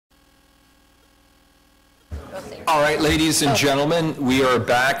All right, ladies and gentlemen, we are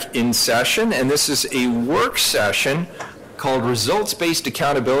back in session, and this is a work session called Results-Based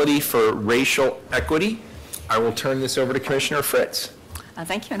Accountability for Racial Equity. I will turn this over to Commissioner Fritz.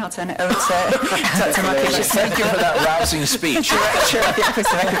 Thank you, and I'll turn it over to Marquisha. Thank you for that rousing speech. Chair of the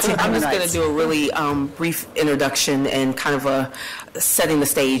Office of Equity and I'm Human just going Rights. to do a really brief introduction and kind of setting the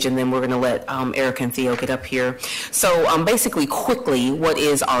stage, and then we're going to let Erica and Theo get up here. So basically, quickly, what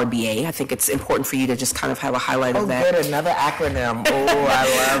is RBA? I think it's important for you to just kind of have a highlight of that. Oh, good, another acronym. Oh,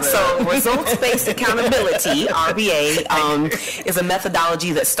 I love it. So results-based accountability, RBA, is a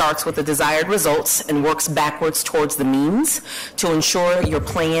methodology that starts with the desired results and works backwards towards the means to ensure your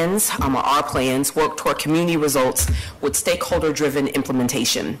plans, or our plans, work toward community results with stakeholder-driven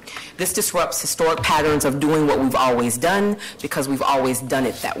implementation. This disrupts historic patterns of doing what we've always done because we've always done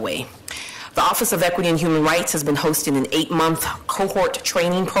it that way. The Office of Equity and Human Rights has been hosting an 8-month cohort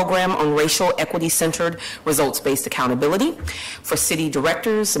training program on racial equity-centered results-based accountability for city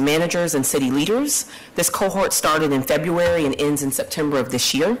directors, managers, and city leaders. This cohort started in February and ends in September of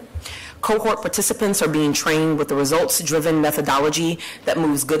this year. Cohort participants are being trained with the results-driven methodology that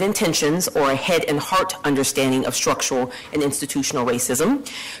moves good intentions or a head and heart understanding of structural and institutional racism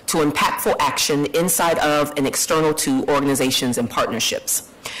to impactful action inside of and external to organizations and partnerships.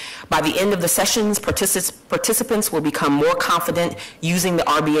 By the end of the sessions, participants will become more confident using the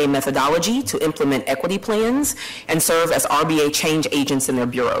RBA methodology to implement equity plans and serve as RBA change agents in their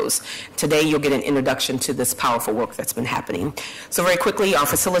bureaus. Today, you'll get an introduction to this powerful work that's been happening. So very quickly, our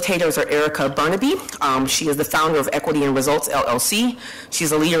facilitators are Erica Burnaby. She is the founder of Equity and Results, LLC.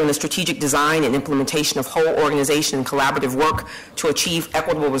 She's a leader in the strategic design and implementation of whole organization and collaborative work to achieve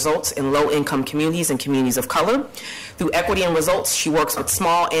equitable results in low-income communities and communities of color. Through Equity and Results, she works with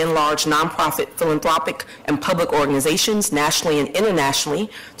small and large nonprofit, philanthropic, and public organizations nationally and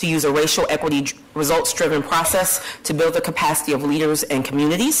internationally to use a racial equity results-driven process to build the capacity of leaders and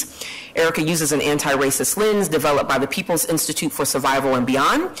communities. Erica uses an anti-racist lens developed by the People's Institute for Survival and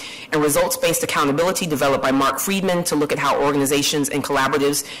Beyond, and results-based accountability developed by Mark Friedman to look at how organizations and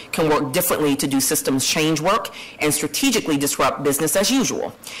collaboratives can work differently to do systems change work and strategically disrupt business as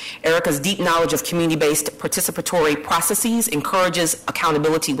usual. Erica's deep knowledge of community-based participatory processes encourages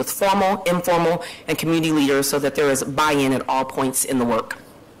accountability with formal, informal, and community leaders so that there is buy-in at all points in the work.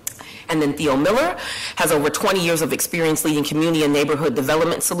 And then Theo Miller has over 20 years of experience leading community and neighborhood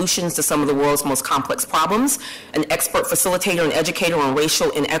development solutions to some of the world's most complex problems, an expert facilitator and educator on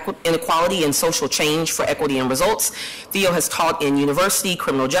racial inequality and social change for equity and results. Theo has taught in university,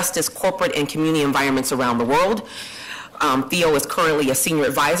 criminal justice, corporate, and community environments around the world. Theo is currently a senior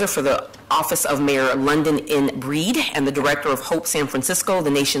advisor for the Office of Mayor London N. Breed and the director of Hope San Francisco, the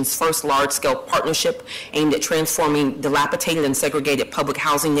nation's first large-scale partnership aimed at transforming dilapidated and segregated public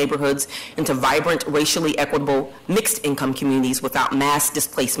housing neighborhoods into vibrant, racially equitable, mixed-income communities without mass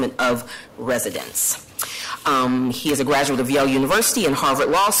displacement of residents. He is a graduate of Yale University and Harvard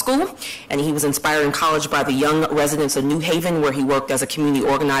Law School, and he was inspired in college by the young residents of New Haven, where he worked as a community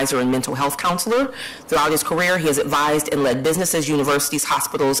organizer and mental health counselor. Throughout his career, he has advised and led businesses, universities,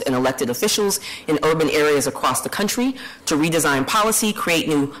 hospitals, and elected officials in urban areas across the country to redesign policy, create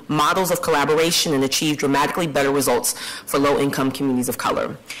new models of collaboration, and achieve dramatically better results for low-income communities of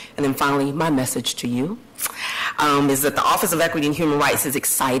color. And then finally, my message to you is that the Office of Equity and Human Rights is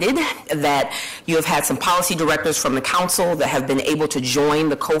excited that you have had some policy directors from the council that have been able to join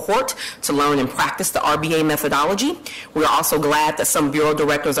the cohort to learn and practice the RBA methodology. We're also glad that some bureau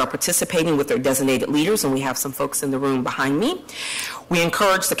directors are participating with their designated leaders, and we have some folks in the room behind me. We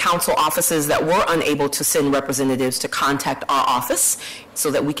encourage the council offices that were unable to send representatives to contact our office so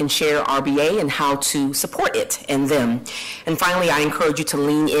that we can share RBA and how to support it and them. And finally, I encourage you to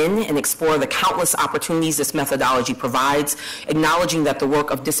lean in and explore the countless opportunities this methodology provides, acknowledging that the work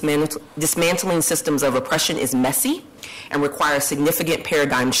of dismantling systems of oppression is messy and requires significant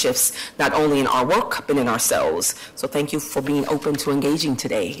paradigm shifts, not only in our work, but in ourselves. So thank you for being open to engaging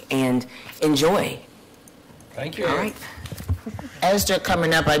today, and enjoy. Thank you. All right. As they're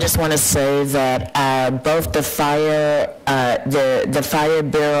coming up, I just want to say that both the fire, the fire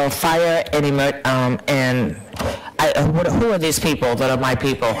bureau, fire and who are these people that are my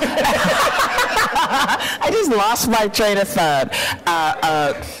people? I just lost my train of thought.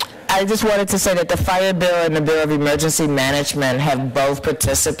 I just wanted to say that the Fire Bureau and the Bureau of Emergency Management have both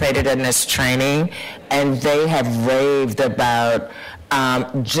participated in this training, and they have raved about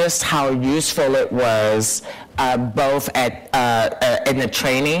just how useful it was, both at in the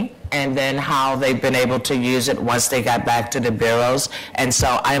training, and then how they've been able to use it once they got back to the bureaus. And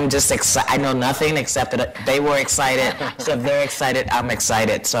so I'm just excited. I know nothing except that they were excited. So if they're excited, I'm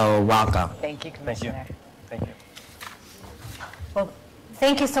excited. So welcome. Thank you, Commissioner. Thank you.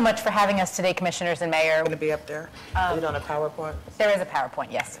 Thank you so much for having us today, Commissioners and Mayor. Going to be up there? Is it on a PowerPoint? There is a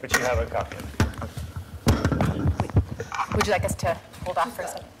PowerPoint, yes. But you have a copy. Would you like us to hold off for a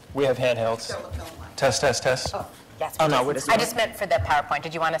second? We have handhelds. Test, test, test. Yes. Oh, no, we're just- I just meant for the PowerPoint.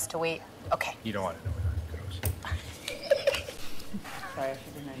 Did you want us to wait? Okay. You don't want to know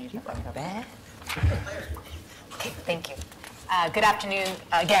where Okay, thank you. Good afternoon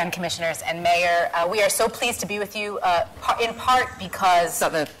again, Commissioners and Mayor. We are so pleased to be with you, in part because...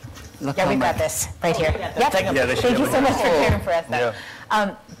 Yeah, we've got this right here. Yep. Yeah, they should Thank you have so it. much for caring for us, though.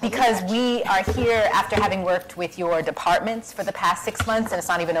 Yeah. Because we are here after having worked with your departments for the past 6 months, and it's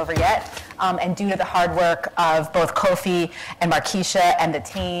not even over yet, and due to the hard work of both Kofi and Markeisha and the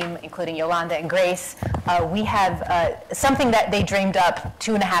team, including Yolanda and Grace, we have something that they dreamed up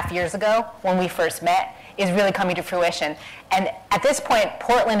 2.5 years ago when we first met is really coming to fruition. And at this point,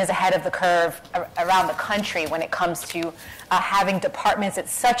 Portland is ahead of the curve around the country when it comes to having departments at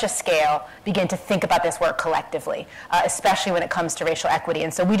such a scale begin to think about this work collectively, especially when it comes to racial equity.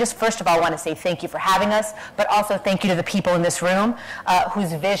 And so we just first of all want to say thank you for having us, but also thank you to the people in this room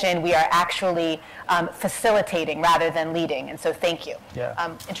whose vision we are actually facilitating rather than leading. And so thank you.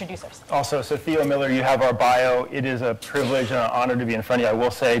 Yeah. Introduce ourselves. Also, so Theo Miller, you have our bio. It is a privilege and an honor to be in front of you. I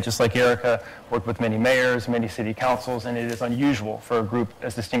will say, just like Erica, worked with many mayors, many city councils, and it is unusual for a group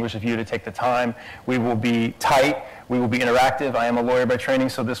as distinguished as you to take the time. We will be tight. We will be interactive. I am a lawyer by training,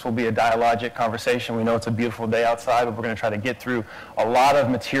 so this will be a dialogic conversation. We know it's a beautiful day outside, but we're going to try to get through a lot of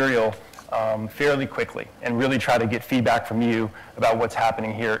material fairly quickly and really try to get feedback from you about what's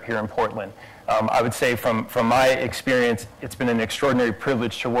happening here in Portland. I would say from my experience, it's been an extraordinary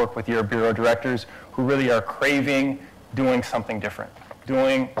privilege to work with your bureau directors who really are craving doing something different,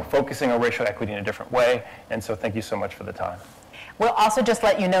 focusing on racial equity in a different way, and so thank you so much for the time. We'll also just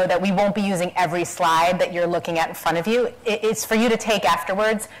let you know that we won't be using every slide that you're looking at in front of you. It's for you to take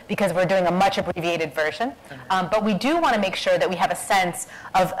afterwards because we're doing a much abbreviated version. But we do want to make sure that we have a sense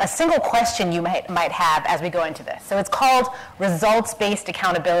of a single question you might have as we go into this. So it's called results-based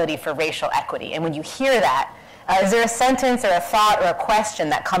accountability for racial equity. And when you hear that, is there a sentence or a thought or a question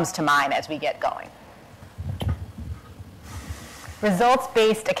that comes to mind as we get going?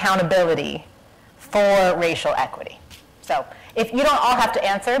 Results-based accountability for racial equity. So if you don't all have to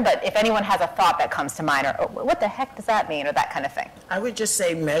answer, but if anyone has a thought that comes to mind, or oh, what the heck does that mean, or that kind of thing. I would just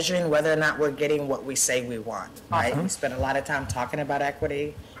say measuring whether or not we're getting what we say we want, right? We spend a lot of time talking about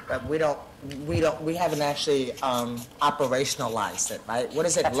equity, but we haven't actually operationalized it, right? What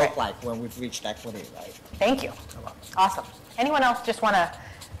does it That's look right. like when we've reached equity, right? Thank you. Awesome. Anyone else just want to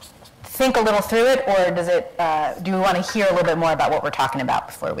think a little through it, or does it? Do we want to hear a little bit more about what we're talking about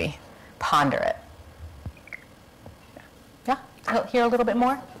before we ponder it? Yeah, hear a little bit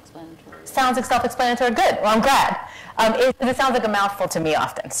more? Sounds like self-explanatory. Good. Well, I'm glad. It sounds like a mouthful to me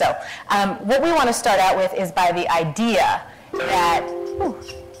often. So what we want to start out with is by the idea that...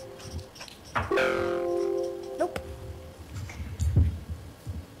 Nope.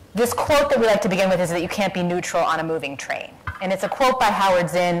 This quote that we like to begin with is that you can't be neutral on a moving train. And it's a quote by Howard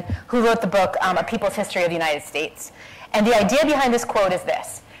Zinn, who wrote the book, A People's History of the United States. And the idea behind this quote is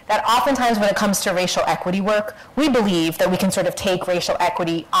this, that oftentimes when it comes to racial equity work, we believe that we can sort of take racial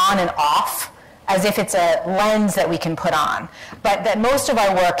equity on and off as if it's a lens that we can put on, but that most of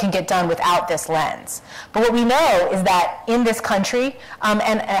our work can get done without this lens. But what we know is that in this country,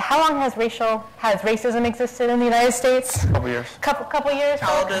 and how long has racism existed in the United States? Couple years. Couple years?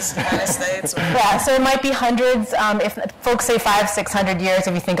 Oldest United States. Yeah, so it might be hundreds, if folks say 500-600 years,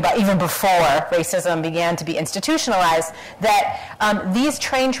 if you think about even before racism began to be institutionalized, that these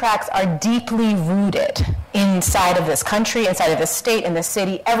train tracks are deeply rooted inside of this country, inside of this state, in the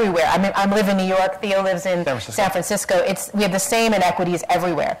city, everywhere. I'm living in New York, Theo lives in San Francisco. We have the same inequities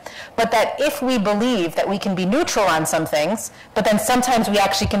everywhere. But that if we believe that we can be neutral on some things, but then sometimes we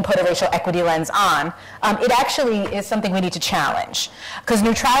actually can put a racial equity lens on, it actually is something we need to challenge. Because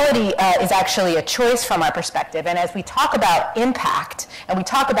neutrality is actually a choice from our perspective. And as we talk about impact, and we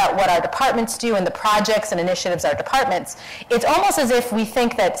talk about what our departments do and the projects and initiatives of our departments, it's almost as if we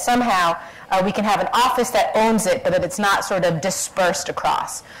think that somehow we can have an office that owns it, but that it's not sort of dispersed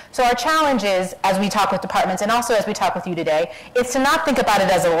across. So our challenge is, as we talk with departments, and also as we talk with you today, is to not think about it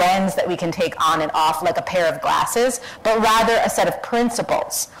as a lens that we can take on and off like a pair of glasses, but rather a set of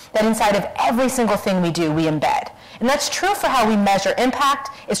principles that inside of every single thing we do, we embed. And that's true for how we measure impact.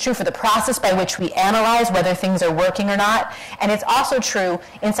 It's true for the process by which we analyze whether things are working or not. And it's also true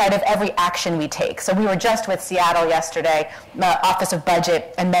inside of every action we take. So we were just with Seattle yesterday, the Office of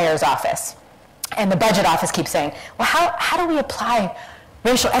Budget and Mayor's Office. And the Budget Office keeps saying, well, how do we apply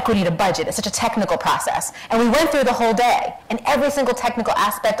racial equity to budget. It's such a technical process. And we went through the whole day, and every single technical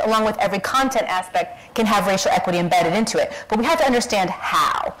aspect, along with every content aspect, can have racial equity embedded into it. But we have to understand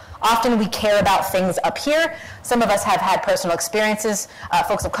how. Often we care about things up here. Some of us have had personal experiences,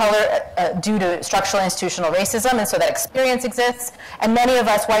 folks of color, due to structural institutional racism, and so that experience exists. And many of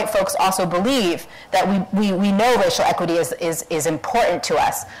us white folks also believe that we know racial equity is important to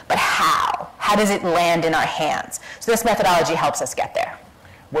us, but how? How does it land in our hands? So this methodology helps us get there.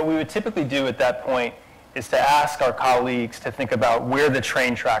 What we would typically do at that point is to ask our colleagues to think about where the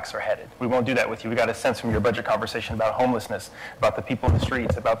train tracks are headed. We won't do that with you. We got a sense from your budget conversation about homelessness, about the people in the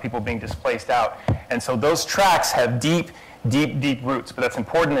streets, about people being displaced out. And so those tracks have deep roots. But that's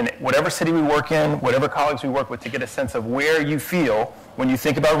important in whatever city we work in, whatever colleagues we work with, to get a sense of where you feel, when you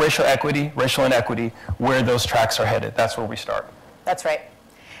think about racial equity, racial inequity, where those tracks are headed. That's where we start. That's right.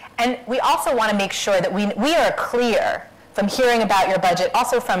 And we also want to make sure that we are clear from hearing about your budget,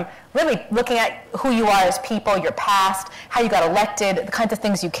 also from really looking at who you are as people, your past, how you got elected, the kinds of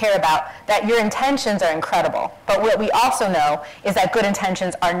things you care about, that your intentions are incredible. But what we also know is that good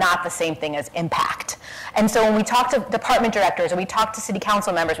intentions are not the same thing as impact. And so when we talk to department directors, or we talk to city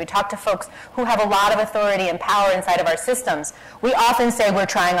council members, we talk to folks who have a lot of authority and power inside of our systems, we often say we're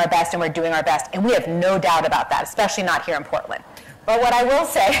trying our best and we're doing our best, and we have no doubt about that, especially not here in Portland. But what I will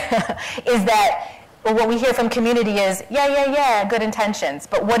say is that what we hear from community is, yeah, good intentions,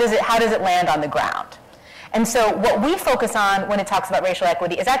 but what is it? How does it land on the ground? And so what we focus on when it talks about racial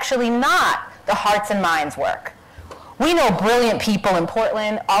equity is actually not the hearts and minds work. We know brilliant people in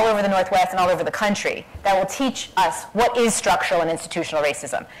Portland, all over the Northwest and all over the country, that will teach us what is structural and institutional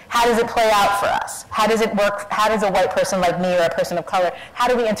racism. How does it play out for us? How does it work? How does a white person like me or a person of color, how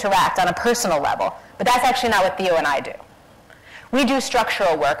do we interact on a personal level? But that's actually not what Theo and I do. We do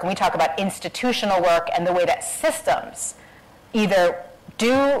structural work, and we talk about institutional work and the way that systems either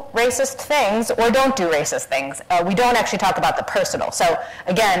do racist things or don't do racist things. We don't actually talk about the personal. So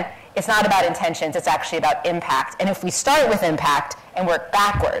again, it's not about intentions, it's actually about impact. And if we start with impact and work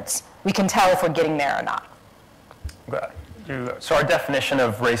backwards, we can tell if we're getting there or not. So our definition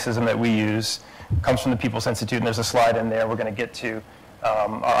of racism that we use comes from the People's Institute, and there's a slide in there. We're going to get to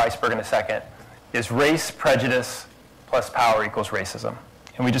our iceberg in a second. Is race, prejudice, plus power equals racism.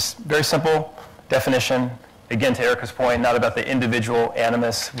 And we just, very simple definition, again, to Erica's point, not about the individual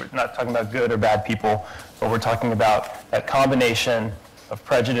animus. We're not talking about good or bad people, but we're talking about that combination of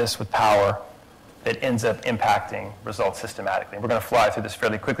prejudice with power that ends up impacting results systematically. We're going to fly through this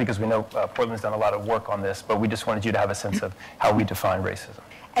fairly quickly because we know Portland's done a lot of work on this, but we just wanted you to have a sense of how we define racism.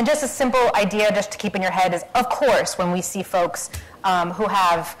 And just a simple idea just to keep in your head is, of course, when we see folks who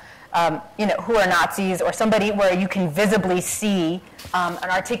have who are Nazis, or somebody where you can visibly see an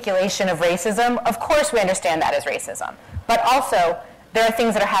articulation of racism, of course we understand that as racism. But also, there are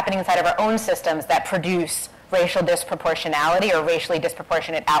things that are happening inside of our own systems that produce racial disproportionality or racially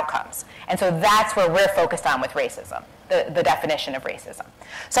disproportionate outcomes. And so that's where we're focused on with racism, the definition of racism.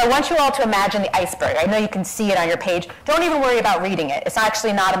 So I want you all to imagine the iceberg. I know you can see it on your page. Don't even worry about reading it. It's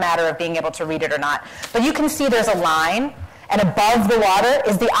actually not a matter of being able to read it or not. But you can see there's a line, and above the water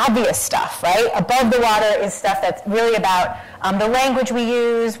is the obvious stuff, right? Above the water is stuff that's really about the language we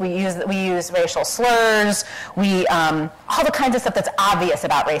use. We use racial slurs. All the kinds of stuff that's obvious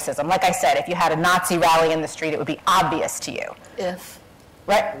about racism. Like I said, if you had a Nazi rally in the street, it would be obvious to you. If.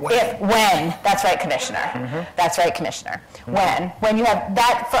 Right? When. That's right, Commissioner. Mm-hmm. That's right, Commissioner. Mm-hmm. When you have,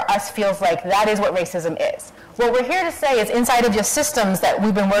 that for us feels like that is what racism is. What we're here to say is inside of your systems that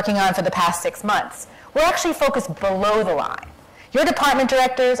we've been working on for the past 6 months, we're actually focused below the line. Your department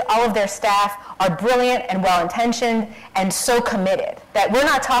directors, all of their staff, are brilliant and well-intentioned and so committed that we're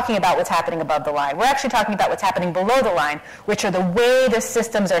not talking about what's happening above the line. We're actually talking about what's happening below the line, which are the way the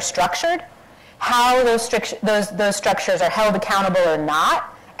systems are structured, how those structures are held accountable or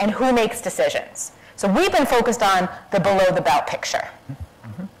not, and who makes decisions. So we've been focused on the below-the-belt picture.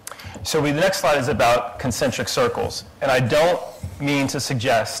 Mm-hmm. So the next slide is about concentric circles. And I don't mean to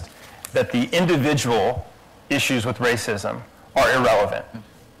suggest that the individual issues with racism are irrelevant.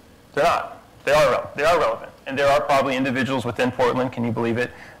 They're not. They are relevant. And there are probably individuals within Portland, can you believe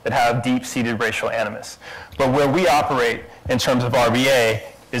it, that have deep-seated racial animus. But where we operate in terms of RBA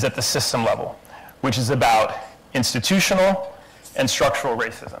is at the system level, which is about institutional and structural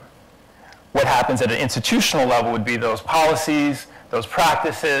racism. What happens at an institutional level would be those policies, those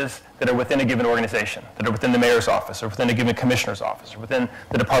practices that are within a given organization, that are within the mayor's office, or within a given commissioner's office, or within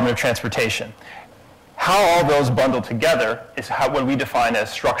the Department of Transportation. How all those bundle together is what we define as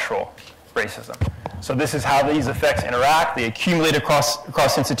structural racism. So this is how these effects interact. They accumulate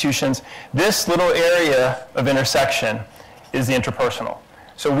across institutions. This little area of intersection is the interpersonal.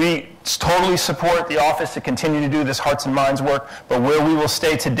 So we totally support the office to continue to do this hearts and minds work, but where we will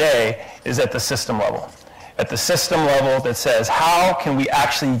stay today is at the system level. At the system level that says, how can we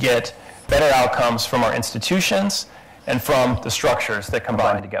actually get better outcomes from our institutions and from the structures that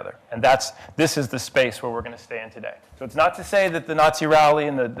combine together? And this is the space where we're going to stay in today. So it's not to say that the Nazi rally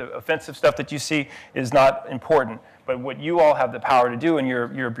and the offensive stuff that you see is not important, but what you all have the power to do and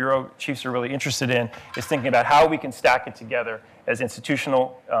your bureau chiefs are really interested in is thinking about how we can stack it together as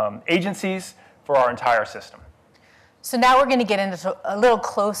institutional agencies for our entire system. So now we're going to get into a little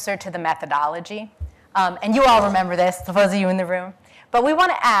closer to the methodology. And you all remember this, those of you in the room. But we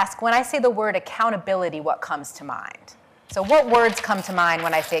want to ask, when I say the word accountability, what comes to mind? So what words come to mind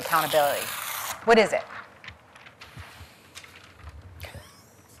when I say accountability? What is it?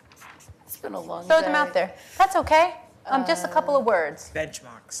 It's been a long Throw day. them out there. That's okay. Just a couple of words.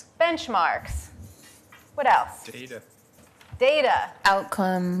 Benchmarks. Benchmarks. What else? Data. Data.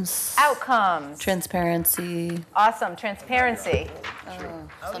 Outcomes. Outcomes. Transparency. Awesome. Transparency.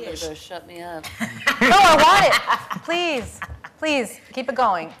 Somebody better shut me up. No, I want it. Please. Please, keep it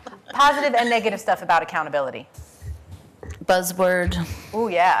going. Positive and negative stuff about accountability. Buzzword. Ooh,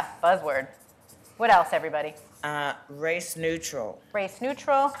 yeah. Buzzword. What else, everybody? Race neutral. Race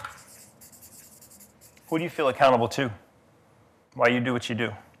neutral. Who do you feel accountable to? Why you do what you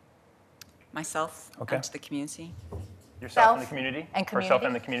do? Myself Okay. and to the community. Yourself and the Self community? and Or self community.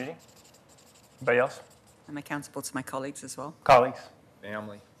 and the community? Anybody else? I'm accountable to my colleagues as well. Colleagues?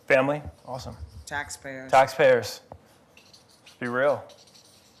 Family. Family? Awesome. Taxpayers. Taxpayers? Let's be real.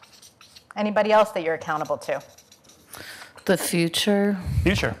 Anybody else that you're accountable to? The future.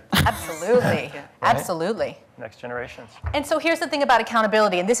 Future. Absolutely. Absolutely. Next generations. And so here's the thing about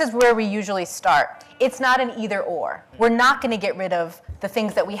accountability, and this is where we usually start. It's not an either or. We're not going to get rid of the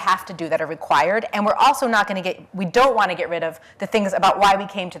things that we have to do that are required, and we're also not going to we don't want to get rid of the things about why we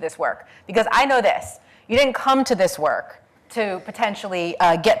came to this work. Because I know this, you didn't come to this work to potentially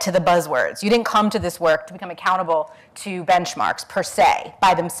get to the buzzwords. You didn't come to this work to become accountable to benchmarks per se,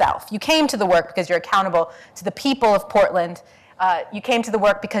 by themselves. You came to the work because you're accountable to the people of Portland. You came to the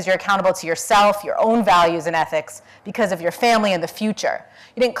work because you're accountable to yourself, your own values and ethics, because of your family and the future.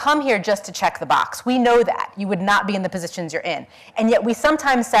 You didn't come here just to check the box. We know that. You would not be in the positions you're in. And yet we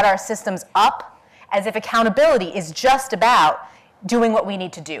sometimes set our systems up as if accountability is just about doing what we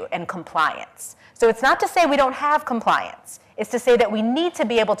need to do and compliance. So it's not to say we don't have compliance. It's to say that we need to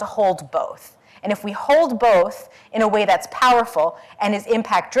be able to hold both. And if we hold both in a way that's powerful and is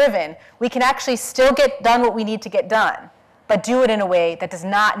impact-driven, we can actually still get done what we need to get done, but do it in a way that does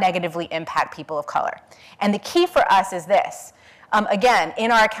not negatively impact people of color. And the key for us is this. Again,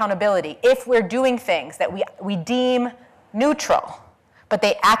 in our accountability, if we're doing things that we deem neutral, but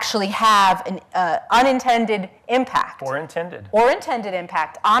they actually have an unintended impact. Or intended. Or intended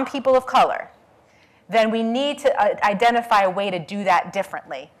impact on people of color, then we need to identify a way to do that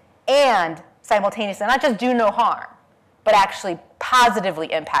differently and simultaneously not just do no harm, but actually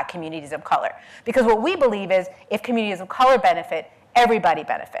positively impact communities of color. Because what we believe is if communities of color benefit, everybody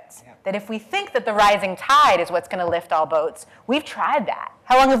benefits. Yeah. That if we think that the rising tide is what's going to lift all boats, we've tried that.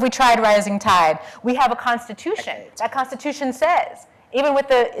 How long have we tried rising tide? We have a constitution. That constitution says, even with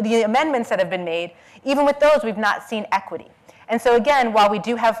the amendments that have been made, even with those, we've not seen equity. And so again, while we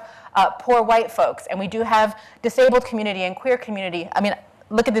do have poor white folks, and we do have disabled community and queer community, I mean,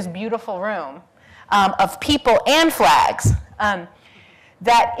 look at this beautiful room of people and flags,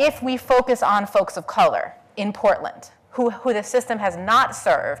 that if we focus on folks of color in Portland, who the system has not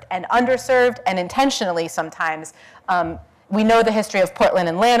served and underserved and intentionally sometimes, we know the history of Portland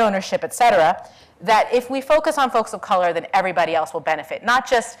and land ownership, et cetera, that if we focus on folks of color, then everybody else will benefit, not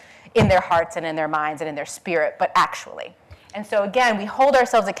just in their hearts and in their minds and in their spirit, but actually. And so again, we hold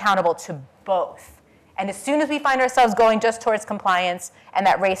ourselves accountable to both. And as soon as we find ourselves going just towards compliance and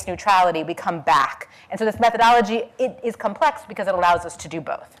that race neutrality, we come back. And so this methodology, it is complex because it allows us to do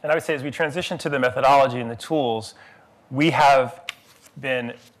both. And I would say as we transition to the methodology and the tools, we have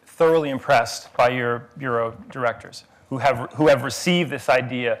been thoroughly impressed by your bureau directors who have received this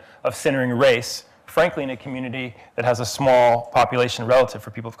idea of centering race, frankly, in a community that has a small population relative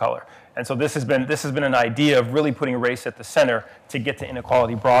for people of color. And so this has been an idea of really putting race at the center to get to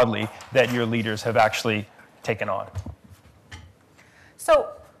inequality broadly that your leaders have actually taken on.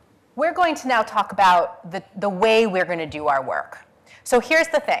 So we're going to now talk about the way we're going to do our work. So here's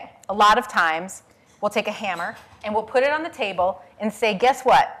the thing. A lot of times, we'll take a hammer and we'll put it on the table and say, guess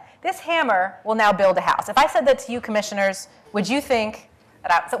what? This hammer will now build a house. If I said that to you, commissioners, would you think,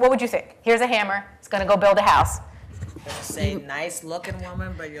 so what would you think? Here's a hammer. It's going to go build a house. Say nice looking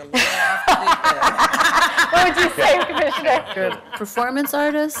woman, but you're a little off the deep end. What would you say, Commissioner? Performance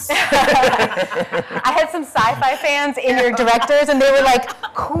artist? I had some sci-fi fans in your directors, and they were like,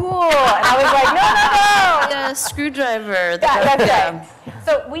 cool. And I was like, no. Yeah, screwdriver. That's right.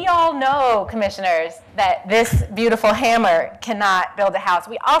 So we all know, commissioners, that this beautiful hammer cannot build a house.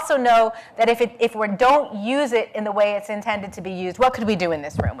 We also know that if we don't use it in the way it's intended to be used, what could we do in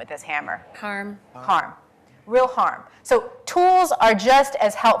this room with this hammer? Harm. Harm. Real harm. So tools are just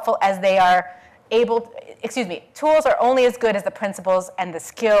as helpful as they are tools are only as good as the principles and the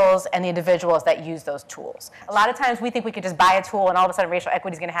skills and the individuals that use those tools. A lot of times we think we could just buy a tool and all of a sudden racial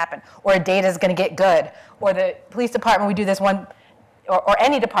equity is going to happen, or data is going to get good, or the police department, we do this one, or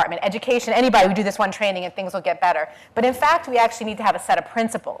any department, education, anybody, we do this one training and things will get better. But in fact, we actually need to have a set of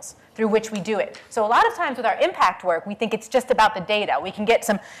principles through which we do it. So a lot of times with our impact work, we think it's just about the data. We can get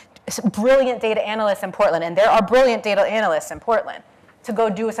some brilliant data analysts in Portland, and there are brilliant data analysts in Portland, to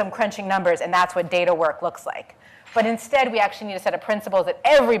go do some crunching numbers, and that's what data work looks like. But instead, we actually need a set of principles that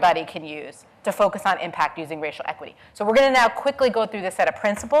everybody can use to focus on impact using racial equity. So we're going to now quickly go through this set of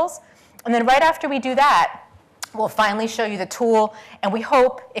principles, and then right after we do that, we'll finally show you the tool, and we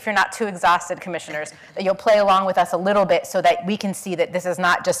hope, if you're not too exhausted, commissioners, that you'll play along with us a little bit so that we can see that this is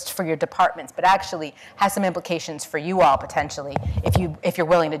not just for your departments, but actually has some implications for you all potentially if you're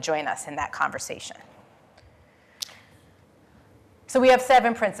willing to join us in that conversation. So we have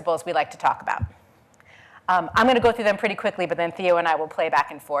 7 principles we like to talk about. I'm going to go through them pretty quickly, but then Theo and I will play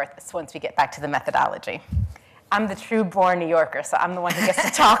back and forth once we get back to the methodology. I'm the true born New Yorker, so I'm the one who gets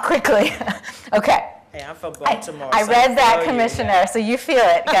to talk quickly. Okay. Hey, I'm from Baltimore. I so read that, feel you. Commissioner, so you feel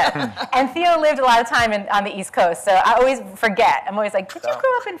it. Good. And Theo lived a lot of time on the East Coast, so I always forget. I'm always like, did you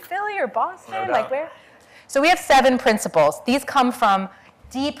grow up in Philly or Boston? No Like where? So we have 7 principles. These come from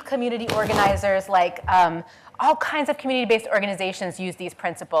deep community organizers, like all kinds of community-based organizations use these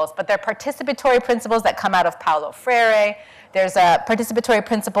principles, but they're participatory principles that come out of Paulo Freire. There's participatory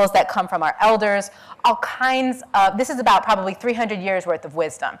principles that come from our elders, all kinds of, this is about probably 300 years worth of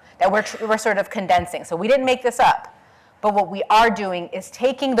wisdom that we're sort of condensing. So we didn't make this up, but what we are doing is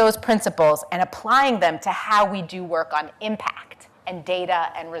taking those principles and applying them to how we do work on impact and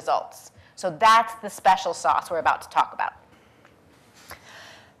data and results. So that's the special sauce we're about to talk about.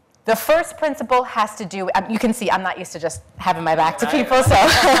 The first principle has to do, you can see I'm not used to just having my back to people, so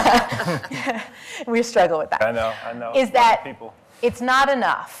we struggle with that. I know. Is that it's not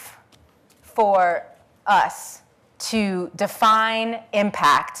enough for us to define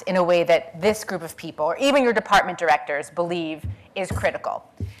impact in a way that this group of people, or even your department directors, believe is critical.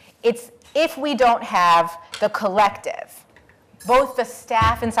 It's if we don't have the collective, both the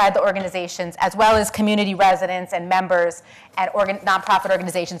staff inside the organizations as well as community residents and members and nonprofit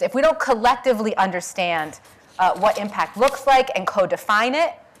organizations, if we don't collectively understand what impact looks like and co-define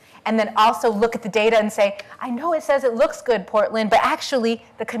it, and then also look at the data and say, I know it says it looks good, Portland, but actually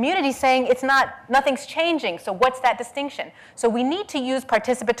the community's saying it's not, nothing's changing, so what's that distinction? So we need to use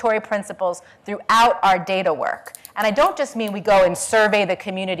participatory principles throughout our data work. And I don't just mean we go and survey the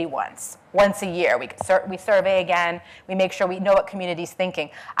community once a year. We survey again, we make sure we know what community's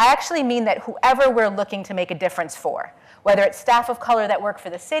thinking. I actually mean that whoever we're looking to make a difference for, whether it's staff of color that work for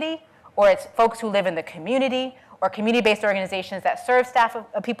the city, or it's folks who live in the community, or community-based organizations that serve staff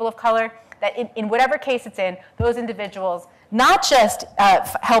of people of color, that in whatever case it's in, those individuals not just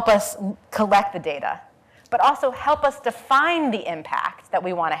help us collect the data, but also help us define the impact that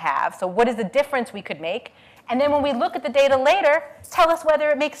we want to have. So what is the difference we could make? And then when we look at the data later, tell us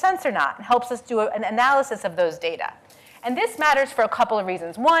whether it makes sense or not, and helps us do an analysis of those data. And this matters for a couple of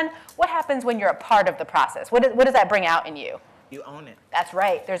reasons. One, what happens when you're a part of the process? What does that bring out in you? You own it. That's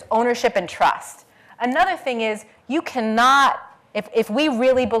right. There's ownership and trust. Another thing is you cannot, if we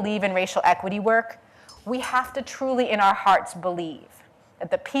really believe in racial equity work, we have to truly in our hearts believe that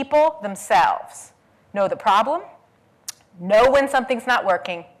the people themselves know the problem, know when something's not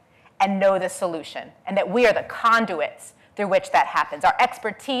working, and know the solution, and that we are the conduits through which that happens. Our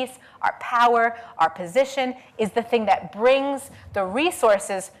expertise, our power, our position is the thing that brings the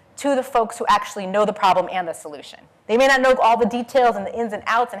resources to the folks who actually know the problem and the solution. They may not know all the details and the ins and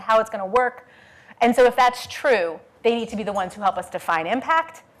outs and how it's going to work. And so if that's true, they need to be the ones who help us define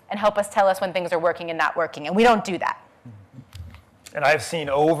impact and help us tell us when things are working and not working. And we don't do that. And I've seen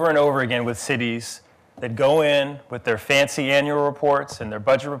over and over again with cities that go in with their fancy annual reports and their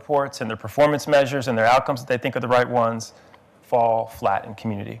budget reports and their performance measures and their outcomes that they think are the right ones fall flat in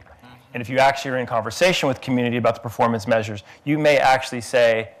community. And if you actually are in conversation with community about the performance measures, you may actually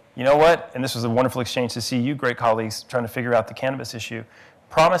say, you know what, and this was a wonderful exchange to see you great colleagues trying to figure out the cannabis issue,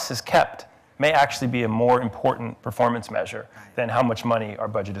 promise is kept. may actually be a more important performance measure than how much money our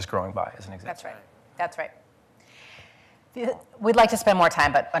budget is growing by, as an example. That's right. That's right. We'd like to spend more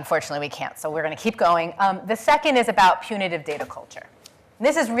time, but unfortunately we can't, so we're going to keep going. The second is about punitive data culture. And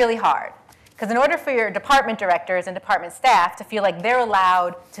this is really hard, because in order for your department directors and department staff to feel like they're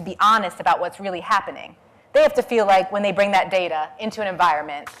allowed to be honest about what's really happening, they have to feel like when they bring that data into an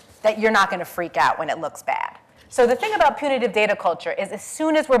environment that you're not going to freak out when it looks bad. So the thing about punitive data culture is as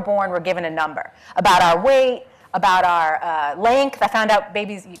soon as we're born, we're given a number about our weight, about our length. I found out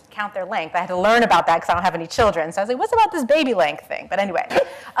babies, you count their length. I had to learn about that because I don't have any children. So I was like, what's about this baby length thing? But anyway.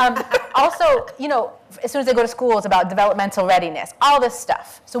 Also, you know, as soon as they go to school, it's about developmental readiness, all this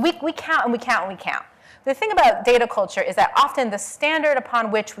stuff. So we count and we count and we count. The thing about data culture is that often the standard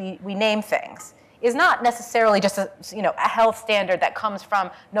upon which we name things is not necessarily just a health standard that comes from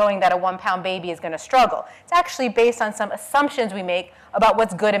knowing that a 1-pound baby is going to struggle. It's actually based on some assumptions we make about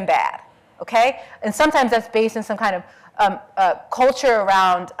what's good and bad. Okay? And sometimes that's based in some kind of culture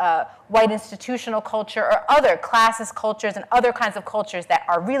around white institutional culture or other classist cultures and other kinds of cultures that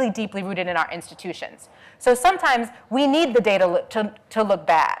are really deeply rooted in our institutions. So sometimes we need the data to look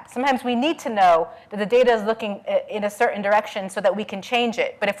bad. Sometimes we need to know that the data is looking in a certain direction so that we can change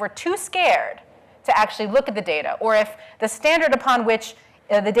it. But if we're too scared to actually look at the data, or if the standard upon which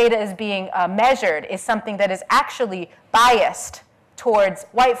the data is being measured is something that is actually biased towards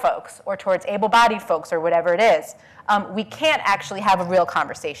white folks or towards able-bodied folks or whatever it is, we can't actually have a real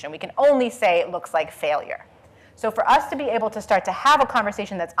conversation. We can only say it looks like failure. So for us to be able to start to have a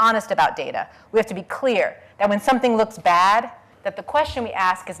conversation that's honest about data, we have to be clear that when something looks bad, that the question we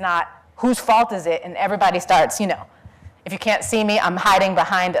ask is not, whose fault is it? And everybody starts, if you can't see me, I'm hiding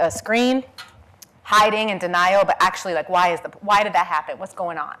behind a screen, hiding in denial, but actually, like, why did that happen? What's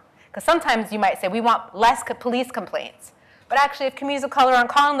going on? Because sometimes you might say, we want less police complaints. But actually, if communities of color aren't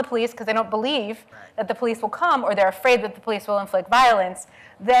calling the police because they don't believe that the police will come or they're afraid that the police will inflict violence,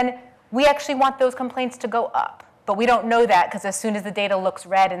 then we actually want those complaints to go up. But we don't know that because as soon as the data looks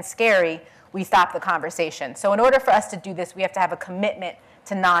red and scary, we stop the conversation. So in order for us to do this, we have to have a commitment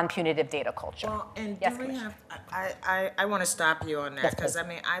to non-punitive data culture. Well, and yes, do we have, I want to stop you on that because,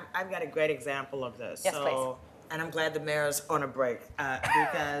 I've got a great example of this. Yes, please. And I'm glad the mayor's on a break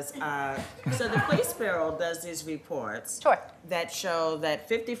because, so the police bureau does these reports that show that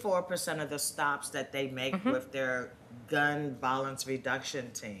 54% of the stops that they make with their gun violence reduction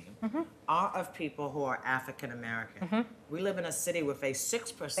team are of people who are African American. We live in a city with a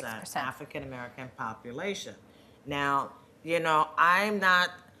 6% African American population. Now, I'm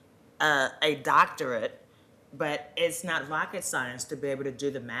not a doctorate, but it's not rocket science to be able to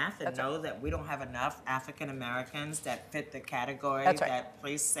do the math and know that we don't have enough African Americans that fit the category that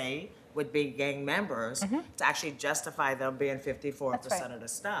police say would be gang members to actually justify them being 54% of the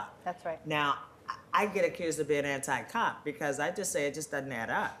stop. That's right. Now, I get accused of being anti-cop because I just say it just doesn't add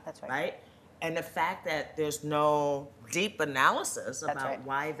up. That's right? And the fact that there's no deep analysis about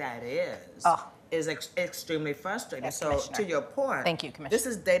why that is extremely frustrating. Yes, so to your point, thank you, Commissioner. This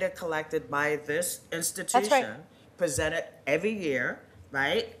is data collected by this institution, presented every year,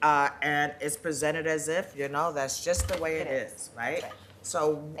 right? And it's presented as if, that's just the way it is, right?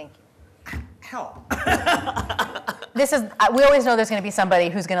 So thank you. Help. We always know there's going to be somebody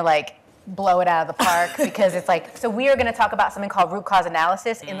who's going to blow it out of the park because it's so we are going to talk about something called root cause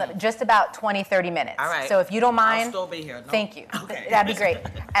analysis in just about 20, 30 minutes. All right. So if you don't mind. I'll still be here. No. Thank you. Okay. That'd be great.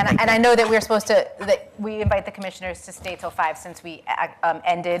 And I know that we're supposed to, that we invite the commissioners to stay till 5 since we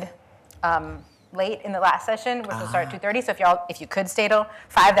ended late in the last session. We're supposed to start at 2:30. So if you could stay till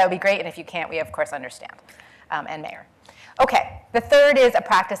 5, that would be great. And if you can't, we of course understand. And Mayor. Okay, the third is a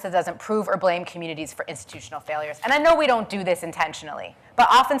practice that doesn't prove or blame communities for institutional failures. And I know we don't do this intentionally,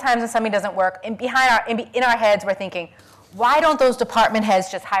 but oftentimes when something doesn't work, in our heads we're thinking, why don't those department heads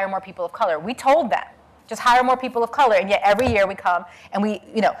just hire more people of color? We told them, just hire more people of color, and yet every year we come and we,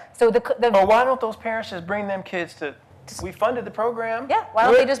 so But why don't those parents just bring them kids to, we funded the program. Yeah, why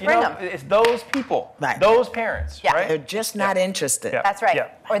don't they just bring them? It's those people, those parents, right? They're just not interested. Yeah. That's right.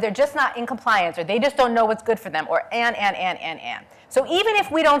 Yeah. Or they're just not in compliance, or they just don't know what's good for them, or and. So even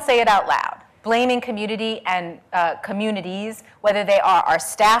if we don't say it out loud, blaming community and communities, whether they are our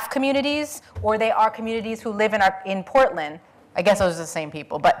staff communities or they are communities who live in Portland, I guess those are the same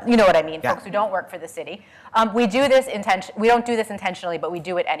people, but you know what I mean, folks who don't work for the city. We don't do this intentionally, but we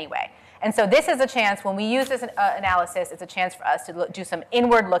do it anyway. And so this is a chance, when we use this analysis, it's a chance for us to do some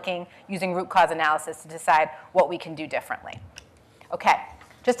inward looking using root cause analysis to decide what we can do differently. Okay,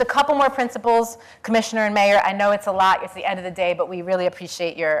 Just a couple more principles, Commissioner and Mayor. I know it's a lot. It's the end of the day, but we really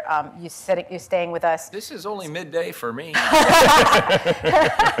appreciate your you staying with us. This is only midday for me.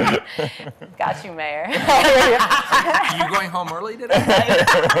 Got you, Mayor. You going home early today?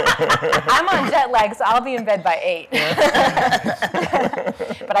 I'm on jet lag, so I'll be in bed by 8.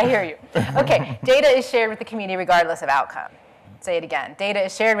 But I hear you. Okay, data is shared with the community regardless of outcome. Say it again. Data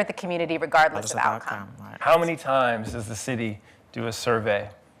is shared with the community regardless of outcome. How many times does the city do a survey,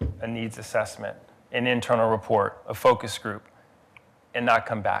 a needs assessment, an internal report, a focus group, and not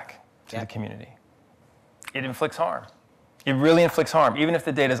come back to the community? It inflicts harm. It really inflicts harm. Even if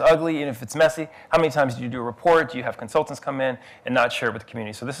the data is ugly, even if it's messy, how many times do you do a report, do you have consultants come in and not share it with the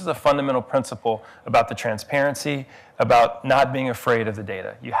community? So this is a fundamental principle about the transparency, about not being afraid of the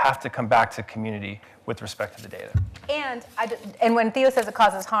data. You have to come back to community with respect to the data. And when Theo says it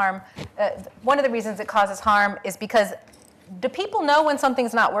causes harm, one of the reasons it causes harm is because do people know when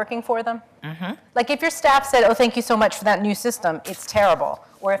something's not working for them? Mm-hmm. Like if your staff said, oh, thank you so much for that new system, it's terrible.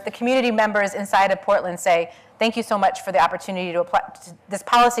 Or if the community members inside of Portland say, thank you so much for the opportunity to apply, this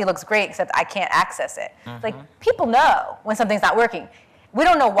policy looks great, except I can't access it. Mm-hmm. Like people know when something's not working. We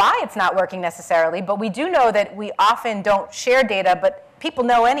don't know why it's not working necessarily, but we do know that we often don't share data, but people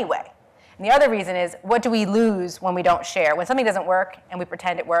know anyway. And the other reason is, what do we lose when we don't share? When something doesn't work and we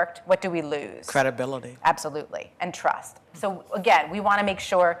pretend it worked, what do we lose? Credibility. Absolutely, and trust. So again, we want to make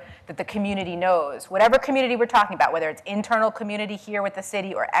sure that the community knows, whatever community we're talking about, whether it's internal community here with the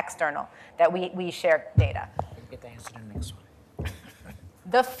city or external, that we share data. Get the answer to the next one.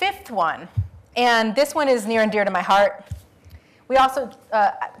 The fifth one, and this one is near and dear to my heart. We also,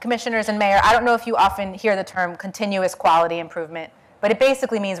 commissioners and mayor, I don't know if you often hear the term continuous quality improvement, but it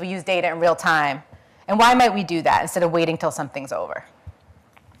basically means we use data in real time. And why might we do that instead of waiting till something's over?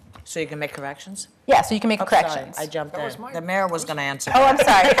 So you can make corrections? Yeah, so you can make corrections. Sorry, I jumped in. The mayor was going to answer. Oh, I'm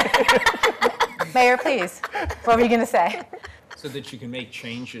sorry. Mayor, please. What were you going to say? So that you can make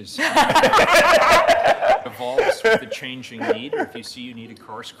changes. Evolves with the changing need, or if you see you need a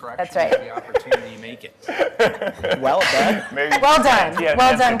course correction, That's right. you have the opportunity to make it. Well done. Well done.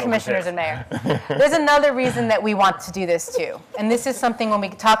 Well done, commissioners and mayor. There's another reason that we want to do this too. And this is something when we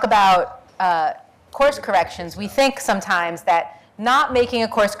talk about course corrections, we think sometimes that not making a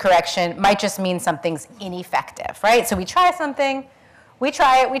course correction might just mean something's ineffective, right? So we try something, we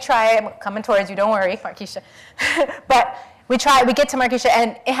try it, I'm coming towards you, don't worry, Markeisha. But we get to Markeisha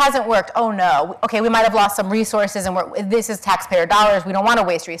and it hasn't worked. Oh no, okay, we might have lost some resources and this is taxpayer dollars, we don't want to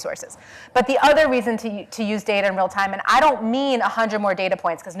waste resources. But the other reason to use data in real time, and I don't mean 100 more data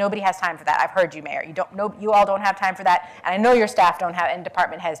points because nobody has time for that. I've heard you, Mayor. You all don't have time for that, and I know your staff don't have, and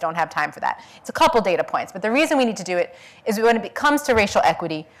department heads don't have time for that. It's a couple data points, but the reason we need to do it is when it comes to racial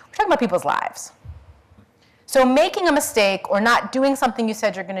equity, we're talking about people's lives. So making a mistake or not doing something you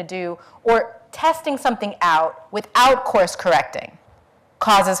said you're going to do or testing something out without course correcting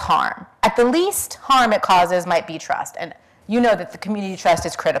causes harm. At the least harm it causes might be trust. And you know that the community trust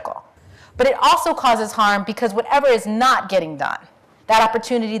is critical. But it also causes harm because whatever is not getting done, that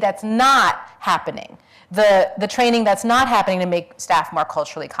opportunity that's not happening, the training that's not happening to make staff more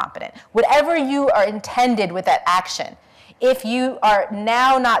culturally competent, whatever you are intended with that action, if you are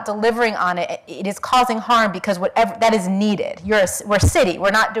now not delivering on it, it is causing harm because whatever that is needed. We're a city.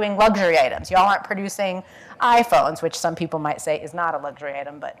 We're not doing luxury items. Y'all aren't producing iPhones, which some people might say is not a luxury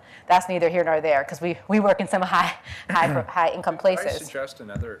item, but that's neither here nor there because we work in some high income places. I suggest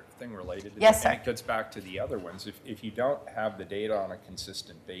another thing related to Yes, that, sir. and it gets back to the other ones. If you don't have the data on a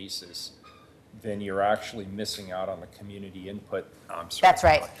consistent basis, then you're actually missing out on the community input. That's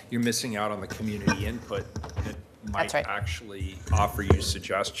right. You're missing out on the community input that might right. actually offer you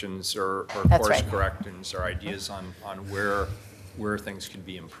suggestions or That's course right. corrections or ideas on where things can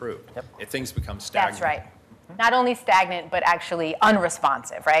be improved. If things become stagnant. That's right. Not only stagnant, but actually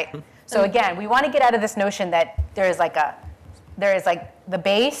unresponsive, right? So again, we want to get out of this notion that there is like the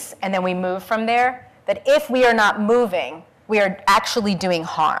base and then we move from there, that if we are not moving, we are actually doing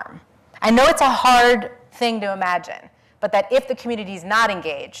harm. I know it's a hard thing to imagine, but that if the community is not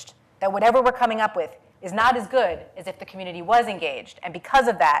engaged, that whatever we're coming up with is not as good as if the community was engaged. And because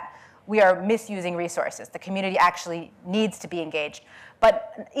of that, we are misusing resources. The community actually needs to be engaged.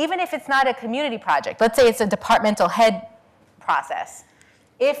 But even if it's not a community project, let's say it's a departmental head process,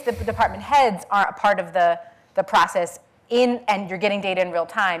 if the department heads aren't a part of the process and you're getting data in real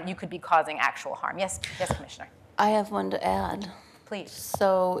time, you could be causing actual harm. Yes, Commissioner. I have one to add. Please.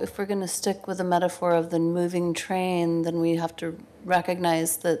 So if we're going to stick with the metaphor of the moving train, then we have to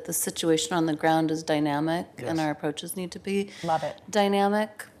recognize that the situation on the ground is dynamic and our approaches need to be Love it.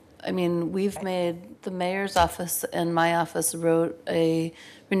 dynamic. I mean, we've made, the mayor's office and my office wrote a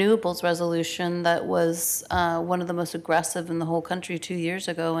renewables resolution that was one of the most aggressive in the whole country 2 years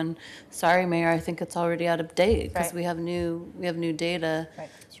ago. And sorry, Mayor, I think it's already out of date because Right. we have new data. Right.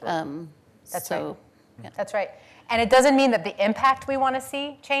 That's right. That's right. And it doesn't mean that the impact we want to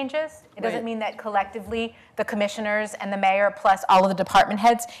see changes. It doesn't Right. mean that collectively the commissioners and the mayor plus all of the department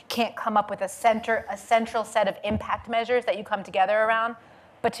heads can't come up with a central set of impact measures that you come together around.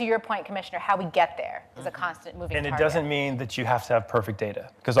 But to your point, Commissioner, how we get there is a constant moving And it target. doesn't mean that you have to have perfect data.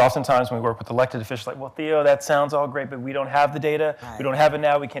 Because oftentimes when we work with elected officials, like, well, Theo, that sounds all great, but we don't have the data. We don't have it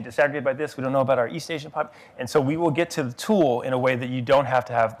now. We can't disaggregate by this. We don't know about our East Asian pop. And so we will get to the tool in a way that you don't have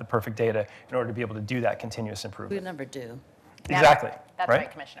to have the perfect data in order to be able to do that continuous We improvement. never do. Never. Exactly. That's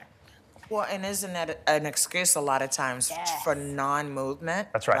right, Commissioner. Well, and isn't that an excuse a lot of times Yes. for non-movement?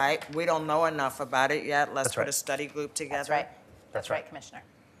 That's right. We don't know enough about it yet. Let's That's put right. a study group together. That's right. That's right, right. Commissioner.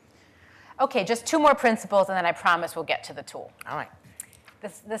 Okay, just two more principles, and then I promise we'll get to the tool. All right.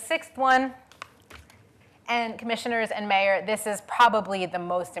 The sixth one, and commissioners and mayor, this is probably the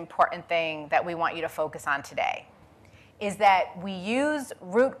most important thing that we want you to focus on today, is that we use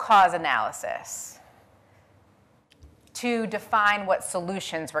root cause analysis to define what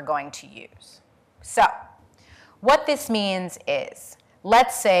solutions we're going to use. So what this means is,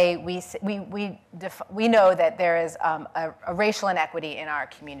 let's say we know that there is a racial inequity in our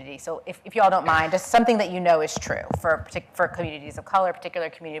community. So if you all don't mind, just something that you know is true for communities of color, particular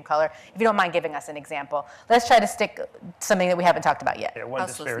community of color. If you don't mind giving us an example, let's try to stick something that we haven't talked about yet. Yeah, one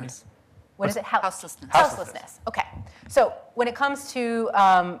disparity. Houselessness. What is it? Houselessness. Houselessness. Okay. So when it comes to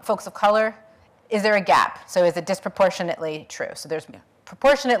folks of color, is there a gap? So is it disproportionately true? So there's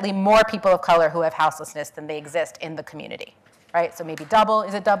proportionately more people of color who have houselessness than they exist in the community. Right, so maybe double,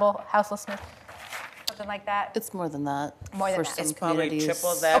 is it double houselessness? Something like that? It's more than that. More than for that. some It's probably communities.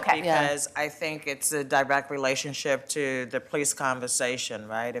 triple that Okay. Yeah. because I think it's a direct relationship to the police conversation,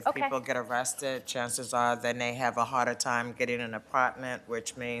 right? If Okay. people get arrested, chances are then they have a harder time getting an apartment,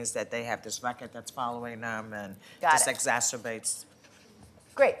 which means that they have this record that's following them and Got just it. exacerbates.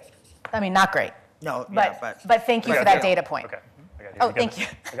 Great. I mean, not great, No, yeah, but thank you Okay. for that data point. Okay. I got you. Oh, Good. thank you.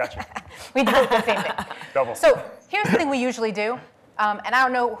 I got you. We did the same thing. Double. So here's the thing we usually do, and I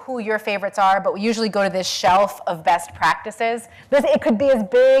don't know who your favorites are, but we usually go to this shelf of best practices. It could be as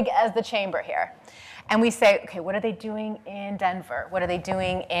big as the chamber here. And we say, okay, what are they doing in Denver? What are they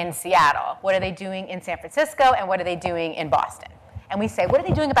doing in Seattle? What are they doing in San Francisco? And what are they doing in Boston? And we say, what are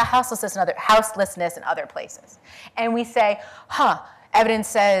they doing about houselessness in other places? And we say, evidence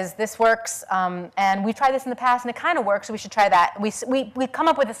says this works, and we've tried this in the past, and it kind of works, so we should try that. We come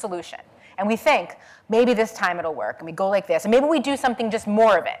up with a solution, and we think, maybe this time it'll work, and we go like this, and maybe we do something just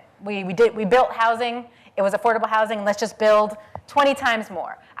more of it. We built housing, it was affordable housing, let's just build 20 times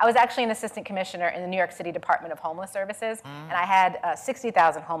more. I was actually an assistant commissioner in the New York City Department of Homeless Services, and I had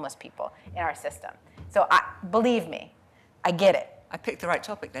 60,000 homeless people in our system. So believe me, I get it. I picked the right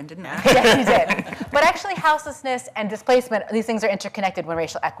topic then, didn't I? Yes, you did. But actually, houselessness and displacement, these things are interconnected when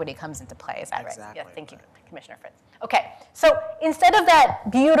racial equity comes into play. Is that right? Exactly. Yeah, thank you, Commissioner Fritz. Okay, so instead of that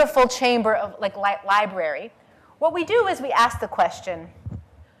beautiful chamber of library, what we do is we ask the question,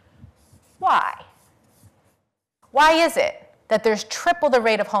 why? Why is it that there's triple the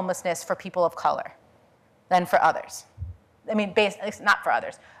rate of homelessness for people of color than for others? I mean, at least not for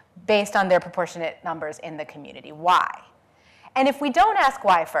others, based on their proportionate numbers in the community. Why? And if we don't ask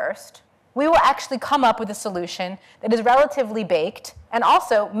why first, we will actually come up with a solution that is relatively baked and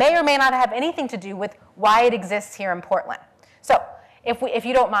also may or may not have anything to do with why it exists here in Portland. So if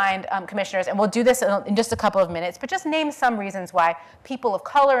you don't mind, commissioners, and we'll do this in just a couple of minutes, but just name some reasons why people of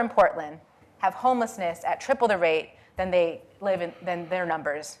color in Portland have homelessness at triple the rate than than their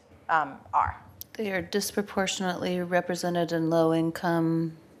numbers are. They are disproportionately represented in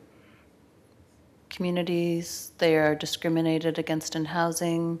low-income communities. They are discriminated against in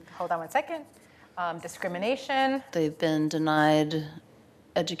housing. Hold on one second. Discrimination, They've been denied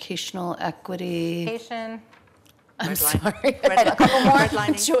educational equity. education. I'm Redlining. sorry. A couple more.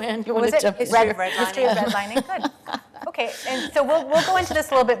 Redlining. Joanne, you What want was to it? jump in? History of Red- history of redlining. Good. Okay, and so we'll go into this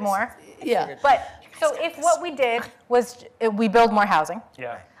a little bit more. Yeah. But so if what we did was we build more housing,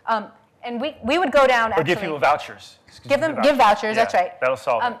 Yeah. and we would go down Or actually. give people vouchers. Give vouchers. That's Yeah, right. That'll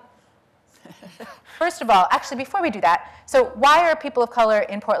solve it. First of all, actually, before we do that, so why are people of color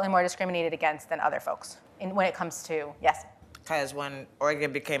in Portland more discriminated against than other folks when it comes to, yes? Because when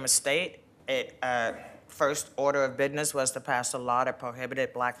Oregon became a state, first order of business was to pass a law that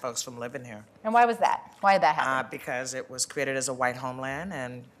prohibited black folks from living here. And why was that? Why did that happen? Because it was created as a white homeland,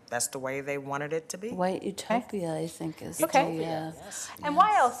 and that's the way they wanted it to be. White utopia, I think, is Okay. the, And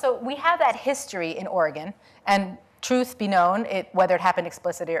why else? So we have that history in Oregon, and truth be known, whether it happened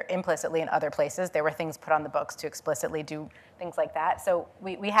explicitly or implicitly in other places, there were things put on the books to explicitly do things like that. So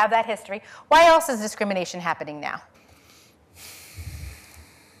we have that history. Why else is discrimination happening now?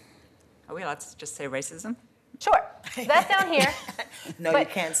 Are we allowed to just say racism? Sure. So that's down here. No, But- you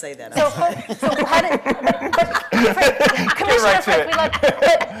can't say that. So, how did, Commissioner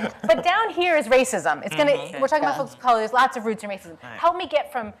Fritz, but down here is racism. It's gonna. We're talking about folks of color. There's lots of roots in racism. Help me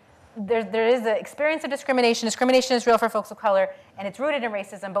get from. There is the experience of discrimination. Discrimination is real for folks of color, and it's rooted in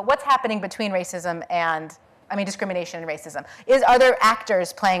racism. But what's happening between racism and, discrimination and racism? Are there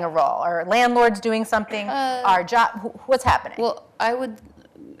actors playing a role? Are landlords doing something? What's happening? well,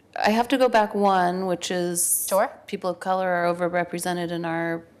 I have to go back one, which is Sure. people of color are overrepresented in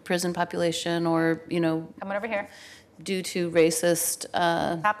our prison population, or Coming over here, due to racist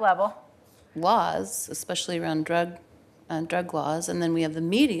top level. laws, especially around drug laws. And then we have the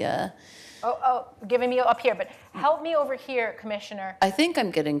media. Oh, giving me up here, but help me over here, Commissioner. I think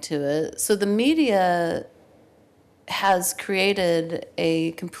I'm getting to it. So the media has created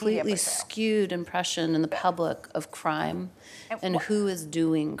a completely portrayal. skewed impression in the public of crime and who is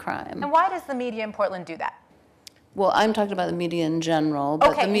doing crime. And why does the media in Portland do that? Well, I'm talking about the media in general,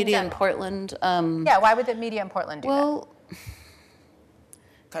 but Okay, the in media in general. Portland, Yeah, why would the media in Portland do that? well,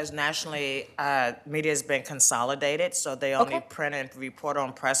 Because nationally, media has been consolidated, so they only Okay. print and report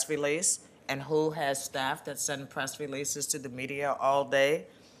on press release. And who has staff that send press releases to the media all day?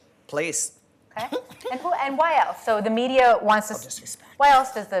 Police. Okay. And why else? So the media wants to. disrespect. Why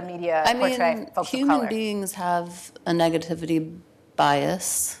else does the media I portray mean, folks of human color? beings have a negativity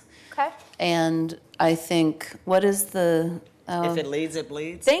bias. Okay. And I think, what is the, If it leads, it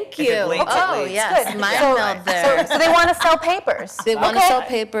bleeds. Thank If it you. bleeds, it Oh, bleeds. yes. Good. Mind So- meld there. So they want to sell papers. They want to Okay. sell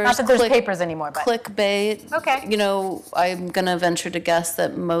papers. Not that there's papers anymore, but. Clickbait. Okay. I'm going to venture to guess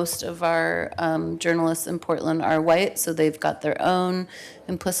that most of our journalists in Portland are white, so they've got their own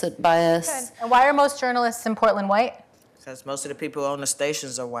implicit bias. Good. And why are most journalists in Portland white? Because most of the people who own the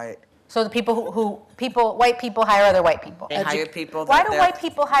stations are white. So the people white people hire other white people. They hire people. Why that do they're- white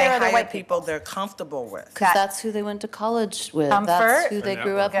people hire they other hire white people they're comfortable with. Because That- that's who they went to college with. Comfort. That's who they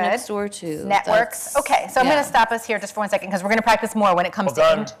grew up Good. next door to. Networks. That's- Okay, so I'm yeah. going to stop us here just for 1 second because we're going to practice more when it comes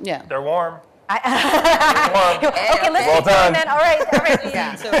Well to. done. Yeah. They're warm. Okay, let's Well keep going done. then. All right.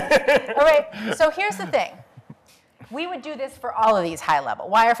 All right. So here's the thing. We would do this for all of these high level.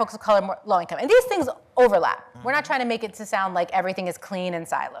 Why are folks of color more low income? And these things overlap. We're not trying to make it to sound like everything is clean and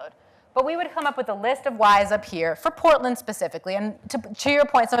siloed. But we would come up with a list of whys up here for Portland specifically. And to your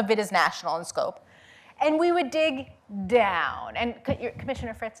point, some of it is national in scope. And we would dig down. And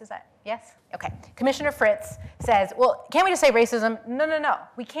Commissioner Fritz, is that, yes? Okay. Commissioner Fritz says, well, can't we just say racism? No.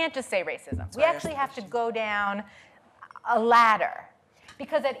 We can't just say racism. We actually have to go down a ladder.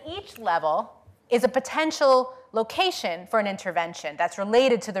 Because at each level is a potential location for an intervention that's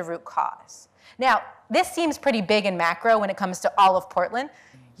related to the root cause. Now, this seems pretty big and macro when it comes to all of Portland.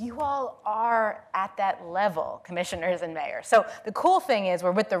 You all are at that level, commissioners and mayors. So the cool thing is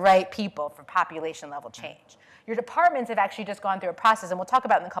we're with the right people for population level change. Your departments have actually just gone through a process, and we'll talk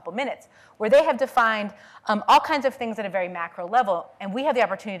about it in a couple minutes, where they have defined all kinds of things at a very macro level, and we have the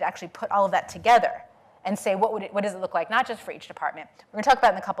opportunity to actually put all of that together and say, what does it look like, not just for each department. We're going to talk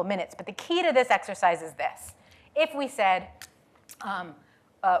about it in a couple minutes, but the key to this exercise is this. If we said,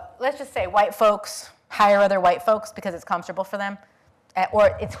 let's just say white folks hire other white folks because it's comfortable for them,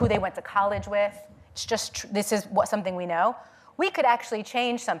 or it's who they went to college with, it's just, this is something we know, we could actually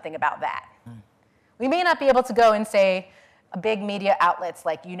change something about that. We may not be able to go and say, big media outlets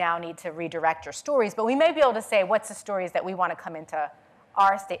like you now need to redirect your stories, but we may be able to say what's the stories that we want to come into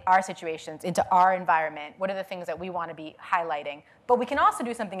our situations, into our environment, what are the things that we want to be highlighting. But we can also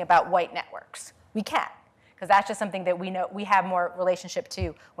do something about white networks. We can, because that's just something that we know we have more relationship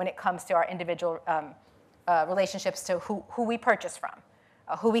to when it comes to our individual relationships to who we purchase from,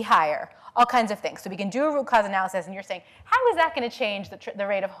 who we hire, all kinds of things. So we can do a root cause analysis, and you're saying, how is that going to change the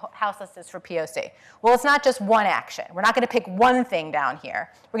rate of houselessness for POC? Well, it's not just one action. We're not going to pick one thing down here.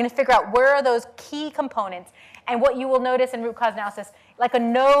 We're going to figure out where are those key components, and what you will notice in root cause analysis, like a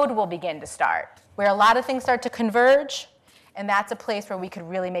node will begin to start, where a lot of things start to converge, And that's a place where we could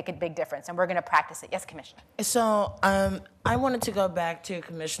really make a big difference, and we're going to practice it. Yes, Commissioner? So I wanted to go back to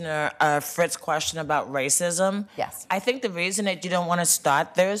Commissioner Fritz's question about racism. Yes. I think the reason that you don't want to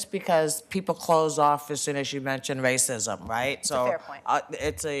start there is because people close off as soon as you mention racism, right? It's a fair point.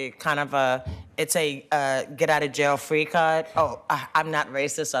 It's a kind of get out of jail free card. Oh, I'm not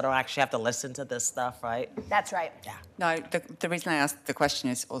racist, so I don't actually have to listen to this stuff, right? That's right. Yeah. No, the reason I asked the question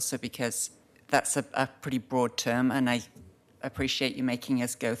is also because that's a pretty broad term, and I appreciate you making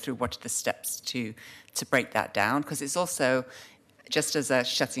us go through what are the steps to break that down, because it's also, just as a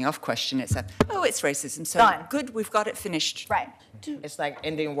shutting off question, it's it's racism, so Done. good, we've got it finished. Right. It's like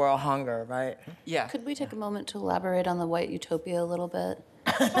ending world hunger, right? Yeah. Could we take a moment to elaborate on the white utopia a little bit?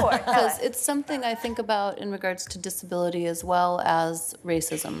 Sure. Because it's something I think about in regards to disability as well as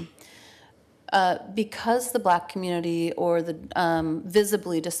racism. Because the Black community or the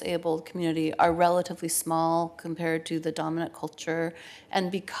visibly disabled community are relatively small compared to the dominant culture, and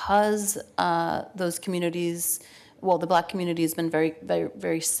because those communities, well, the Black community has been very, very,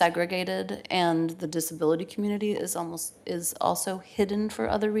 very segregated, and the disability community is also hidden for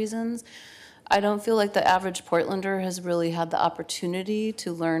other reasons, I don't feel like the average Portlander has really had the opportunity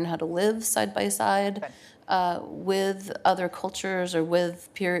to learn how to live side by side with other cultures or with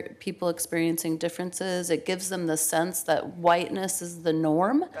people experiencing differences. It gives them the sense that whiteness is the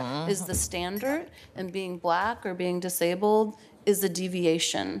norm, is the standard, and being Black or being disabled is a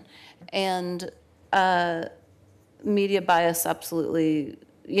deviation. And media bias, absolutely,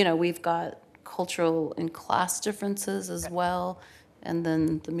 we've got cultural and class differences as well, and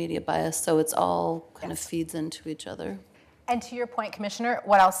then the media bias, so it's all kind of feeds into each other. And to your point, Commissioner,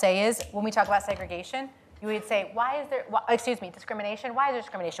 what I'll say is, when we talk about segregation, you would say, discrimination? Why is there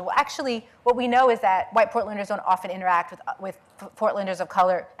discrimination? Well, actually, what we know is that white Portlanders don't often interact with Portlanders of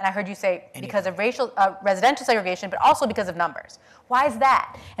color, and I heard you say because of racial, residential segregation, but also because of numbers. Why is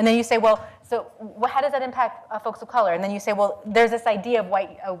that? And then you say, well, so how does that impact folks of color? And then you say, well, there's this idea of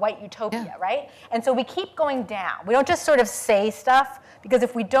white utopia, right? And so we keep going down. We don't just sort of say stuff, because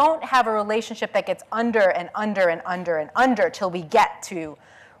if we don't have a relationship that gets under and under and under and under till we get to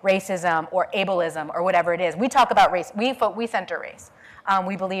racism or ableism or whatever it is. We talk about race. We center race.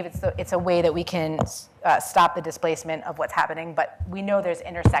 We believe it's a way that we can stop the displacement of what's happening, but we know there's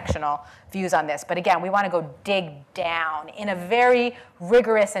intersectional views on this. But again, we want to go dig down in a very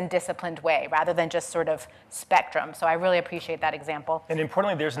rigorous and disciplined way rather than just sort of spectrum. So I really appreciate that example. And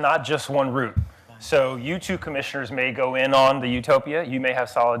importantly, there's not just one route. So you two commissioners may go in on the utopia, you may have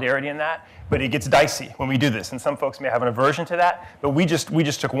solidarity in that, but it gets dicey when we do this, and some folks may have an aversion to that, but we just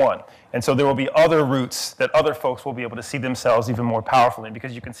took one. And so there will be other routes that other folks will be able to see themselves even more powerfully in,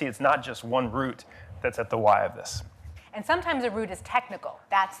 because you can see it's not just one route that's at the why of this. And sometimes a route is technical.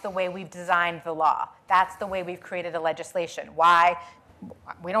 That's the way we've designed the law. That's the way we've created the legislation. Why?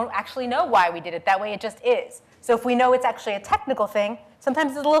 We don't actually know why we did it that way, it just is. So if we know it's actually a technical thing,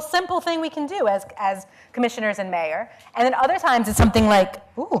 sometimes it's a little simple thing we can do as commissioners and mayor. And then other times it's something like,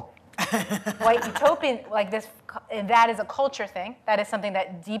 white utopian, like this, and that is a culture thing. That is something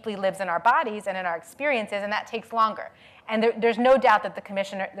that deeply lives in our bodies and in our experiences, and that takes longer. And there's no doubt that the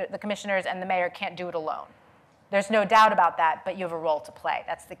commissioners and the mayor can't do it alone. There's no doubt about that, but you have a role to play.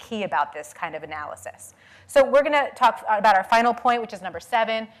 That's the key about this kind of analysis. So we're going to talk about our final point, which is number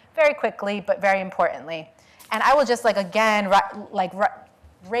 7, very quickly, but very importantly. And I will just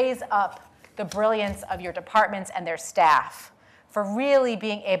raise up the brilliance of your departments and their staff for really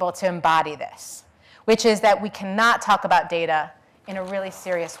being able to embody this, which is that we cannot talk about data in a really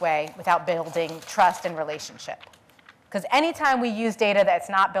serious way without building trust and relationship. Because anytime we use data that's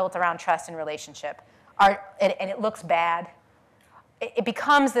not built around trust and relationship, and it looks bad, it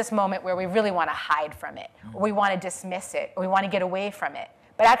becomes this moment where we really want to hide from it, or we want to dismiss it, or we want to get away from it.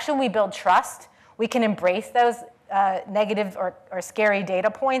 But actually, when we build trust, we can embrace those negative or scary data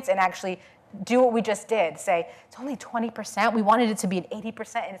points and actually do what we just did. Say, it's only 20%. We wanted it to be an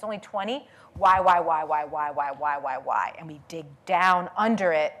 80%, and it's only 20. Why? And we dig down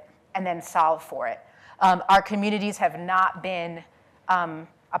under it and then solve for it. Our communities have not been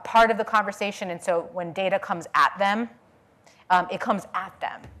a part of the conversation, and so when data comes at them, it comes at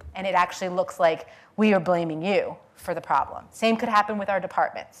them, and it actually looks like we are blaming you for the problem. Same could happen with our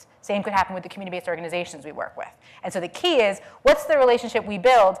departments. Same could happen with the community-based organizations we work with. And so the key is, what's the relationship we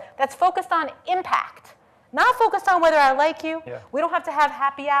build that's focused on impact, not focused on whether I like you. Yeah. We don't have to have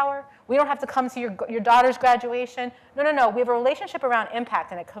happy hour. We don't have to come to your daughter's graduation. No. We have a relationship around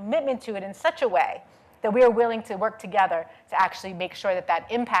impact and a commitment to it in such a way that we are willing to work together to actually make sure that that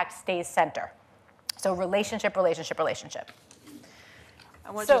impact stays center. So relationship. And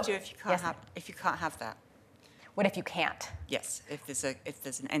what do you do if you can't have that? What if you can't? Yes, if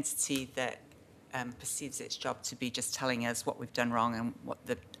there's an entity that perceives its job to be just telling us what we've done wrong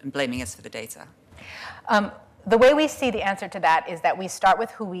and blaming us for the data. The way we see the answer to that is that we start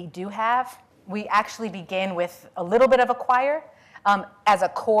with who we do have. We actually begin with a little bit of a choir as a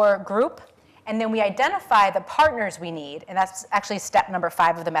core group, and then we identify the partners we need, and that's actually step number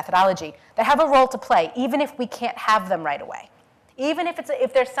 5 of the methodology, that have a role to play, even if we can't have them right away. Even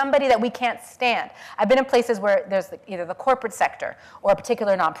if there's somebody that we can't stand. I've been in places where there's either the corporate sector or a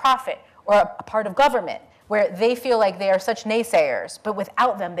particular nonprofit or a part of government where they feel like they are such naysayers, but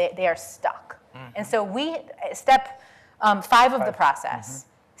without them, they are stuck. And so step 5 of the process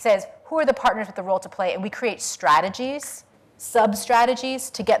says, who are the partners with the role to play? And we create strategies,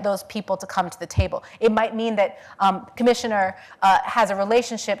 sub-strategies to get those people to come to the table. It might mean that Commissioner has a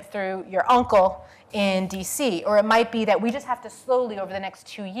relationship through your uncle in DC, or it might be that we just have to slowly, over the next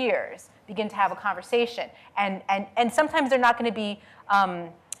 2 years, begin to have a conversation. And sometimes they're not going to be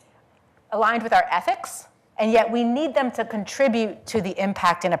aligned with our ethics, and yet we need them to contribute to the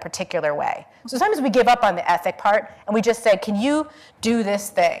impact in a particular way. So sometimes we give up on the ethic part, and we just say, can you do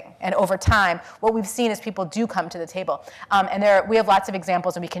this thing? And over time, what we've seen is people do come to the table. And we have lots of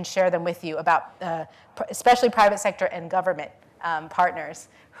examples, and we can share them with you about especially private sector and government partners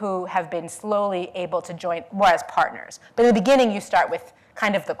who have been slowly able to join more as partners. But in the beginning, you start with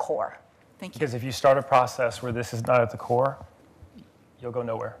kind of the core. Thank you. Because if you start a process where this is not at the core, you'll go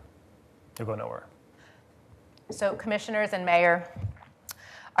nowhere. You'll go nowhere. So commissioners and mayor,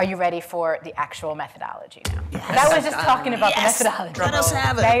 are you ready for the actual methodology now? Yes. That was just talking about the methodology. Let us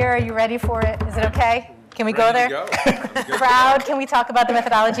have it. Mayor, are you ready for it? Is it okay? Can we go there? Go. Crowd, can we talk about the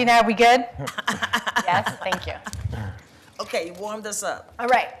methodology now? Are we good? Yes, thank you. Okay, you warmed us up. All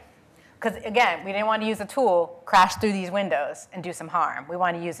right. Because again, we didn't want to use a tool, crash through these windows, and do some harm. We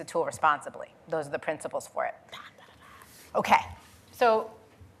want to use the tool responsibly. Those are the principles for it. Okay. So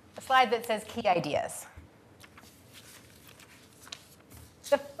a slide that says key ideas.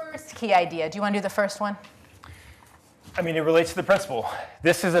 The first key idea, do you want to do the first one? I mean, it relates to the principle.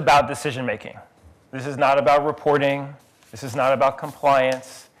 This is about decision making. This is not about reporting. This is not about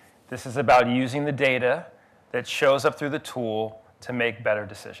compliance. This is about using the data that shows up through the tool to make better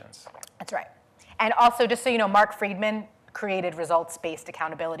decisions. That's right. And also, just so you know, Mark Friedman created results-based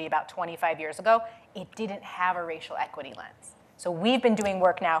accountability about 25 years ago. It didn't have a racial equity lens. So we've been doing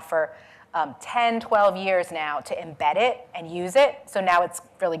work now for 10, 12 years now to embed it and use it. So now it's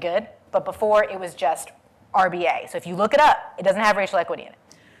really good. But before, it was just RBA. So if you look it up, it doesn't have racial equity in it.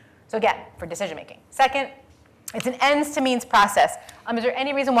 So again, for decision making. Second, it's an ends to means process. Is there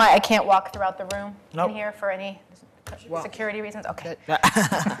any reason why I can't walk throughout the room in here for any security reasons? Okay.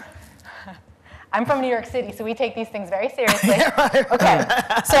 I'm from New York City, so we take these things very seriously. Okay.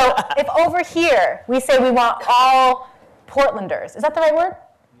 So if over here we say we want all Portlanders, is that the right word?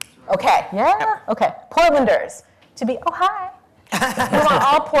 Okay. Yeah? Okay. Portlanders to be, oh, hi. We want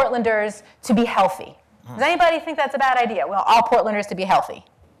all Portlanders to be healthy. Does anybody think that's a bad idea? We want all Portlanders to be healthy.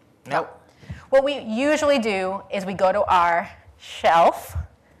 Nope. What we usually do is we go to our shelf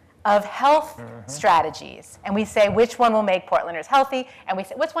of health strategies, and we say which one will make Portlanders healthy, and we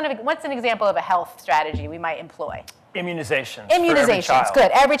say what's an example of a health strategy we might employ? Immunizations. Immunizations,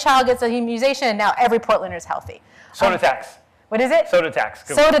 good. Every child gets an immunization, and now every Portlander is healthy. Soda tax. What is it? Soda tax.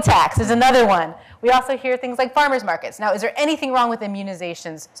 Good Soda tax is another one. We also hear things like farmers markets. Now, is there anything wrong with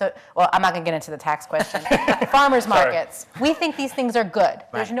immunizations? So, well, I'm not going to get into the tax question. Farmers markets. We think these things are good. Right.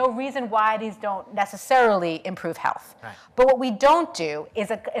 There's no reason why these don't necessarily improve health. Right. But what we don't do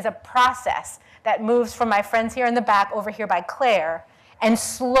is a process that moves from my friends here in the back over here by Claire and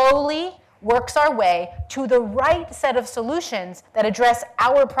slowly works our way to the right set of solutions that address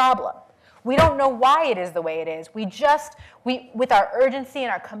our problem. We don't know why it is the way it is. We with our urgency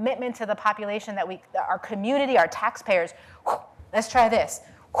and our commitment to the population our community, our taxpayers, let's try this.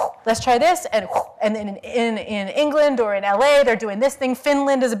 Let's try this. And then in England or in LA, they're doing this thing.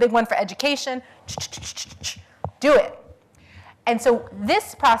 Finland is a big one for education. Do it. And so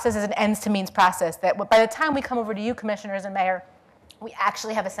this process is an ends to means process that by the time we come over to you, commissioners and mayor, we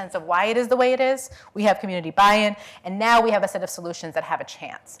actually have a sense of why it is the way it is. We have community buy-in, and now we have a set of solutions that have a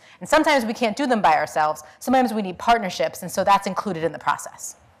chance. And sometimes we can't do them by ourselves. Sometimes we need partnerships, and so that's included in the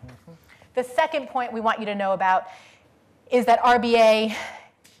process. The second point we want you to know about is that RBA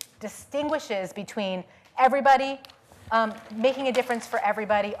distinguishes between everybody, making a difference for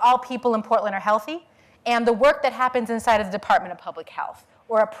everybody, all people in Portland are healthy, and the work that happens inside of the Department of Public Health,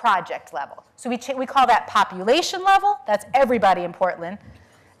 or a project level. So we call that population level, that's everybody in Portland,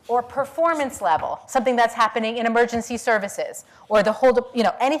 or performance level, something that's happening in emergency services, or the whole,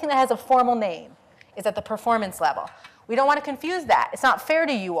 anything that has a formal name is at the performance level. We don't want to confuse that. It's not fair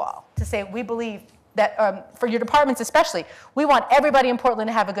to you all to say we believe that, for your departments especially, we want everybody in Portland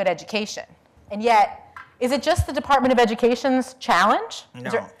to have a good education. And yet, is it just the Department of Education's challenge?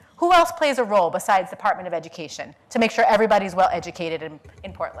 No. Who else plays a role besides Department of Education to make sure everybody's well educated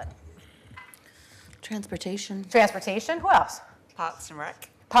in Portland? Transportation. Transportation, who else? Parks and Rec.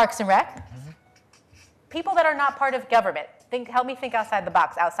 Parks and Rec. People that are not part of government. Help me think outside the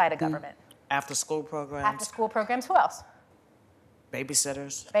box, outside of government. After school programs. After school programs, who else?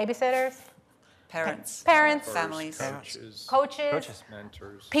 Babysitters. Babysitters, Parents. parents, Families. coaches,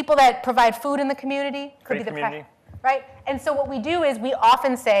 Mentors. people that provide food in the community. Could Faith be the community. right? And so what we do is we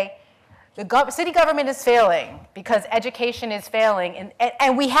often say, the city government is failing because education is failing,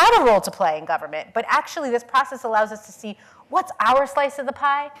 and we have a role to play in government, but actually this process allows us to see what's our slice of the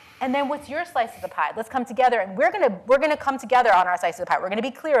pie, and then what's your slice of the pie. Let's come together, and we're gonna come together on our slice of the pie. We're gonna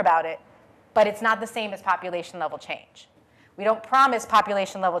be clear about it, but it's not the same as population level change. We don't promise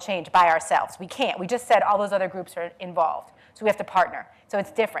population level change by ourselves. We can't. We just said all those other groups are involved, so we have to partner. So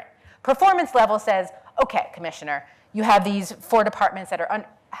it's different. Performance level says, okay, Commissioner, you have these 4 departments that are,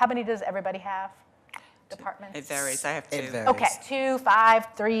 how many does everybody have? Departments? It varies. I have 2. Okay, 2, 5,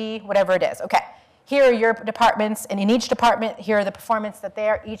 3, whatever it is. Okay, here are your departments, and in each department, here are the performance that they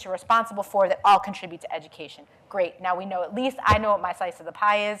are each responsible for that all contribute to education. Great, now we know, at least I know what my slice of the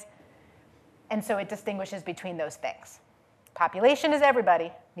pie is, and so it distinguishes between those things. Population is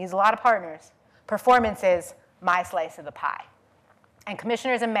everybody, needs a lot of partners. Performance is my slice of the pie. And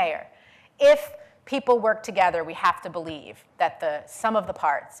commissioners and mayor, if people work together, we have to believe that the sum of the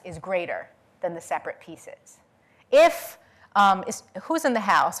parts is greater than the separate pieces. If, who's in the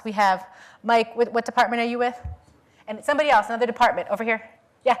house? We have, Mike, what department are you with? And somebody else, another department, over here.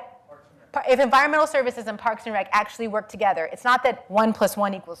 Yeah. If environmental services and Parks and Rec actually work together, it's not that 1 +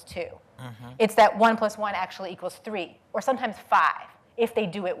 1 = 2. It's that 1 + 1 actually equals 3, or sometimes 5, if they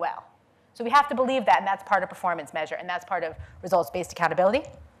do it well. So we have to believe that, and that's part of performance measure, and that's part of results-based accountability.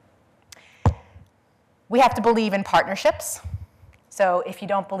 We have to believe in partnerships. So if you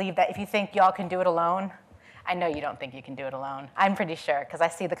don't believe that, if you think y'all can do it alone, I know you don't think you can do it alone. I'm pretty sure, because I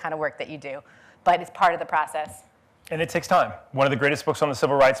see the kind of work that you do, but it's part of the process. And it takes time. One of the greatest books on the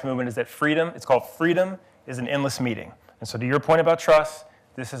civil rights movement is that it's called Freedom is an Endless Meeting. And so to your point about trust,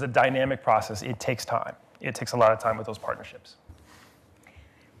 this is a dynamic process. It takes time. It takes a lot of time with those partnerships.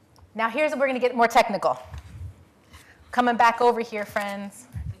 Now here's where we're going to get more technical. Coming back over here, friends.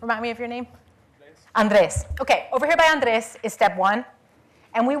 Remind me of your name? Andres. Okay, over here by Andres is step 1.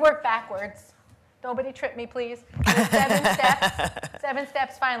 And we work backwards. Nobody trip me, please. There's 7 steps. 7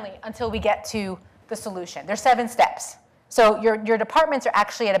 steps finally until we get to the solution. There's 7 steps. So your departments are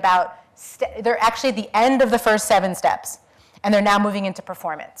actually at about, they're actually at the end of the first 7 steps. And they're now moving into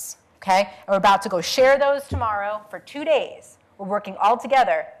performance. Okay? And we're about to go share those tomorrow for 2 days. We're working all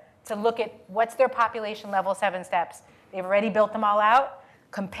together to look at what's their population level 7 steps. They've already built them all out,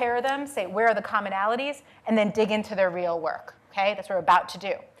 compare them, say where are the commonalities, and then dig into their real work. Okay? That's what we're about to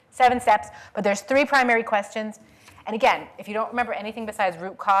do. 7 steps, but there's 3 primary questions. And again, if you don't remember anything besides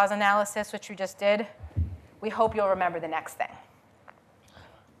root cause analysis, which we just did, we hope you'll remember the next thing.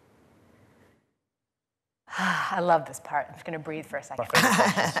 I love this part. I'm just going to breathe for a second.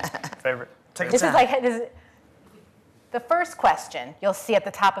 Favorite. This is the first question you'll see at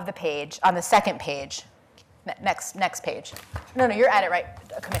the top of the page, on the second page. Next page. No, you're at it right,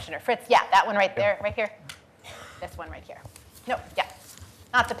 Commissioner Fritz. Yeah, that one right there, right here. This one right here. No, yeah,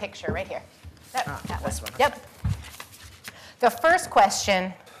 not the picture, right here. No, that this one. Yep. The first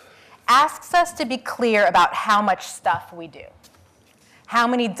question asks us to be clear about how much stuff we do. How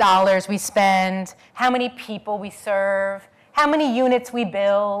many dollars we spend, how many people we serve, how many units we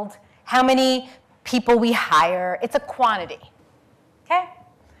build, how many people we hire. It's a quantity, okay?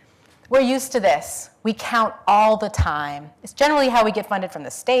 We're used to this. We count all the time. It's generally how we get funded from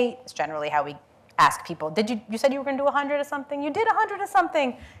the state. It's generally how we ask people, you said you were gonna do 100 of something? You did 100 of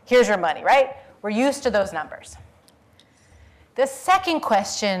something. Here's your money, right? We're used to those numbers. The second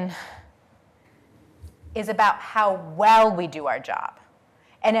question is about how well we do our job.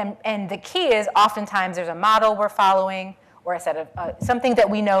 And the key is oftentimes there's a model we're following or a set of something that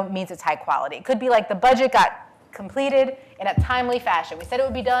we know means it's high quality. It could be like the budget got completed in a timely fashion. We said it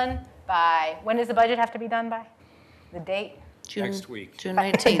would be done by, when does the budget have to be done by? The date? Next week. June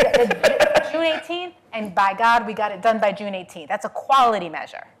 18th. June 18th, and by God, we got it done by June 18th. That's a quality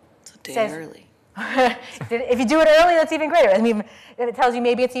measure. It's a day early. If you do it early, that's even greater. I mean, it tells you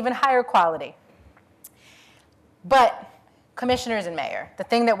maybe it's even higher quality. But commissioners and mayor, the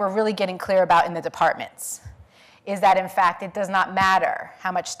thing that we're really getting clear about in the departments is that, in fact, it does not matter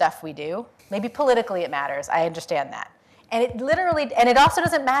how much stuff we do. Maybe politically it matters. I understand that. And it also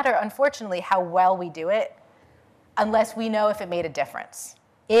doesn't matter, unfortunately, how well we do it unless we know if it made a difference.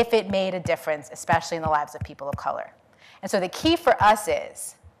 If it made a difference, especially in the lives of people of color. And so the key for us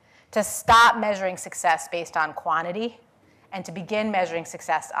is to stop measuring success based on quantity and to begin measuring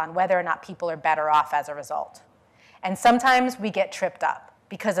success on whether or not people are better off as a result. And sometimes we get tripped up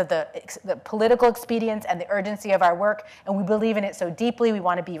because of the political expedience and the urgency of our work, and we believe in it so deeply, we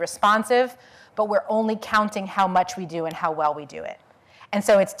want to be responsive, but we're only counting how much we do and how well we do it. And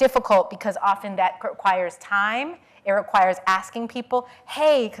so it's difficult because often that requires time. It requires asking people,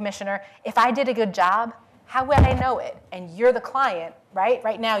 hey, Commissioner, if I did a good job, how would I know it? And you're the client, right?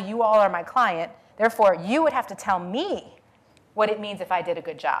 Right now, you all are my client. Therefore, you would have to tell me what it means if I did a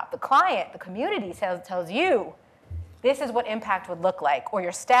good job. The client, the community tells you, this is what impact would look like, or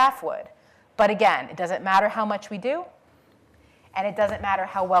your staff would. But again, it doesn't matter how much we do, and it doesn't matter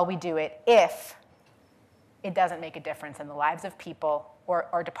how well we do it if it doesn't make a difference in the lives of people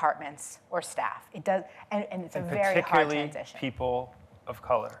or departments or staff. It does, and it's a very hard transition. Particularly people of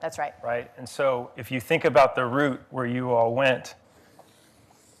color. That's right. Right? And so if you think about the route where you all went,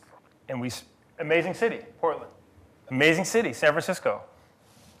 and amazing city, Portland. Amazing city, San Francisco.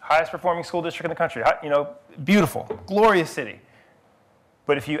 Highest performing school district in the country. Beautiful, glorious city.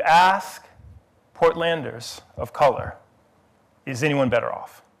 But if you ask Portlanders of color, is anyone better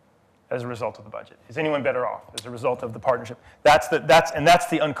off as a result of the budget? Is anyone better off as a result of the partnership? That's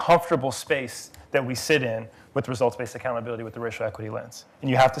the uncomfortable space that we sit in with results-based accountability with the racial equity lens. And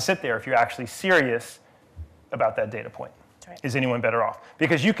you have to sit there if you're actually serious about that data point. Right. Is anyone better off?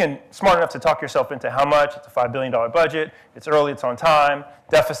 Because you can, smart enough to talk yourself into how much, it's a $5 billion budget, it's early, it's on time,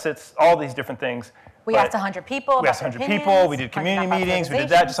 deficits, all these different things. We asked 100 people. We asked 100 people, we did community meetings, we did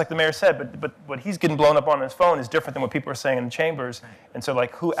that, just like the mayor said, but what he's getting blown up on his phone is different than what people are saying in the chambers. And so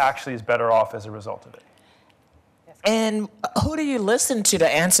who actually is better off as a result of it? And who do you listen to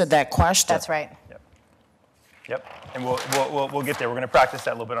answer that question? That's right. Yep. And we'll get there. We're going to practice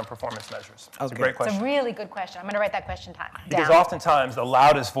that a little bit on performance measures. It's a great question. It's a really good question. I'm going to write that question down. Because oftentimes the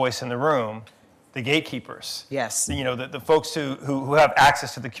loudest voice in the room, the gatekeepers, yes, the folks who have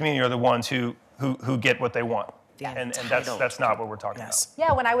access to the community are the ones who get what they want. And that's not what we're talking about.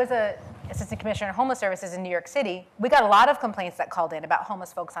 Yeah, when I was an assistant commissioner in homeless services in New York City, we got a lot of complaints that called in about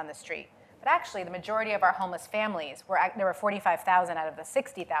homeless folks on the street. But actually, the majority of our homeless families, there were 45,000 out of the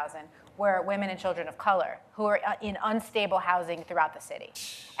 60,000, were women and children of color who were in unstable housing throughout the city.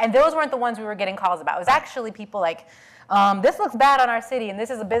 And those weren't the ones we were getting calls about. It was actually people like, this looks bad on our city, and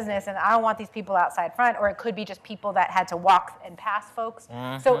this is a business, and I don't want these people outside front. Or it could be just people that had to walk and pass folks.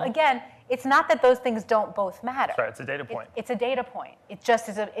 Mm-hmm. So again, it's not that those things don't both matter. Sorry, it's a data point. It's a data point. It just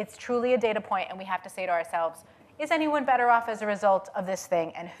is it's truly a data point, and we have to say to ourselves, is anyone better off as a result of this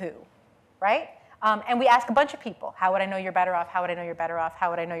thing, and who? Right? And we ask a bunch of people, how would I know you're better off? How would I know you're better off?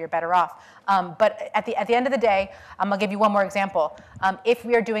 How would I know you're better off? But at the end of the day, I'll give you one more example. If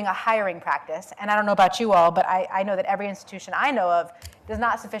we are doing a hiring practice, and I don't know about you all, but I know that every institution I know of does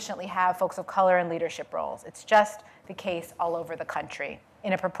not sufficiently have folks of color in leadership roles. It's just the case all over the country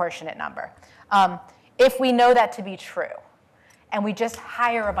in a proportionate number. If we know that to be true, and we just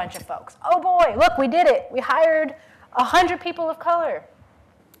hire a bunch of folks, oh boy, look, we did it. We hired 100 people of color.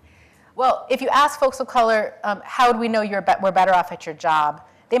 Well, if you ask folks of color, how would we know we're better off at your job?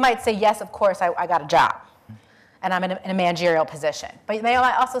 They might say, yes, of course, I got a job, and I'm in a managerial position. But they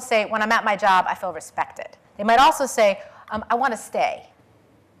might also say, when I'm at my job, I feel respected. They might also say, I want to stay.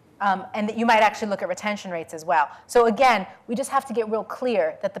 And that you might actually look at retention rates as well. So again, we just have to get real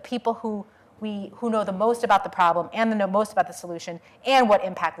clear that the people who know the most about the problem and know most about the solution and what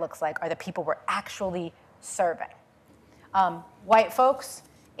impact looks like are the people we're actually serving. White folks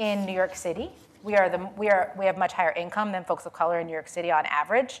in New York City, we have much higher income than folks of color in New York City on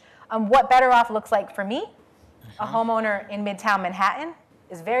average. What better off looks like for me, a homeowner in Midtown Manhattan,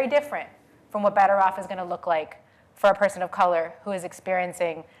 is very different from what better off is going to look like for a person of color who is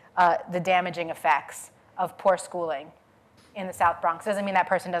experiencing the damaging effects of poor schooling in the South Bronx. Doesn't mean that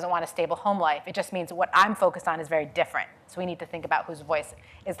person doesn't want a stable home life. It just means what I'm focused on is very different. So we need to think about whose voice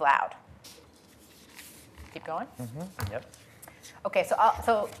is loud. Keep going? Mm-hmm. Yep. Okay,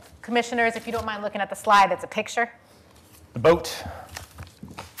 so commissioners, if you don't mind looking at the slide, that's a picture. The boat.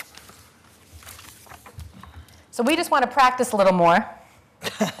 So we just want to practice a little more.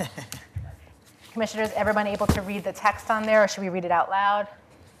 Commissioners, everyone able to read the text on there, or should we read it out loud?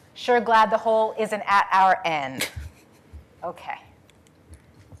 Sure glad the hole isn't at our end. Okay.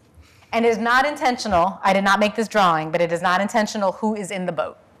 And it is not intentional. I did not make this drawing, but it is not intentional who is in the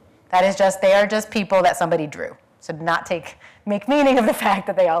boat. That is just, they are just people that somebody drew. So do not make meaning of the fact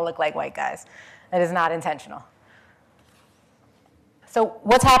that they all look like white guys. That is not intentional. So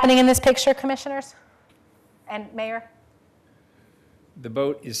what's happening in this picture, commissioners and mayor? The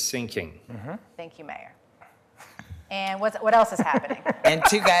boat is sinking. Thank you, mayor. And what else is happening? And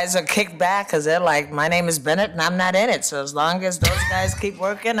two guys are kicked back because they're like, my name is Bennett and I'm not in it. So as long as those guys keep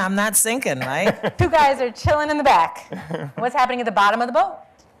working, I'm not sinking, right? Two guys are chilling in the back. What's happening at the bottom of the boat?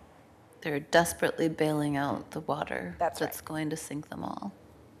 They're desperately bailing out the water That's going to sink them all.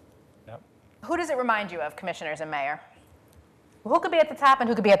 Who does it remind you of, commissioners and mayor? Who could be at the top and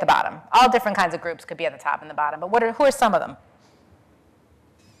who could be at the bottom? All different kinds of groups could be at the top and the bottom, but who are some of them?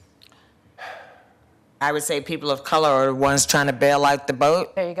 I would say people of color are the ones trying to bail out the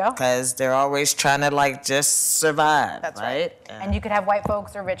boat. There you go. Because they're always trying to like just survive, That's right? And you could have white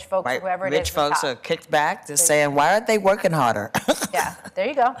folks or rich folks or whoever it is. Rich folks the are top. kicked back, just saying, why aren't they working harder? Yeah, there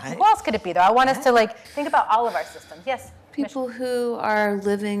you go. Who else could it be, though? I want us to think about all of our systems. Yes? People who are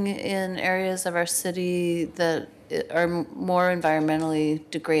living in areas of our city that are more environmentally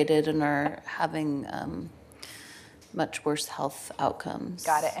degraded and are having much worse health outcomes.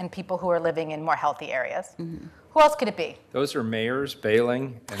 Got it. And people who are living in more healthy areas. Mm-hmm. Who else could it be? Those are mayors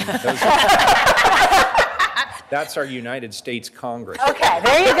bailing, and that's our United States Congress. Okay,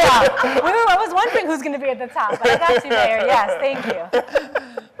 there you go. I was wondering who's going to be at the top, but I got you, Mayor. Yes, thank you.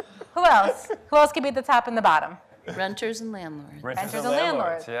 Who else? Who else could be at the top and the bottom? Renters and landlords. Renters and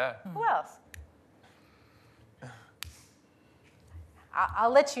landlords. Yeah. Who else?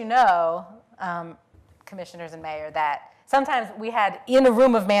 I'll let you know, commissioners and mayor, that sometimes we had in a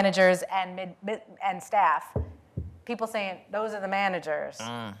room of managers and and staff, people saying, those are the managers,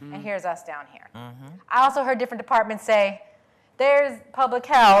 and here's us down here. I also heard different departments say, there's public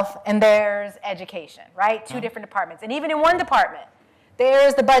health and there's education, right? Two different departments. And even in one department,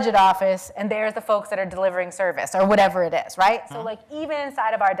 there's the budget office and there's the folks that are delivering service or whatever it is, right? So even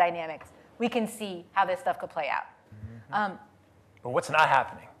inside of our dynamics, we can see how this stuff could play out. But what's not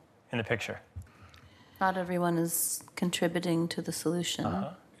happening in the picture? Not everyone is contributing to the solution.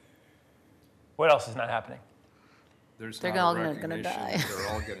 What else is not happening? They're all gonna die. They're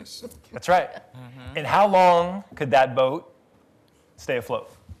all going to. That's right. And how long could that boat stay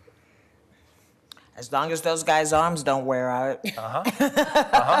afloat? As long as those guys' arms don't wear out. In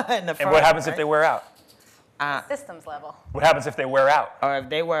the front, And what happens if they wear out? Systems level. What happens if they wear out? Or if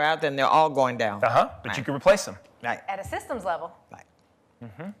they wear out, then they're all going down. But you can replace them. Right. At a systems level. Right.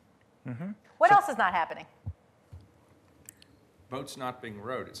 What else is not happening? Boat's not being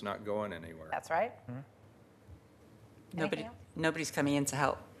rowed. It's not going anywhere. That's right. Anything else? Nobody's coming in to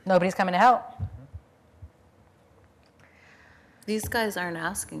help. Nobody's coming to help. These guys aren't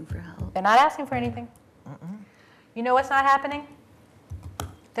asking for help. They're not asking for anything. You know what's not happening?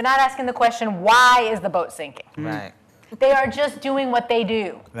 They're not asking the question, why is the boat sinking? Right. They are just doing what they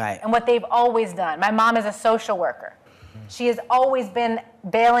do. Right. And what they've always done. My mom is a social worker. She has always been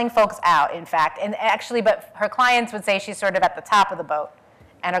bailing folks out, in fact. And actually, but her clients would say she's sort of at the top of the boat.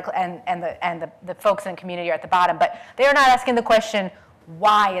 And the folks in the community are at the bottom. But they are not asking the question,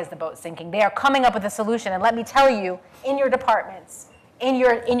 why is the boat sinking? They are coming up with a solution. And let me tell you, in your departments, in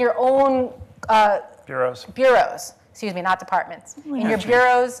your own bureaus, excuse me, not departments, in your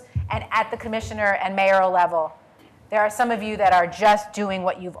bureaus and at the commissioner and mayoral level, there are some of you that are just doing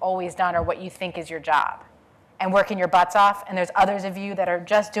what you've always done or what you think is your job and working your butts off. And there's others of you that are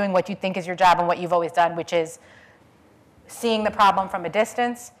just doing what you think is your job and what you've always done, which is seeing the problem from a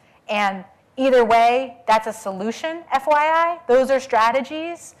distance. And either way, that's a solution, FYI. Those are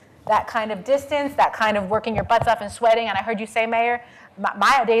strategies, that kind of distance, that kind of working your butts off and sweating. And I heard you say, Mayor,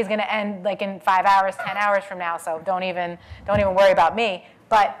 my day is going to end like in 5 hours, 10 hours from now, so don't even worry about me.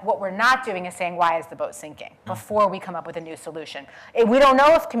 But what we're not doing is saying, why is the boat sinking, before we come up with a new solution. We don't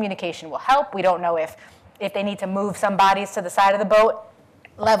know if communication will help. We don't know if they need to move some bodies to the side of the boat,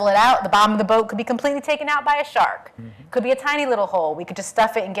 level it out. The bottom of the boat could be completely taken out by a shark. Could be a tiny little hole. We could just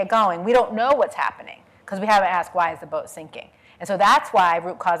stuff it and get going. We don't know what's happening because we haven't asked, why is the boat sinking? And so that's why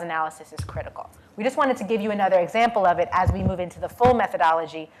root cause analysis is critical. We just wanted to give you another example of it as we move into the full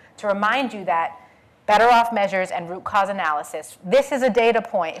methodology to remind you that better off measures and root cause analysis, this is a data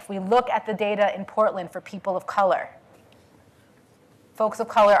point. If we look at the data in Portland for people of color, folks of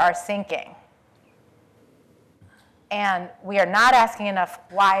color are sinking. And we are not asking enough,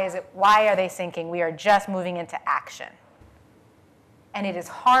 why are they sinking? We are just moving into action. And it is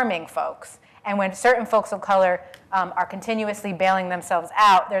harming folks. And when certain folks of color are continuously bailing themselves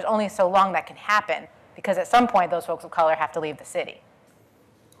out, there's only so long that can happen, because at some point those folks of color have to leave the city.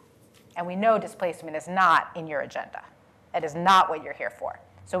 And we know displacement is not in your agenda. That is not what you're here for.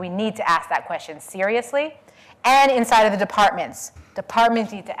 So we need to ask that question seriously. and inside of the departments.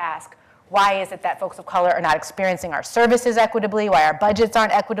 Departments need to ask, why is it that folks of color are not experiencing our services equitably? Why our budgets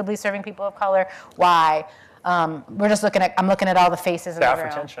aren't equitably serving people of color? Why? I'm looking at all the faces in the room. Staff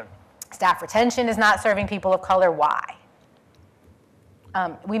retention. Staff retention is not serving people of color. Why?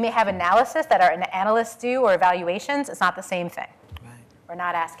 We may have analysis that our analysts do or evaluations. It's not the same thing. Right. We're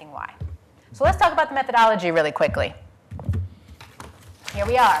not asking why. So let's talk about the methodology really quickly. Here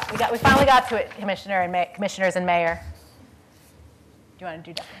we are. We finally got to it, commissioners and mayor. Do you want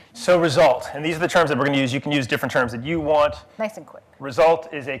to do that? So result, and these are the terms that we're going to use. You can use different terms that you want. Nice and quick.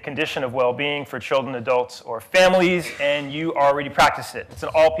 Result is a condition of well-being for children, adults, or families, and you already practice it. It's an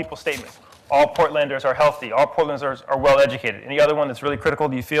all-people statement. All Portlanders are healthy. All Portlanders are well-educated. Any other one that's really critical?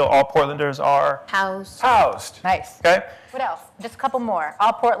 Do you feel all Portlanders are housed? Nice. Okay. What else? Just a couple more.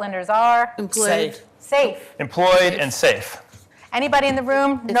 All Portlanders are Employed. Safe. Employed and safe. Anybody in the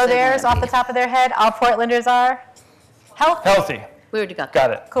room know said theirs one. off the top of their head? All Portlanders are healthy. Healthy. We already got that.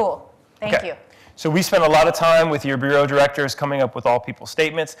 Got it. Cool. Thank Okay. you. So we spend a lot of time with your bureau directors coming up with all people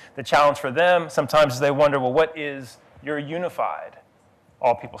statements. The challenge for them sometimes is they wonder, well, what is your unified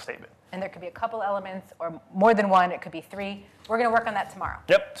all people statement? And there could be a couple elements or more than one. It could be 3. We're going to work on that tomorrow.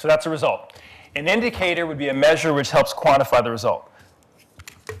 Yep, so that's a result. An indicator would be a measure which helps quantify the result.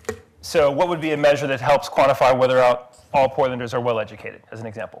 So what would be a measure that helps quantify whether all Portlanders are well educated, as an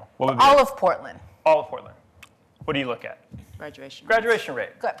example? What would be All of Portland. all of Portland. What do you look at? Graduation. Graduation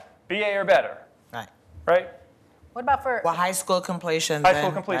rate. Good. BA or better, Right. right? What about for? Well, high school completion. High then,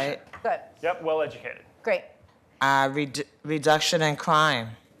 school completion. right? Good. Yep, well educated. Great. Reduction in crime.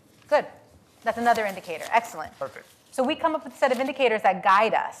 Good. That's another indicator. Excellent. Perfect. So we come up with a set of indicators that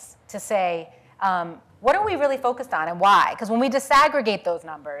guide us to say, what are we really focused on and why? Because when we disaggregate those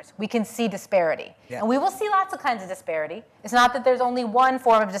numbers, we can see disparity. Yeah. And we will see lots of kinds of disparity. It's not that there's only one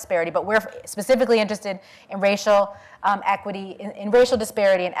form of disparity, but we're specifically interested in racial equity, in racial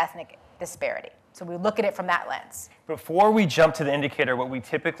disparity and ethnic disparity. So we look at it from that lens. Before we jump to the indicator, what we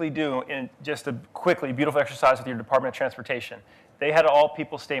typically do, in just a quickly beautiful exercise with your Department of Transportation, they had an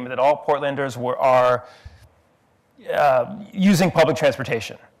all-people statement that all Portlanders are using public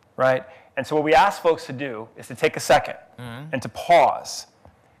transportation, right? And so what we ask folks to do is to take a second and to pause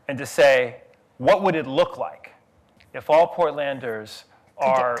and to say, what would it look like if all Portlanders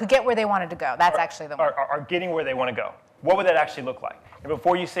Could get where they wanted to go. That's actually the one. are getting where they want to go? What would that actually look like? And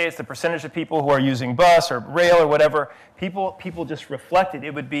before you say it's the percentage of people who are using bus or rail or whatever, people just reflected.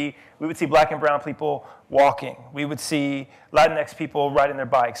 It would be, we would see black and brown people walking. We would see Latinx people riding their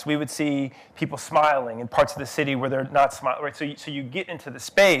bikes. We would see people smiling in parts of the city where they're not smiling, right? So you get into the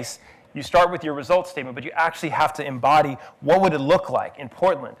space, you start with your results statement, but you actually have to embody what would it look like in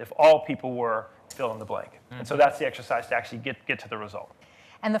Portland if all people were fill in the blank. And so that's the exercise to actually get to the result.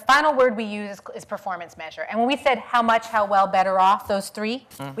 And the final word we use is performance measure. And when we said how much, how well, better off, those 3,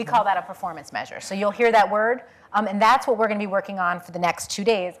 we call that a performance measure. So you'll hear that word, and that's what we're going to be working on for the next 2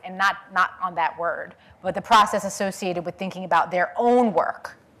 days, and not on that word, but the process associated with thinking about their own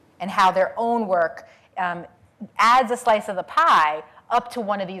work and how their own work adds a slice of the pie up to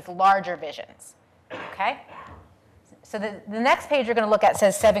one of these larger visions, okay? So the next page you're going to look at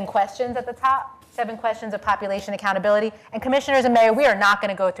says 7 questions at the top. 7 questions of population accountability. And commissioners and mayor, we are not going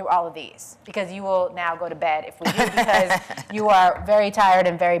to go through all of these because you will now go to bed if we do because you are very tired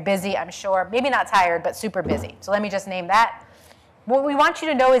and very busy, I'm sure. Maybe not tired, but super busy. So let me just name that. What we want you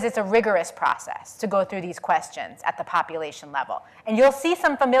to know is it's a rigorous process to go through these questions at the population level. And you'll see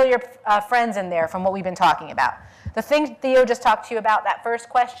some familiar friends in there from what we've been talking about. The thing Theo just talked to you about, that first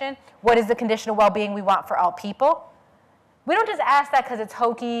question, what is the condition of well-being we want for all people? We don't just ask that because it's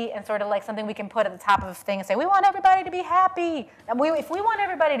hokey and sort of like something we can put at the top of a thing and say, we want everybody to be happy. And if we want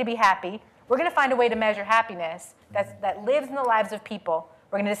everybody to be happy, we're going to find a way to measure happiness that lives in the lives of people.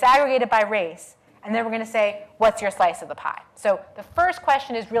 We're going to disaggregate it by race. And then we're going to say, what's your slice of the pie? So the first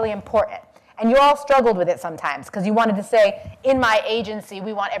question is really important. And you all struggled with it sometimes because you wanted to say, in my agency,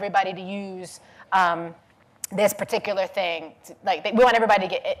 we want everybody to use this particular thing, we want everybody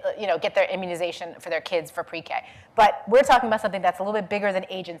to get their immunization for their kids for pre-K. But we're talking about something that's a little bit bigger than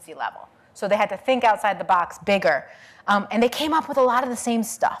agency level. So they had to think outside the box bigger. And they came up with a lot of the same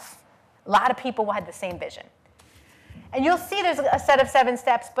stuff. A lot of people had the same vision. And you'll see there's a set of 7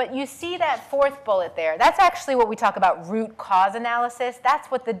 steps, but you see that 4th bullet there. That's actually what we talk about root cause analysis. That's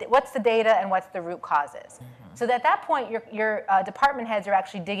what's the data and what's the root causes. So at that point, your department heads are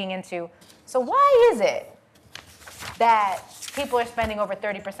actually digging into, so why is it that people are spending over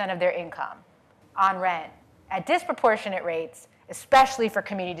 30% of their income on rent at disproportionate rates, especially for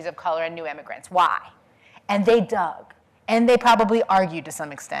communities of color and new immigrants? Why? And they dug. And they probably argued to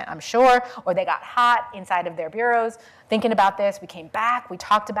some extent, I'm sure, or they got hot inside of their bureaus thinking about this. We came back, we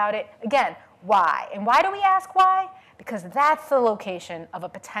talked about it. Again, why? And why do we ask why? Because that's the location of a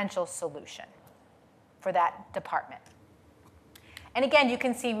potential solution for that department. And again, you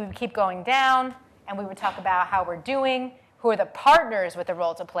can see we would keep going down, and we would talk about how we're doing, who are the partners with the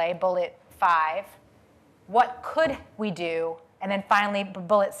role to play, bullet 5, what could we do, and then finally,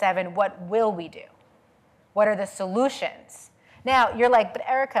 bullet 7, what will we do? What are the solutions? Now, you're like, but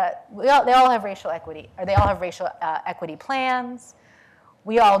Erica, they all have racial equity, or they all have racial equity plans.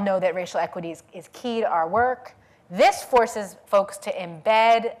 We all know that racial equity is key to our work. This forces folks to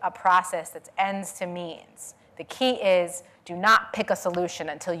embed a process that's ends to means. The key is do not pick a solution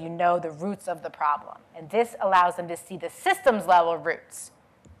until you know the roots of the problem. And this allows them to see the systems level roots.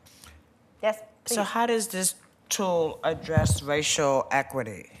 Yes, please. So how does this tool address racial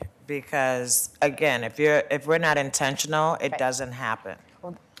equity? Because again, if we're not intentional, it doesn't happen.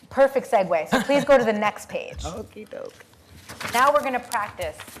 Well, perfect segue. So please go to the next page. Okie doke. Now we're going to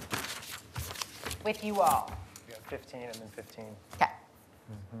practice with you all. You got 15 and then 15. Okay.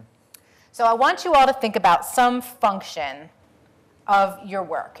 So I want you all to think about some function of your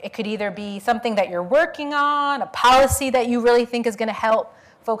work. It could either be something that you're working on, a policy that you really think is going to help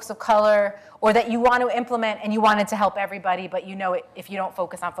folks of color, or that you want to implement and you want it to help everybody, but you know if you don't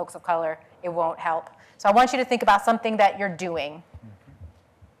focus on folks of color, it won't help. So I want you to think about something that you're doing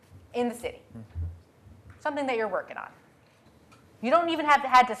in the city, something that you're working on. You don't even have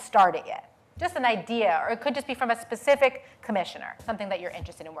had to start it yet. Just an idea, or it could just be from a specific commissioner, something that you're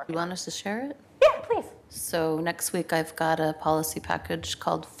interested in working You on. want us to share it? Yeah, please. So next week, I've got a policy package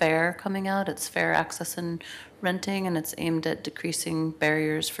called FAIR coming out. It's fair access and renting, and it's aimed at decreasing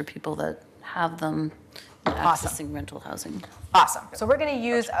barriers for people that have them in accessing rental housing. Awesome. So we're going to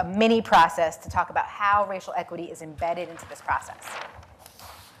use a mini process to talk about how racial equity is embedded into this process.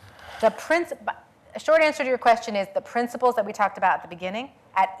 A short answer to your question is the principles that we talked about at the beginning.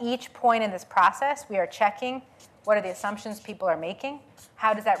 At each point in this process, we are checking what are the assumptions people are making.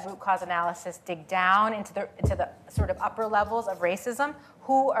 How does that root cause analysis dig down into the sort of upper levels of racism?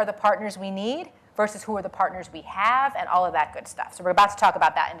 Who are the partners we need versus who are the partners we have, and all of that good stuff. So we're about to talk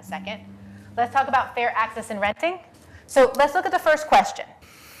about that in a second. Let's talk about fair access and renting. So let's look at the first question.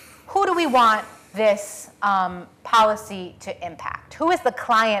 Who do we want this policy to impact? Who is the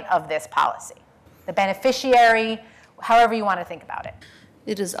client of this policy? The beneficiary, however you want to think about it.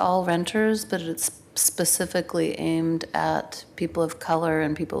 It is all renters, but it's specifically aimed at people of color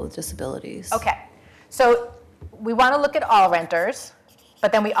and people with disabilities. Okay, so we want to look at all renters,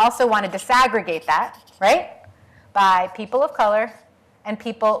 but then we also want to disaggregate that, right, by people of color and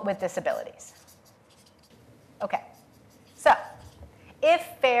people with disabilities. Okay, so if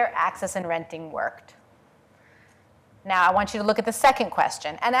fair access and renting worked, now I want you to look at the second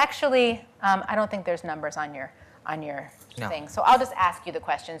question. And actually, I don't think there's numbers on your No. thing, so I'll just ask you the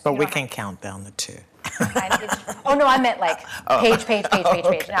questions. But we can count down the 2. Oh no, I meant like page.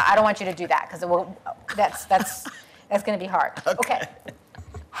 No, I don't want you to do that because that's going to be hard. Okay.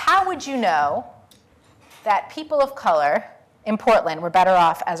 How would you know that people of color in Portland were better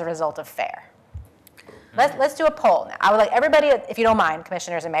off as a result of FAIR? Let's do a poll now. I would like everybody, if you don't mind,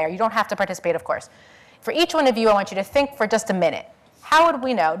 commissioners and mayor, you don't have to participate, of course. For each one of you, I want you to think for just a minute. How would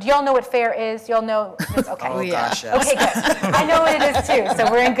we know? Do y'all know what FAIR is? Y'all know this? Okay. Oh, gosh, yes. Okay, good. I know what it is too, so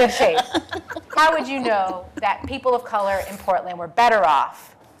we're in good shape. How would you know that people of color in Portland were better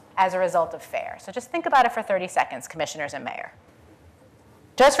off as a result of FAIR? So just think about it for 30 seconds, commissioners and mayor.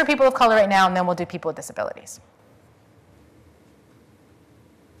 Just for people of color right now, and then we'll do people with disabilities.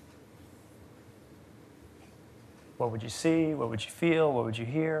 What would you see? What would you feel? What would you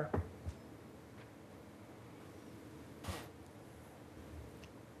hear?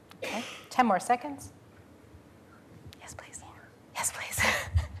 Okay, 10 more seconds. Yes, please. Yes, please.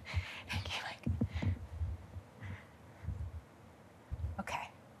 Thank you, Mike. Okay.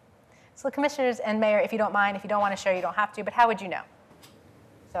 So commissioners and mayor, if you don't mind, if you don't want to share, you don't have to, but how would you know?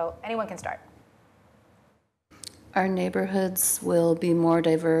 So anyone can start. Our neighborhoods will be more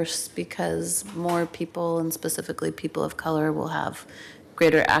diverse because more people, and specifically people of color, will have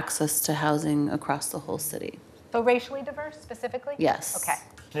greater access to housing across the whole city. So racially diverse specifically? Yes. Okay.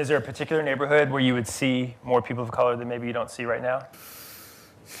 Is there a particular neighborhood where you would see more people of color that maybe you don't see right now?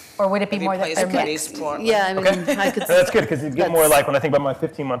 Or would it be more that Place they're police mixed? Portland. Yeah, I mean, I could. That's good because you get more That's- like when I think about my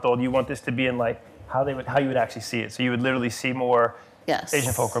 15-month-old, you want this to be in like how you would actually see it. So you would literally see more Yes.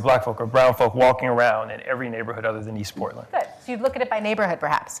 Asian folk or black folk or brown folk walking around in every neighborhood other than East Portland. Good. So you'd look at it by neighborhood,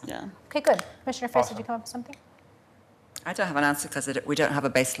 perhaps? Yeah. Okay, good. Commissioner Fisk, did Awesome. you come up with something? I don't have an answer because we don't have a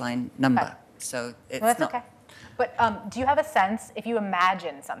baseline number. Okay. So it's No, that's not. okay. But do you have a sense, if you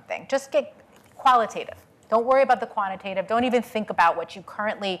imagine something, just get qualitative. Don't worry about the quantitative. Don't even think about what you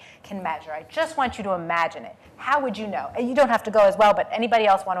currently can measure. I just want you to imagine it. How would you know? And you don't have to go as well, but anybody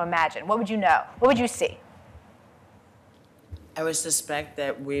else want to imagine? What would you know? What would you see? I would suspect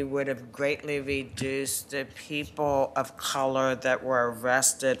that we would have greatly reduced the people of color that were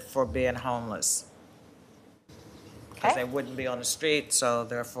arrested for being homeless. Because they wouldn't be on the street, so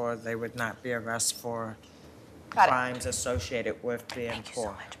therefore they would not be arrested for crimes associated with being Thank you poor.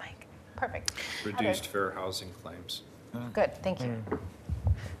 so much, Mike. Perfect. Reduced fair housing claims. Good, thank you.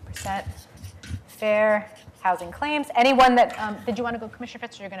 Percent fair housing claims. Anyone that, did you want to go, Commissioner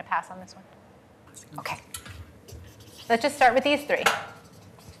Fitz, or you're going to pass on this one? Okay. Let's just start with these three.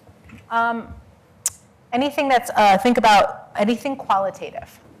 Anything that's, think about anything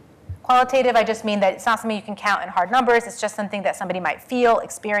qualitative. Qualitative, I just mean that it's not something you can count in hard numbers. It's just something that somebody might feel,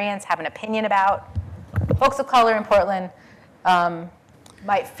 experience, have an opinion about. Folks of color in Portland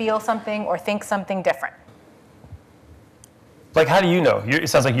might feel something or think something different. Like, how do you know? It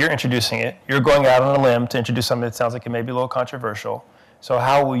sounds like you're introducing it. You're going out on a limb to introduce something that sounds like it may be a little controversial. So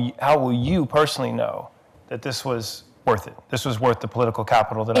how will you personally know that this was worth it? This was worth the political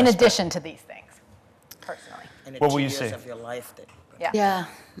capital that I In spent? addition to these things, personally. And What will 2 you years say? of your life that Yeah.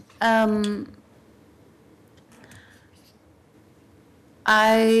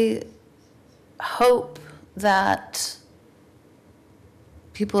 I hope that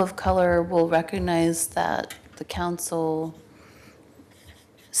people of color will recognize that the council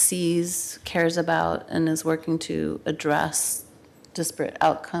sees, cares about, and is working to address disparate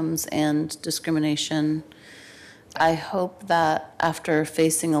outcomes and discrimination. I hope that after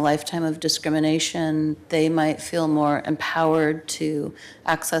facing a lifetime of discrimination, they might feel more empowered to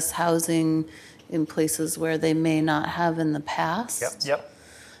access housing in places where they may not have in the past. Yep.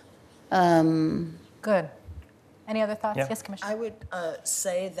 Good. Any other thoughts? Yeah. Yes, Commissioner. I would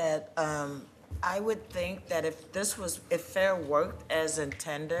say that I would think that if FAIR worked as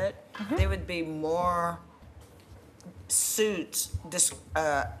intended, there would be more suits,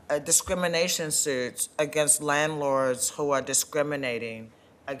 discrimination suits against landlords who are discriminating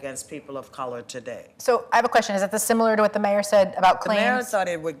against people of color today. So I have a question. Is that similar to what the mayor said about The mayor claims? thought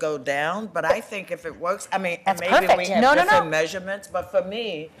it would go down, but I think if it works, I mean, That's maybe we perfect. have No, no, different no. measurements, but for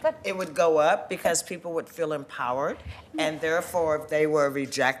me, Good. it would go up because people would feel empowered, and therefore, if they were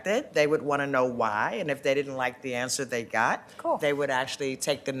rejected, they would want to know why, and if they didn't like the answer they got, Cool. they would actually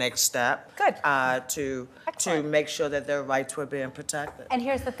take the next step. Good. To Excellent. make sure that their rights were being protected. And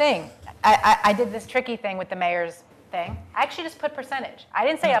here's the thing. I did this tricky thing with the mayor's thing. I actually just put percentage. I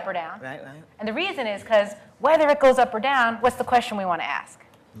didn't say up or down. Right. And the reason is because whether it goes up or down, what's the question we want to ask?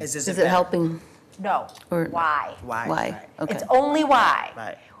 Is Is it helping? No. Or- Why? Why? Why? Right. Okay. It's only why.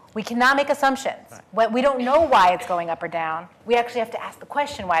 Right. We cannot make assumptions. We don't know why it's going up or down. We actually have to ask the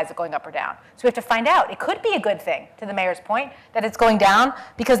question, why is it going up or down? So we have to find out. It could be a good thing, to the mayor's point, that it's going down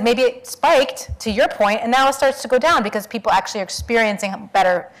because maybe it spiked, to your point, and now it starts to go down because people actually are experiencing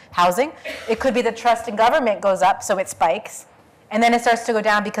better housing. It could be that trust in government goes up, so it spikes. And then it starts to go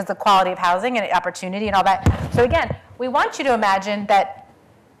down because the quality of housing and opportunity and all that. So again, we want you to imagine that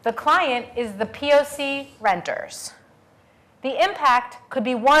the client is the POC renters. The impact could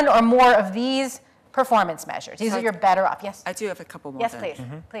be one or more of these performance measures. These So are your better off. Yes? I do have a couple more. Yes, then. please.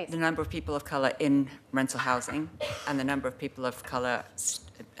 Please. The number of people of color in rental housing and the number of people of color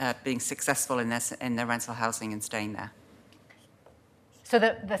being successful in their rental housing and staying there. So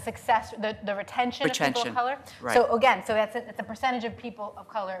the success, the retention of people Retention, of color? right. So again, so it's a percentage of people of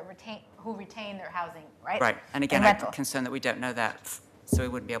color who retain their housing, right? Right, and again, In I'm rental. concerned that we don't know that, so we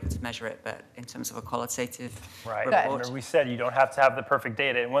wouldn't be able to measure it, but in terms of a qualitative Right. Good. report. Remember, we said you don't have to have the perfect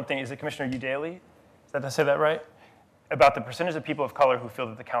data. And one thing, is it Commissioner Udaley? Did I say that right? About the percentage of people of color who feel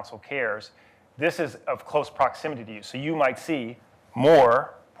that the council cares. This is of close proximity to you. So you might see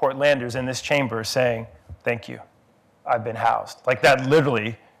more Portlanders in this chamber saying, thank you, I've been housed. Like that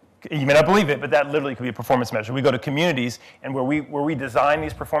literally, you may not believe it, but that literally could be a performance measure. We go to communities, and where we design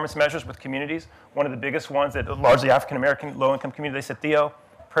these performance measures with communities, one of the biggest ones that largely African-American, low-income community, they said, Theo,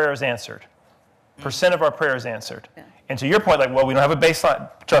 prayers answered. Percent of our prayers answered. Yeah. And to your point, like, well, we don't have a baseline.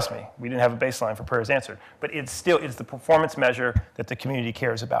 Trust me, we didn't have a baseline for prayers answered. But it's the performance measure that the community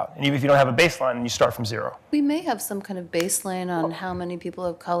cares about. And even if you don't have a baseline, then you start from zero. We may have some kind of baseline on how many people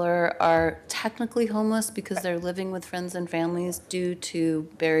of color are technically homeless because they're living with friends and families due to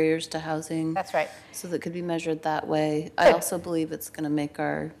barriers to housing. That's right. So that could be measured that way. I Good. also believe it's going to make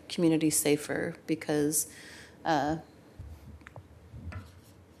our community safer because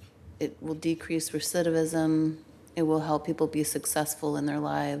it will decrease recidivism. It will help people be successful in their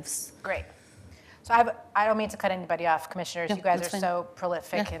lives. Great. So So I don't mean to cut anybody off, commissioners. Yeah, You guys are that's fine. so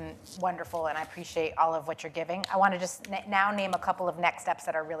prolific Yeah. and wonderful, and I appreciate all of what you're giving. I want to just now name a couple of next steps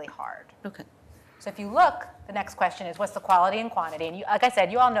that are really hard. Okay. So if you look, the next question is, what's the quality and quantity? And you, like I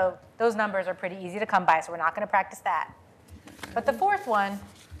said, you all know those numbers are pretty easy to come by, so we're not going to practice that. But the fourth one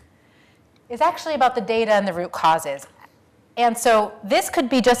is actually about the data and the root causes. And so this could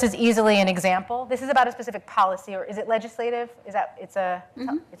be just as easily an example. This is about a specific policy, or is it legislative? Is that, it's a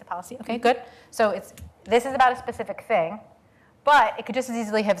policy? Okay, good. So this is about a specific thing, but it could just as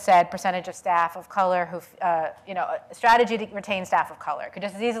easily have said percentage of staff of color who, a strategy to retain staff of color. It could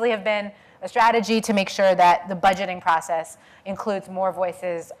just as easily have been a strategy to make sure that the budgeting process includes more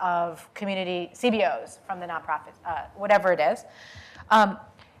voices of community CBOs from the nonprofits, whatever it is.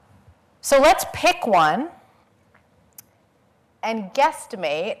 So let's pick one and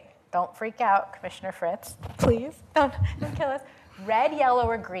guesstimate. Don't freak out, Commissioner Fritz, please. Don't kill us. Red, yellow,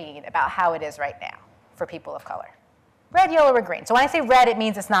 or green about how it is right now for people of color. Red, yellow, or green. So when I say red, it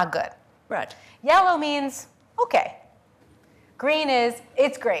means it's not good. Red. Yellow means okay. Green is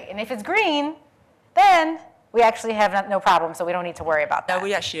it's great. And if it's green, then we actually have no problem, so we don't need to worry about that. No,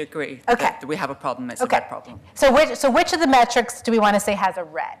 we actually agree. Okay. That we have a problem. It's a red problem. So which of the metrics do we want to say has a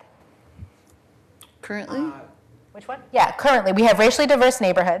red? Currently, Which one? Yeah, currently we have racially diverse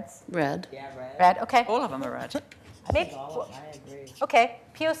neighborhoods. red. Red, okay. All of them are red. Maybe, okay.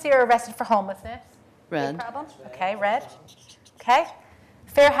 POC are arrested for homelessness. Big Red. problem. Okay, red. Okay.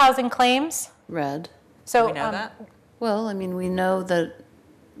 Fair housing claims. Red. So We know that? Well, I mean, we know that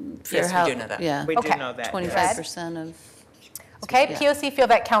fair Yes, we do know that. Yeah, We Okay. do know that. 25% of, Okay, Yeah. POC feel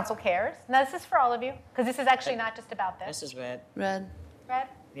that council cares. Now this is for all of you because this is actually not just about This this. is red. red.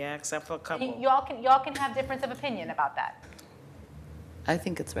 Yeah, except for a couple. You all can have difference of opinion about that. I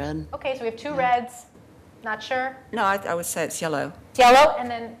think it's red. Okay, so we have two reds. Not sure. No, I would say it's yellow. It's yellow, and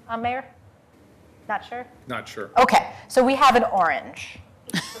then Mayor. Not sure. Not sure. Okay, so we have an orange.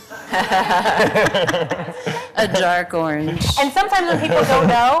 A dark orange. And sometimes when people don't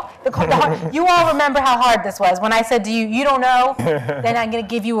know, you all remember how hard this was. When I said to you, you don't know, then I'm going to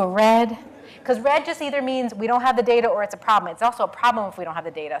give you a red. Because red just either means we don't have the data or it's a problem. It's also a problem if we don't have the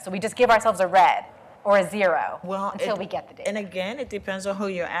data. So we just give ourselves a red or a zero until we get the data. And again, it depends on who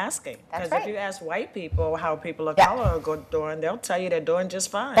you're asking. That's Because right. if you ask white people how people of Yeah. color are doing, they'll tell you they're doing just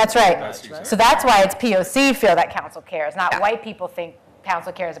fine. That's right. So that's why it's POC feel that council cares, not white people think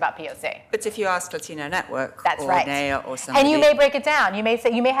council cares about POC. But if you ask Latino Network That's or right. NEA or somebody. And you may break it down. You may say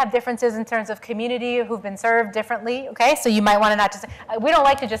you may have differences in terms of community who've been served differently. Okay, so you might want to not just. We don't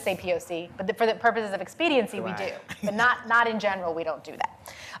like to just say POC, but for the purposes of expediency, we do. But not in general. We don't do that.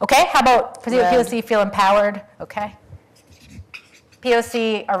 Okay. How about POC feel empowered? Okay.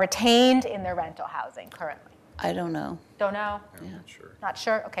 POC are retained in their rental housing currently. I don't know. Don't know. Sure. Not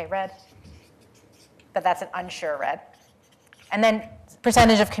sure. Okay, red. But that's an unsure red. And then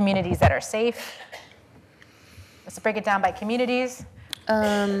percentage of communities that are safe. Let's break it down by communities.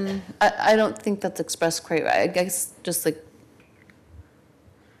 I don't think that's expressed quite right. I guess just like,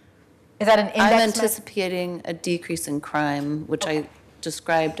 Is that an index? I'm measure? anticipating a decrease in crime, which I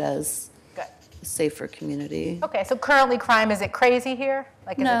described as Good. a safer community. Okay, so currently crime, is it crazy here?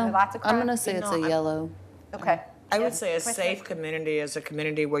 Like, is No, there lots of crime? I'm going to say it's a yellow. Okay. I would Yes, say a Commissioner? safe community is a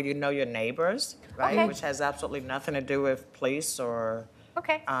community where you know your neighbors, right? Okay. Which has absolutely nothing to do with police or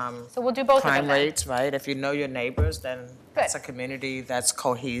Okay, so we'll do both of them crime then. rates, right? If you know your neighbors, then that's a Good. community that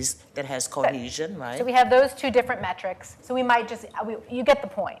has cohesion, right? So we have those two different metrics. So we might just, you get the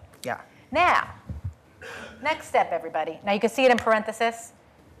point. Yeah. Now, next step, everybody. Now you can see it in parenthesis,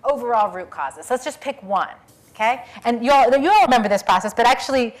 overall root causes. Let's just pick one, okay? And you all remember this process, but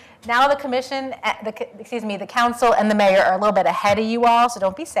actually now the commission, the council and the mayor are a little bit ahead of you all, so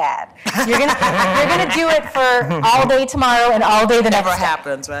don't be sad. You're gonna do it for all day tomorrow and all day the next Never day.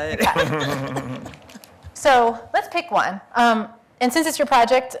 happens, right? So let's pick one. And since it's your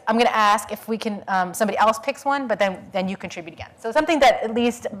project, I'm going to ask if we can, somebody else picks one, but then you contribute again. So something that at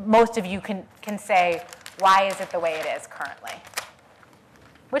least most of you can say, why is it the way it is currently?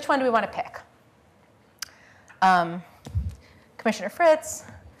 Which one do we want to pick? Commissioner Fritz,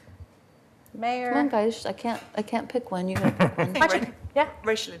 Mayor. Come on, guys, I can't pick one. You gotta pick one. Why don't you- Yeah,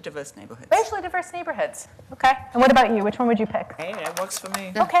 Racially diverse neighborhoods. racially diverse neighborhoods. Okay. And what about you? Which one would you pick? Hey, that works for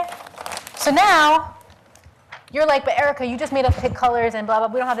me. Okay. So now you're like, but Erica, you just made us pick colors and blah, blah,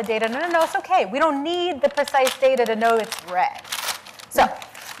 we don't have the data. No, it's okay. We don't need the precise data to know it's red. So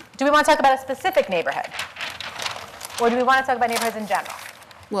do we want to talk about a specific neighborhood? Or do we want to talk about neighborhoods in general?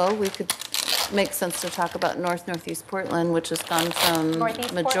 Well, we could make sense to talk about Northeast Portland, which has gone from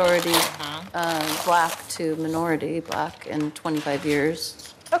Northeast majority black to minority black in 25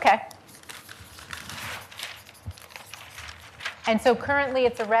 years. Okay. And so currently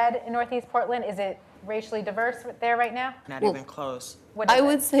it's a red in Northeast Portland. Is it racially diverse there right now? Not even close. What is I it?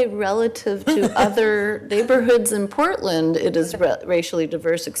 would say relative to other neighborhoods in Portland, it is racially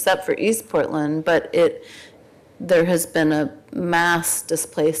diverse except for East Portland, but there has been a mass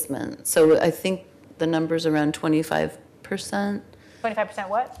displacement. So I think the number's around 25%. 25%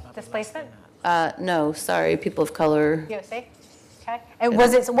 what? Displacement? No, sorry, people of color. POC? Okay. And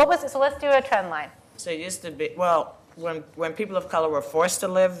what was it, so let's do a trend line. So it used to be, well, when people of color were forced to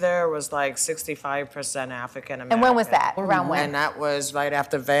live there, it was like 65% African American. And when was that? Around when? And that was right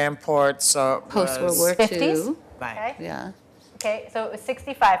after Vanport, so it Post-World was- War 50s? II. Right. Okay. Yeah. Okay, so it was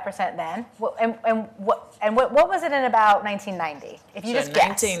 65% then. What was it in about 1990? If you So just in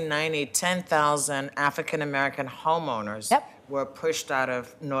guess. 1990, 10,000 African American homeowners Yep. were pushed out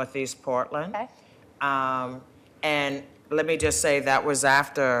of Northeast Portland. Okay. And let me just say that was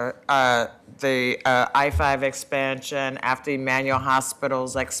after the I-5 expansion, after Emmanuel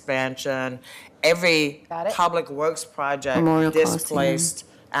Hospital's expansion. Every Got it. public works project Memorial displaced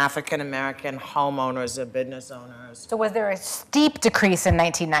African-American homeowners or business owners. So was there a steep decrease in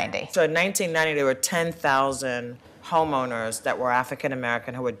 1990? So in 1990, there were 10,000 homeowners that were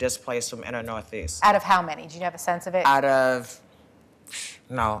African-American who were displaced from inner Northeast. Out of how many? Do you have a sense of it? Out of,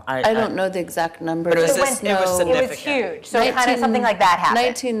 no, I don't know the exact number. But it was but just- it was It was significant. huge. So kind of something like that happened.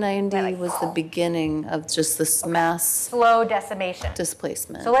 1990 was the beginning of just this mass Slow decimation.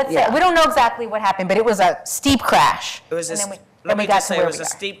 displacement. So let's say, Yeah. we don't know exactly what happened, but it was a steep crash. It was And a, then we- let then we me got just to say, where it was we a are.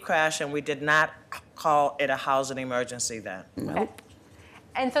 steep crash, and we did not call it a housing emergency then. Nope.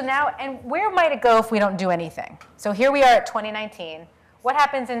 And so now, and where might it go if we don't do anything? So here we are at 2019. What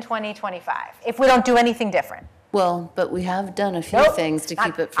happens in 2025 if we don't do anything different? Well, but we have done a few Nope. things to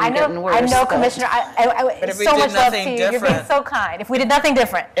keep it I from know, getting worse. I know, but- Commissioner. But if we So did much love to nothing you. You're being different- so kind. If we did nothing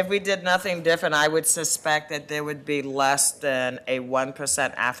different, If we did nothing different, I would suspect that there would be less than a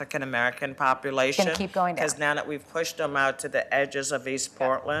 1% African-American population. keep going down. Because now that we've pushed them out to the edges of East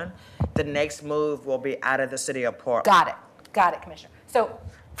Portland, the next move will be out of the city of Portland. got it, Commissioner. So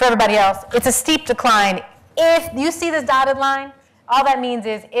for everybody else, it's a steep decline. If you see this dotted line, all that means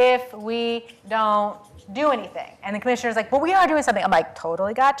is if we don't do anything. And the commissioner's like, well, we are doing something. I'm like,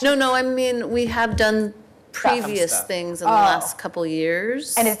 totally got you. No, I mean, we have done previous stuff. things in the last couple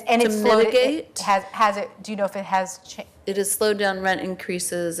years And it's to slowed, mitigate. it has it, do you know if it has changed? It has slowed down rent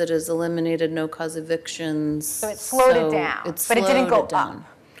increases, it has eliminated no-cause evictions. So it slowed it down, but it didn't go up.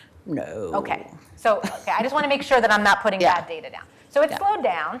 No. Okay, I just want to make sure that I'm not putting Yeah. bad data down. So it Yeah. slowed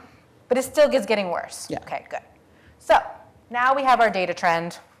down, but it still is getting worse. Yeah. Okay, good. So now we have our data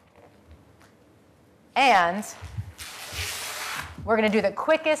trend. And we're going to do the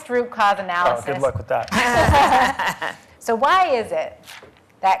quickest root cause Oh, analysis. good luck with that. So why is it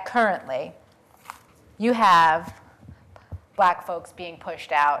that currently you have black folks being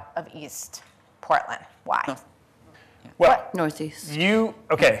pushed out of East Portland? Why? Well, Northeast.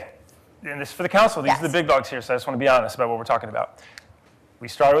 okay, and this is for the council, these are the Yes. big dogs here, so I just want to be honest about what we're talking about. We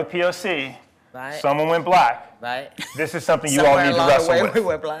started with POC, Right. someone went black. Right? This is something you all Somewhere need to along the wrestle way, with. we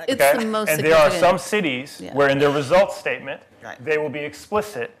were black. It's Okay? the most And there are some significant. cities Yeah. where in their results statement, Right. they will be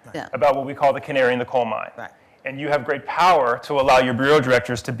explicit Yeah. about what we call the canary in the coal mine. Right. And you have great power to allow your bureau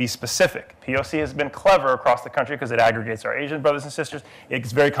directors to be specific. POC has been clever across the country because it aggregates our Asian brothers and sisters.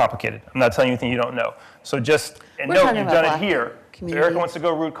 It's very complicated. I'm not telling you anything you don't know. So just, and We're note, talking you've about done it black here. So community. Erica wants to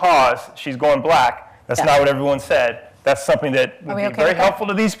go root cause, she's going black. That's Yeah. not what everyone said. That's something that would we be okay very with that? helpful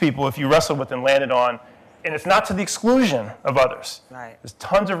to these people if you wrestled with and landed on. And it's not to the exclusion of others. Right. There's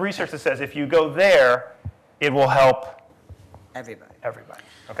tons of research that says if you go there, it will help Everybody. everybody.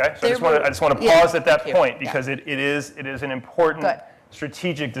 Okay? So There I just want to yeah, pause at that thank you. point because it is an important Good.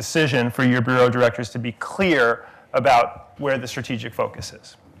 strategic decision for your bureau directors to be clear about where the strategic focus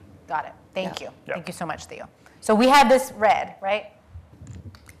is. Got it. Thank you. Yeah. Thank you so much, Theo. So we have this red, right?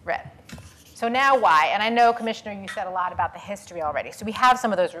 Red. So now why? And I know, Commissioner, you said a lot about the history already. So we have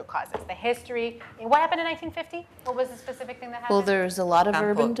some of those root causes. The history. What happened in 1950? What was the specific thing that happened? Well, there's a lot of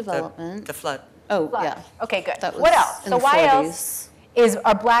urban The development. flood. Oh, Flood. yeah. Okay, good. That What was else? in So the why 40s. else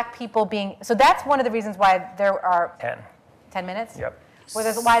are black people being? So that's one of the reasons why there are 10 minutes. Yep. Well,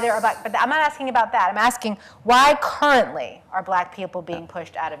 there's why there are black. But I'm not asking about that. I'm asking why currently are black people being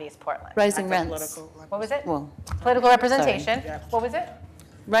pushed out of East Portland? Rising rents. What was it? Well, Political representation. What was it?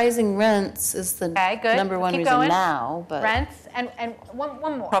 rising rents is the Okay, good. number one Keep reason going. now, but. Rents and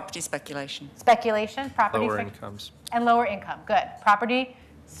one more. Property speculation. Speculation, property. Lower incomes. And lower income. Good. Property,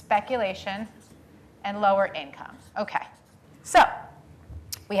 speculation, and lower income. Okay. So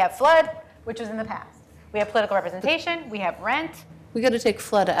we have flood, which was in the past. We have political representation. We have rent. We got to take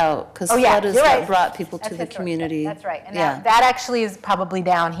flood out, because Oh, yeah, flood is you're what right. brought people That's to the historic, community. That's right. And Yeah. that actually is probably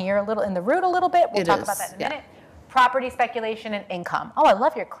down here a little, in the root a little bit. We'll It talk is, about that in a yeah. minute. Property speculation and income. Oh, I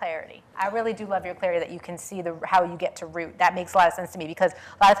love your clarity. I really do love your clarity that you can see how you get to root. That makes a lot of sense to me, because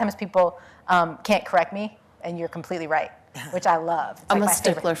a lot of times people can't correct me, and you're completely right, which I love. It's I'm like a my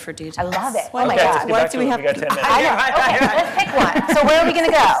favorite. stickler for details. I love it. Oh my Okay, let's God. get back to it. We got 10 minutes. I know. Okay, let's pick one. So where are we going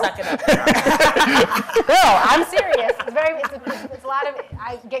to go? No, I'm serious. It's a lot of,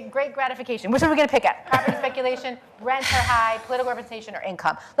 I get great gratification. Which one are we going to pick at? Property speculation, rents are high, political representation, or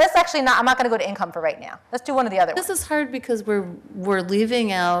income? Let's actually not, I'm not going to go to income for right now. Let's do one of the other ones. This is hard because we're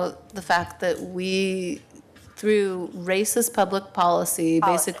leaving out the fact that we, through racist public policy,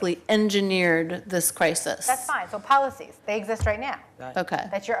 basically engineered this crisis. That's fine. So policies, they exist right now Okay.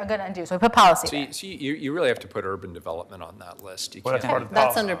 that you're going to undo. So we put policy So there. you really have to put urban development on that list. You Well, that's can't- part of the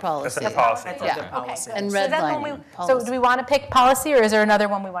That's policy. under policy. That's under policy. Yeah. Okay, good. And So that's redlining one So policy. do we want to pick policy, or is there another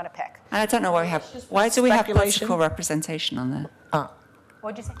one we want to pick? And I don't know why we have, why do we have speculation. political representation on there?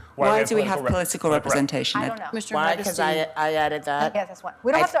 What'd you say? Why do we have political representation? I don't know. Mr. Why? Because I added that. Yes, that's one.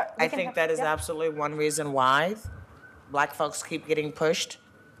 We don't have to. we I can think have- that is yep. absolutely one reason why Black folks keep getting pushed,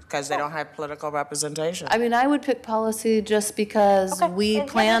 because they don't have political representation. I mean, I would pick policy just because Okay. we And-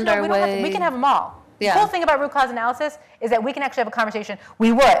 planned no, our we don't have to- way. We can have them all. Yeah. The cool thing about root cause analysis is that we can actually have a conversation,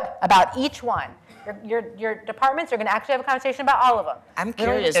 we would, about each one. Your departments are going to actually have a conversation about all of them. I'm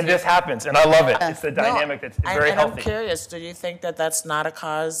curious. And this happens, and I love it. It's the dynamic that's very and I'm healthy. curious, do you think that that's not a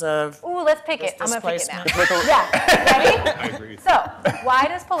cause of Ooh, let's pick it. I'm going to pick it now. displacement? Yeah, ready? I agree. So, why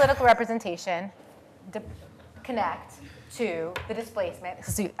does political representation connect to the displacement?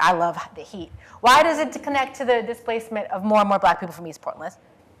 Because I love the heat. Why does it connect to the displacement of more and more Black people from East Portland?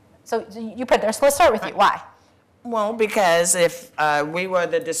 So you put there. So let's start with you. Why? Well, because if we were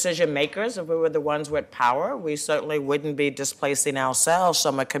the decision makers, if we were the ones with power, we certainly wouldn't be displacing ourselves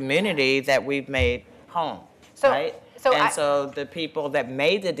from a community that we've made home, right? So the people that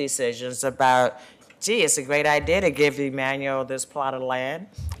made the decisions about, gee, it's a great idea to give Emmanuel this plot of land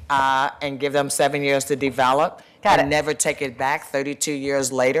and give them 7 years to develop and never take it back 32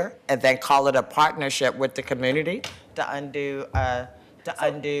 years later, and then call it a partnership with the community to undo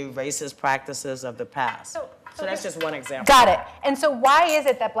racist practices of the past. So that's just one example. Got it. And so why is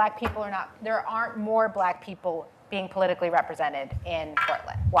it that Black people there aren't more Black people being politically represented in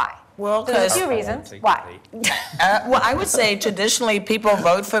Portland? Why? Well, So there's a because few reasons. Why? well, I would say traditionally people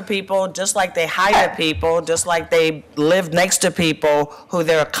vote for people just like they hire people, just like they live next to people who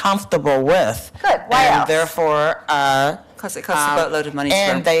they're comfortable with. Good. Why and else? therefore, Because it costs a boatload of money to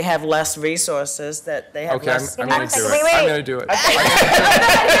and run. they have less resources that they have Okay, less. I'm going to do Wait, it. wait. I'm going to do it. Okay,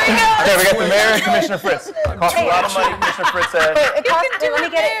 we got the mayor and Commissioner Fritz. Costs a lot of money, Commissioner Fritz said. It costs, let me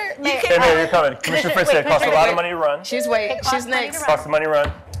get it. Hey, Mayor, you're coming. Commissioner Fritz said, costs a lot of money to run. She's next. Costs of money to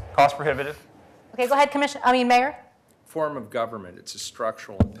run, cost prohibitive. Okay, go ahead, Mayor. Form of government, it's a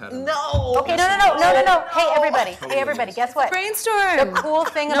structural impediment. Okay, no. Hey, everybody, guess what? Brainstorm. The cool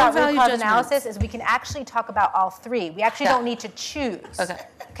thing No about root value cause judgments. analysis is we can actually talk about all three. We actually don't need to choose. Okay.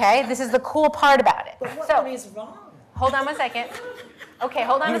 Okay, this is the cool part about it. So, is wrong? hold on one second. Okay,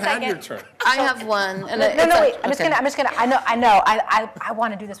 hold on You a had your second. turn. I have one. And No, wait. I'm okay. just gonna. I know. I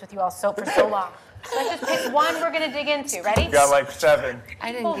want to do this with you all for so long. Let's just pick one we're gonna dig into. Ready? We got like 7.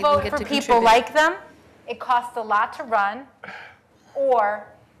 I didn't People even vote get for to people contribute. like them. It costs a lot to run, or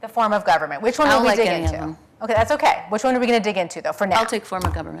the form of government. Which one I will don't we like dig any of into? them. Okay, that's okay. Which one are we gonna dig into though? For now. I'll take form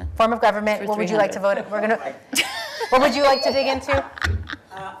of government. Form of government. For What would you like to 300. vote? We're gonna. What would you like to dig into?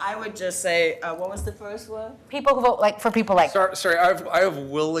 I would just say, what was the first one? People who vote for people like. Sorry, I have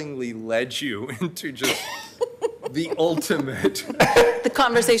willingly led you into just the ultimate. The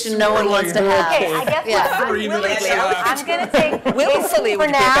conversation no one wants to have. Okay, I guess Yeah. what I'm 3 minutes willingly- left. I'm gonna take Willfully for would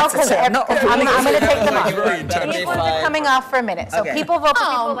be now better because said, not I'm gonna take them off. Very These intentional. ones are coming off for a minute. So Okay. people vote for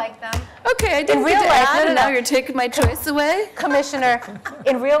people like them. Okay, I didn't real get to life- add, no, no, and now no. you're taking my choice away? Commissioner,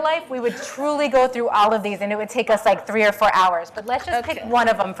 in real life, we would truly go through all of these and it would take us like 3 or 4 hours. But let's just pick Okay. one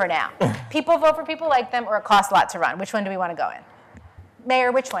of them for now. People vote for people like them or it costs a lot to run. Which one do we want to go in?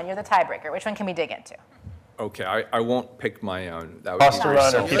 Mayor, which one? You're the tiebreaker. Which one can we dig into? Okay, I won't pick my own. That would Cost be to very run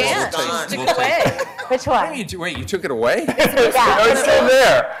or selfish. people We'll who take- Stick we'll it take- away. Which one? Wait, you took it away? No, Yeah, it's still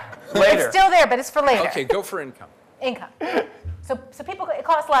there. Later. it's still there, but it's for later. Okay, go for income. Income. So people, it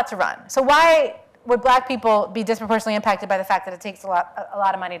costs a lot to run. So why would Black people be disproportionately impacted by the fact that it takes a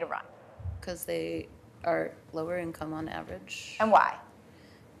lot of money to run? Because they are lower income on average. And why?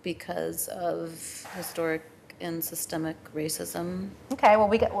 Because of historic and systemic racism. Okay, well,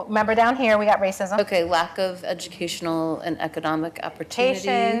 remember down here, we got racism. Okay, lack of educational and economic opportunity.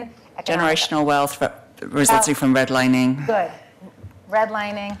 Education, economic- Generational wealth resulting from redlining. Good.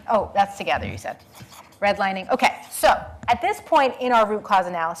 redlining. Oh, that's together, you said. Redlining. Okay, so at this point in our root cause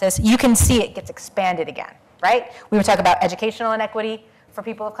analysis, you can see it gets expanded again, right? We would talk about educational inequity for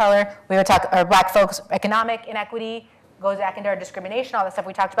people of color. We would talk black folks, economic inequity, goes back into our discrimination, all the stuff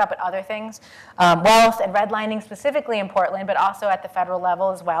we talked about, but other things. Wealth and redlining specifically in Portland, but also at the federal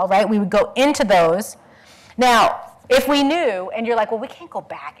level as well, right? We would go into those. Now, if we knew, and you're like, well, we can't go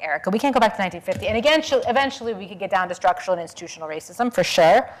back, Erica. We can't go back to 1950. And again, eventually we could get down to structural and institutional racism, for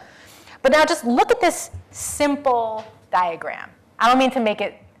sure. But now just look at this simple diagram. I don't mean to make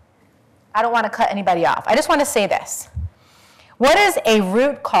it, I don't want to cut anybody off. I just want to say this. What is a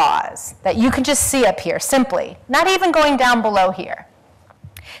root cause that you can just see up here, simply, not even going down below here,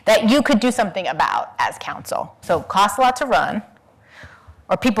 that you could do something about as council? So costs a lot to run,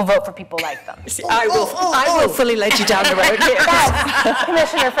 or people vote for people like them. I will fully let you down the road here. That's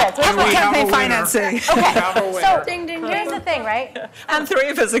Commissioner Fritz. How about campaign financing? Okay, so here's the thing, right? And three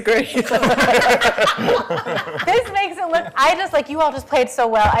of us agree. This makes it look, I just, like, you all just played so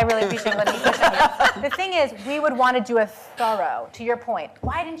well. I really appreciate letting me push on you. The thing is, we would want to do a thorough, to your point.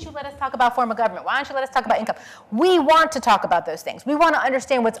 Why didn't you let us talk about form of government? Why don't you let us talk about income? We want to talk about those things. We want to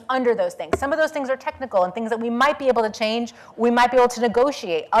understand what's under those things. Some of those things are technical and things that we might be able to change, we might be able to negotiate.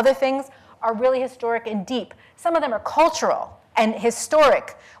 Other things are really historic and deep. Some of them are cultural and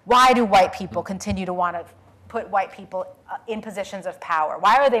historic. Why do white people continue to want to put white people in positions of power?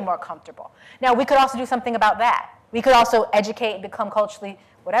 Why are they more comfortable? Now, we could also do something about that. We could also educate and become culturally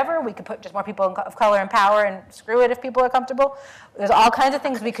whatever. We could put just more people of color in power and screw it if people are comfortable. There's all kinds of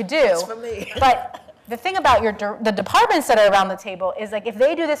things we could do. That's for me. But the thing about the departments that are around the table is, like, if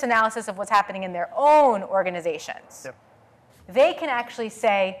they do this analysis of what's happening in their own organizations, Yep. they can actually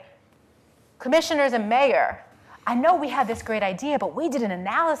say, commissioners and mayor, I know we have this great idea, but we did an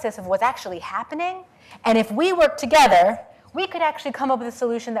analysis of what's actually happening. And if we work together, we could actually come up with a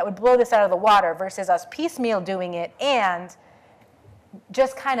solution that would blow this out of the water versus us piecemeal doing it and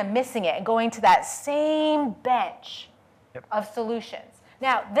just kind of missing it and going to that same bench of solutions.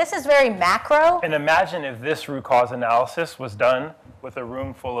 Now, this is very macro. And imagine if this root cause analysis was done with a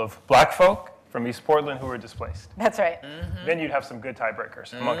room full of black folk from East Portland who were displaced. That's right. Then you'd have some good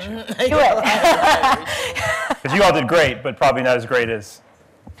tiebreakers amongst you. Do it. Because you all did great, but probably not as great as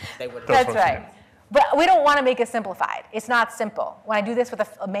They would. those That's folks right. did. But we don't want to make it simplified. It's not simple. When I do this with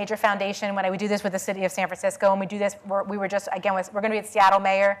a major foundation, when we do this with the city of San Francisco, and we do this, we were just, again, we're going to be at Seattle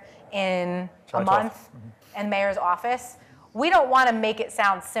Mayor in July a 12th. month, and Mayor's office. We don't want to make it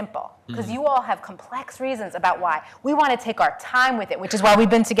sound simple, because you all have complex reasons about why. We want to take our time with it, which is why we've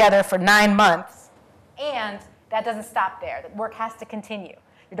been together for 9 months. And that doesn't stop there. The work has to continue.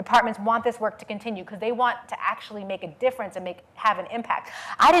 Your departments want this work to continue because they want to actually make a difference and have an impact.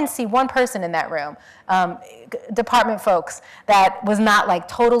 I didn't see one person in that room, department folks, that was not, like,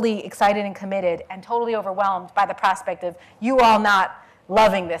 totally excited and committed and totally overwhelmed by the prospect of you all not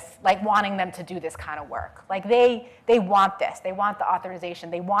loving this, like wanting them to do this kind of work. Like, they want this. They want the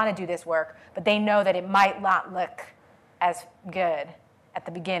authorization. They want to do this work, but they know that it might not look as good at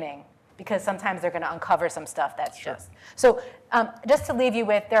the beginning, because sometimes they're going to uncover some stuff that's just. So just to leave you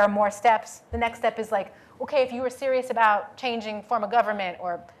with, there are more steps. The next step is, like, okay, if you were serious about changing form of government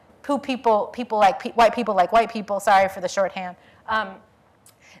or people like white people, sorry for the shorthand,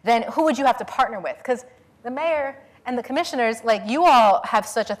 then who would you have to partner with? Because the mayor and the commissioners, like, you all have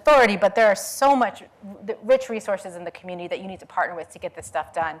such authority, but there are so much rich resources in the community that you need to partner with to get this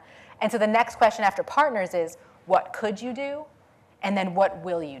stuff done. And so the next question after partners is, what could you do? And then what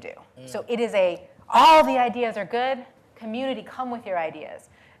will you do? So it is all the ideas are good. Community, come with your ideas.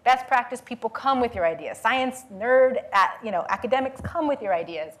 Best practice people, come with your ideas. Science nerd, academics, come with your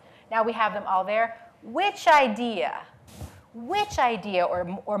ideas. Now we have them all there. Which idea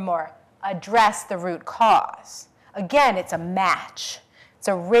or more address the root cause? Again, it's a match. It's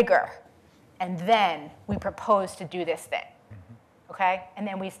a rigor. And then we propose to do this thing, okay? And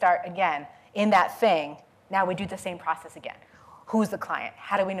then we start again in that thing. Now we do the same process again. Who's the client?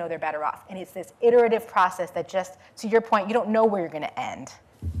 How do we know they're better off? And it's this iterative process that just, to your point, you don't know where you're going to end.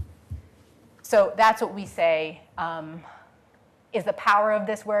 So that's what we say is the power of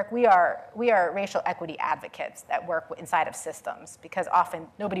this work. We are racial equity advocates that work inside of systems, because often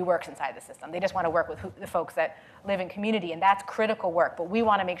nobody works inside the system. They just want to work with the folks that live in community, and that's critical work. But we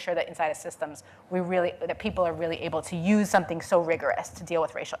want to make sure that inside of systems, that people are really able to use something so rigorous to deal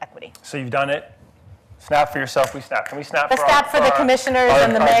with racial equity. So you've done it. Snap for yourself, we snap. Can we snap Let's for snap for the commissioners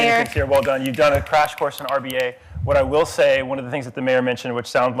and the mayor. Here. Well done. You've done a crash course in RBA. What I will say, one of the things that the mayor mentioned, which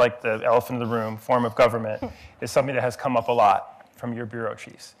sounds like the elephant in the room, form of government, is something that has come up a lot from your bureau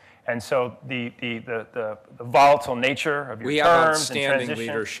chiefs. And so the volatile nature of your We have terms and outstanding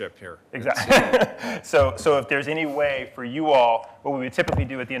transition. leadership here. Exactly. So if there's any way for you all, what we would typically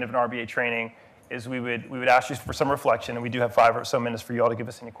do at the end of an RBA training is we would ask you for some reflection, and we do have 5 or so minutes for you all to give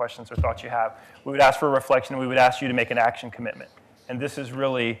us any questions or thoughts you have. We would ask for a reflection, and we would ask you to make an action commitment. And this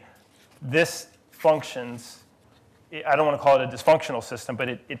functions, I don't want to call it a dysfunctional system, but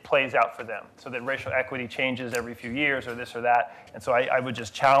it plays out for them, so that racial equity changes every few years or this or that. And so I would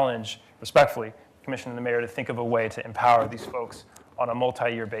just challenge, respectfully, the Commissioner and the Mayor to think of a way to empower these folks on a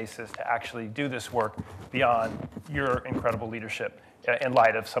multi-year basis to actually do this work beyond your incredible leadership in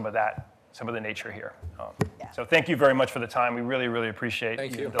light of some of the nature here. So thank you very much for the time. We really, really appreciate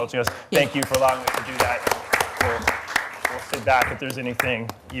you indulging us. Thank you for allowing us to do that. We'll sit back if there's anything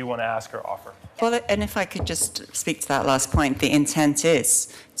you want to ask or offer. Well, and if I could just speak to that last point, the intent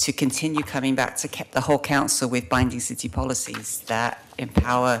is to continue coming back to the whole council with binding city policies that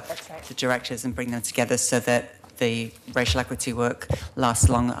empower the directors and bring them together so that the racial equity work lasts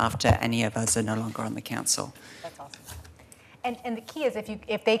long after any of us are no longer on the council. That's awesome. And the key is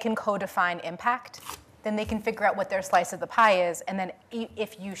if they can co-define impact, then they can figure out what their slice of the pie is. And then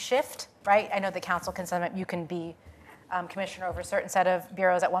if you shift, right? I know the council can sometimes, you can be commissioner over a certain set of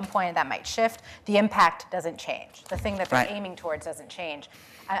bureaus at one point, and that might shift. The impact doesn't change. The thing that they're aiming towards doesn't change.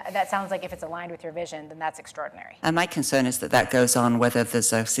 That sounds like if it's aligned with your vision, then that's extraordinary. And my concern is that goes on whether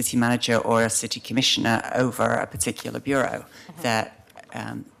there's a city manager or a city commissioner over a particular bureau. That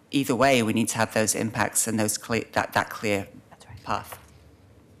either way, we need to have those impacts and those that clear path.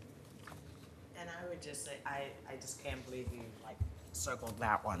 And I would just say, I just can't believe you circled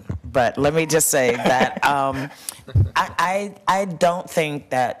that one. But let me just say that I don't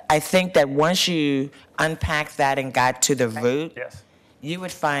think that, I think that once you unpack that and got to the root, Yes. you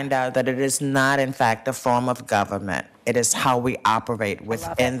would find out that it is not, in fact, a form of government. It is how we operate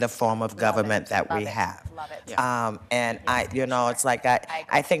within the form of government that we have. Love it. And it's like,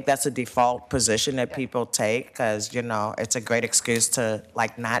 I think that's a default position that people take because, it's a great excuse to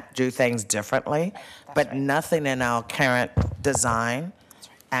not do things differently. But nothing in our current design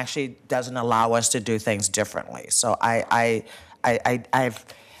actually doesn't allow us to do things differently. So I've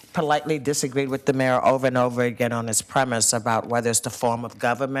politely disagreed with the mayor over and over again on his premise about whether it's the form of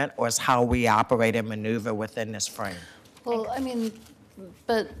government or it's how we operate and maneuver within this frame. Well, I mean,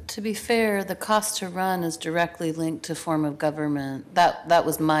 but to be fair, the cost to run is directly linked to form of government. That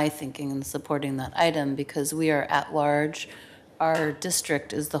was my thinking in supporting that item because we are at large. Our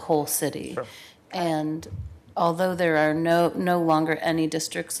district is the whole city. Sure. And although there are no longer any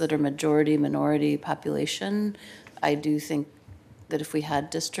districts that are majority minority population, I do think that if we had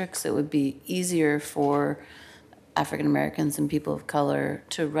districts, it would be easier for African Americans and people of color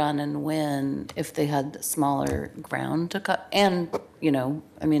to run and win if they had smaller ground to cut. And,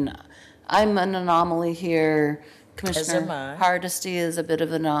 I'm an anomaly here. Commissioner Hardesty is a bit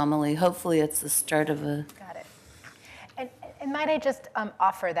of an anomaly. Hopefully it's the start of a... Got it. And might I just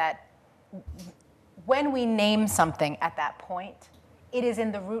offer that when we name something at that point, it is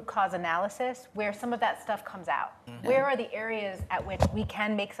in the root cause analysis where some of that stuff comes out. Mm-hmm. Where are the areas at which we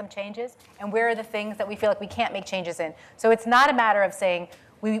can make some changes, and where are the things that we feel like we can't make changes in? So it's not a matter of saying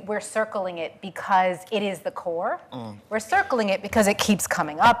we're circling it because it is the core. We're circling it because it keeps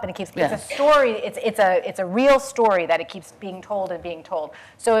coming up, and it keeps. It's a story. It's a real story that it keeps being told and being told.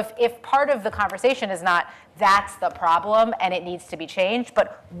 So if part of the conversation is not that's the problem and it needs to be changed,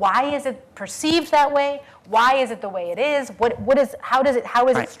 but why is it perceived that way? Why is it the way it is? How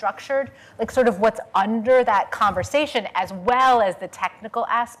is it structured? Like sort of what's under that conversation as well as the technical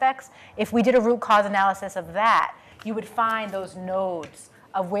aspects. If we did a root cause analysis of that, you would find those nodes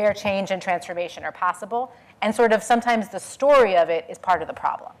of where change and transformation are possible. And sort of sometimes the story of it is part of the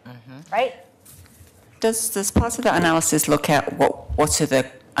problem, right? Does part of that analysis look at what are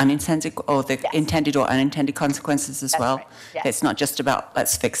the unintended or the intended or unintended consequences as well? Right. Yes. It's not just about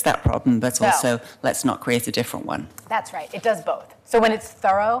let's fix that problem, but also let's not create a different one. That's right. It does both. So when it's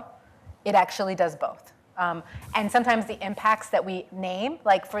thorough, it actually does both. And sometimes the impacts that we name,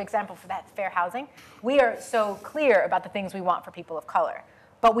 like for example, for that fair housing, we are so clear about the things we want for people of color.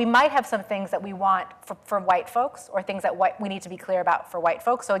 But we might have some things that we want for white folks or things that we need to be clear about for white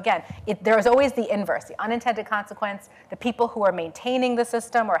folks. So again, there is always the inverse, the unintended consequence, the people who are maintaining the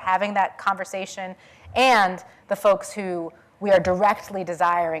system or having that conversation, and the folks who we are directly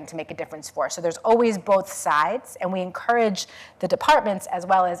desiring to make a difference for. So there's always both sides, and we encourage the departments as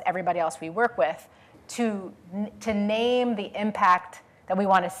well as everybody else we work with to name the impact that we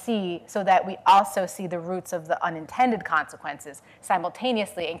want to see so that we also see the roots of the unintended consequences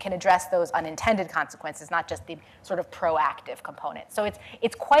simultaneously and can address those unintended consequences, not just the sort of proactive component. So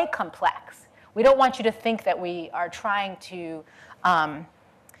it's quite complex. We don't want you to think that we are trying to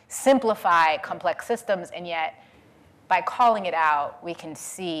simplify complex systems, and yet by calling it out, we can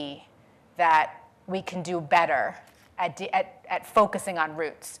see that we can do better at focusing on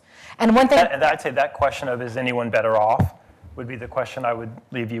roots. And one thing... I'd say that question of is anyone better off would be the question I would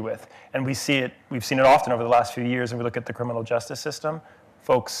leave you with. And we've seen it often over the last few years, and we look at the criminal justice system.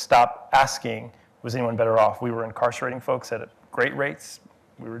 Folks stop asking, was anyone better off? We were incarcerating folks at great rates.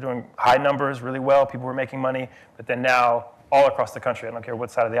 We were doing high numbers really well. People were making money. But then now, all across the country, I don't care what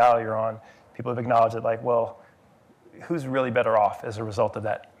side of the aisle you're on, people have acknowledged that, like, well, who's really better off as a result of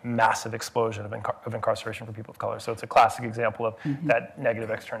that massive explosion of incarceration for people of color? So it's a classic example of that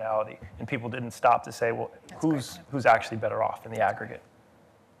negative externality. And people didn't stop to say, well, who's actually better off in the aggregate?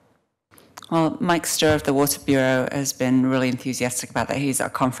 Well, Mike Sturr of the Water Bureau has been really enthusiastic about that. He's at a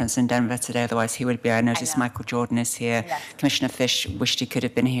conference in Denver today, otherwise he would be. I noticed Michael Jordan is here. Yes. Commissioner Fish wished he could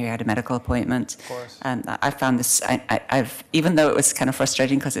have been here. He had a medical appointment. Of course. And I found this, I've even though it was kind of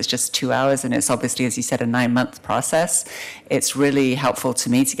frustrating because it's just 2 hours and it's obviously, as you said, a 9-month process, it's really helpful to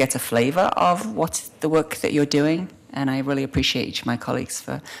me to get a flavor of what the work that you're doing. And I really appreciate each of my colleagues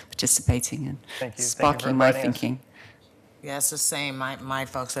for participating and sparking my thinking. Yeah, it's the same. My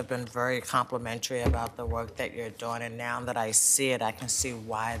folks have been very complimentary about the work that you're doing, and now that I see it, I can see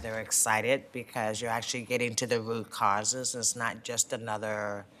why they're excited, because you're actually getting to the root causes. It's not just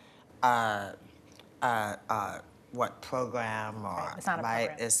another, program or, it's not a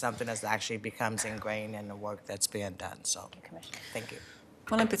program. It's something that actually becomes ingrained in the work that's being done, so thank you.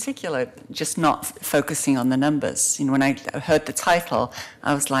 Well, in particular, just not focusing on the numbers. You know, when I heard the title,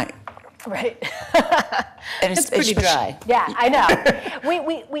 I was like, right. It's pretty dry. Yeah, I know.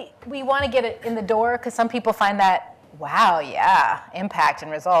 We want to get it in the door because some people find that, wow, yeah, impact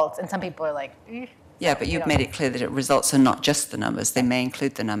and results. And some people are like, yeah, but you've made it clear that results are not just the numbers. They may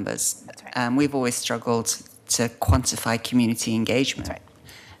include the numbers. That's right. We've always struggled to quantify community engagement. That's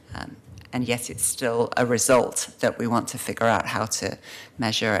right. And yet it's still a result that we want to figure out how to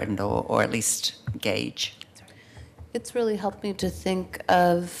measure and or at least gauge. It's really helped me to think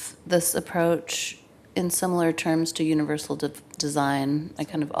of this approach in similar terms to universal design. I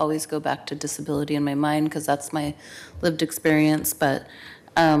kind of always go back to disability in my mind because that's my lived experience, but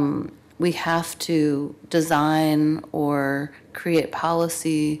we have to design or create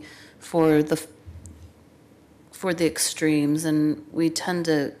policy for the extremes, and we tend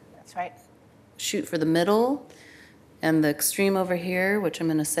to shoot for the middle. And the extreme over here, which I'm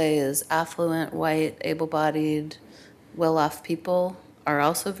going to say is affluent, white, able-bodied, well-off people, are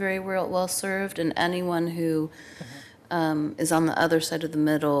also very well served, and anyone who is on the other side of the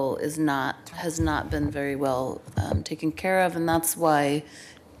middle has not been very well taken care of, and that's why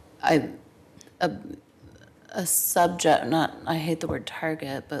a subject, I hate the word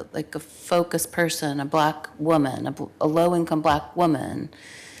target, but like a focus person, a black woman, a low-income black woman,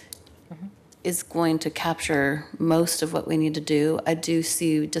 is going to capture most of what we need to do. I do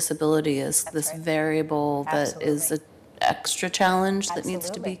see disability as this variable that is an extra challenge that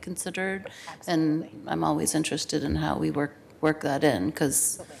needs to be considered. And I'm always interested in how we work that in,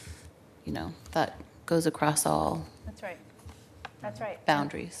 because, you know, that goes across all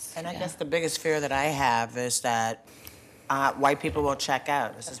boundaries. And I guess the biggest fear that I have is that white people will check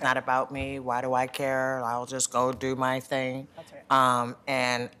out. This is not about me. Why do I care? I'll just go do my thing. That's right.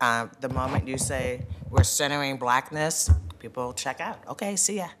 The moment you say we're centering blackness, people check out. Okay,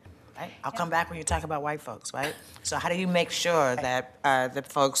 see ya. Right? I'll come back when you talk about white folks, right? So how do you make sure that the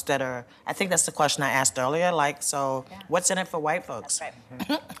folks that are, I think that's the question I asked earlier, like, so what's in it for white folks? That's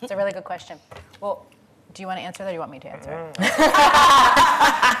right. It's a really good question. Well, do you want to answer that or do you want me to answer it?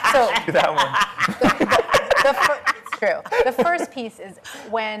 So, that one. It's true. The first piece is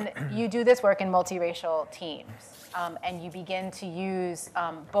when you do this work in multiracial teams and you begin to use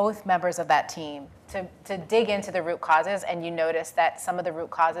both members of that team to dig into the root causes, and you notice that some of the root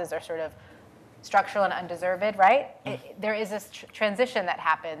causes are sort of structural and undeserved, right? There is this transition that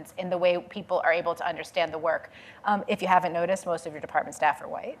happens in the way people are able to understand the work. If you haven't noticed, most of your department staff are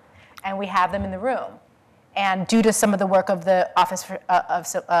white, and we have them in the room. And due to some of the work of the Office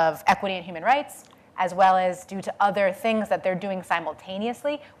of Equity and Human Rights, as well as due to other things that they're doing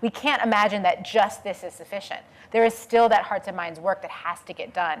simultaneously, we can't imagine that just this is sufficient. There is still that hearts and minds work that has to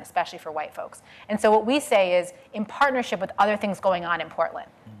get done, especially for white folks. And so what we say is, in partnership with other things going on in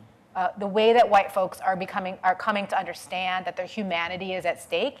Portland, the way that white folks are coming to understand that their humanity is at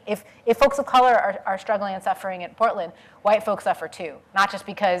stake. If folks of color are struggling and suffering in Portland, white folks suffer too, not just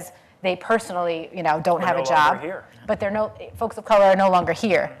because they personally, don't have a job, but folks of color are no longer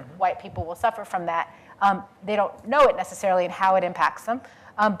here. Mm-hmm. White people will suffer from that. They don't know it necessarily and how it impacts them.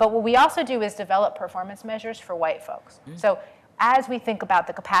 But what we also do is develop performance measures for white folks. Mm-hmm. So as we think about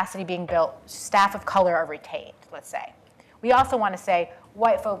the capacity being built, staff of color are retained, let's say. We also want to say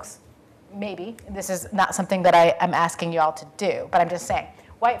white folks, maybe, this is not something that I am asking you all to do, but I'm just saying,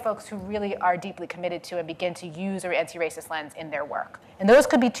 white folks who really are deeply committed to and begin to use an anti-racist lens in their work. And those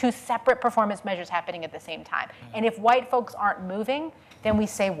could be two separate performance measures happening at the same time. And if white folks aren't moving, then we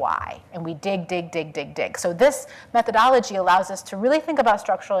say why, and we dig. So this methodology allows us to really think about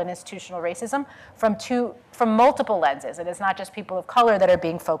structural and institutional racism from multiple lenses. And it's not just people of color that are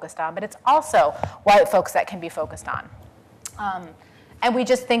being focused on, but it's also white folks that can be focused on. And we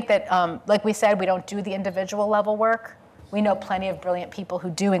just think that, like we said, we don't do the individual level work. We know plenty of brilliant people who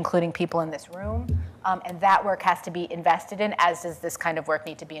do, including people in this room. And that work has to be invested in, as does this kind of work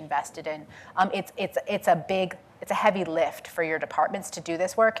need to be invested in. It's a heavy lift for your departments to do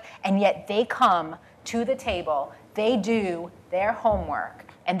this work, and yet they come to the table, they do their homework,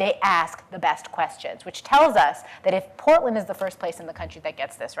 and they ask the best questions, which tells us that if Portland is the first place in the country that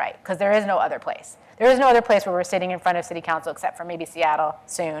gets this right, because there is no other place. There is no other place where we're sitting in front of city council except for maybe Seattle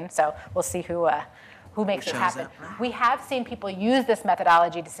soon, so we'll see who makes it happen. We have seen people use this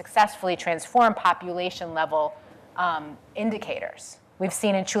methodology to successfully transform population-level indicators. We've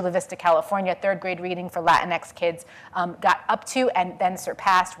seen in Chula Vista, California, third grade reading for Latinx kids got up to and then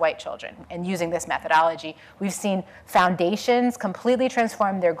surpassed white children. And using this methodology, we've seen foundations completely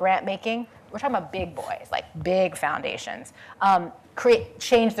transform their grant making. We're talking about big boys, like big foundations.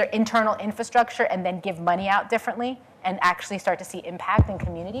 Change their internal infrastructure and then give money out differently and actually start to see impact in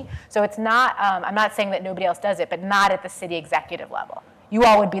community. So it's not, I'm not saying that nobody else does it, but not at the city executive level. You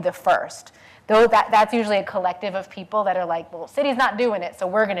all would be the first. Though that's usually a collective of people that are like, well, city's not doing it, so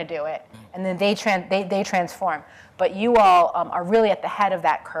we're gonna do it. And then they transform. But you all are really at the head of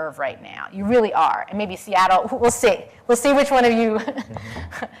that curve right now. You really are. And maybe Seattle, we'll see. We'll see which one of you,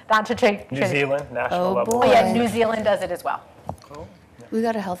 not to trade. New Zealand, national level. Oh yeah, New Zealand does it as well. Cool. We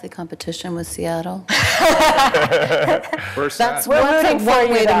got a healthy competition with Seattle. That's one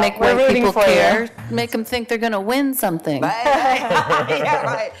way to make white people care. Make them think they're going to win something. Yeah,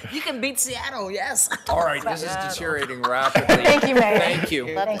 right. You can beat Seattle, yes. All right, this is deteriorating rapidly. Thank you, Mayor. Thank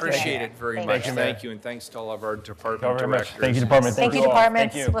you. Thank you. Appreciate it very Thank much. you. Thank you, and thanks to all of our department Thank you very much. directors. Thank you, department. Thank you, all.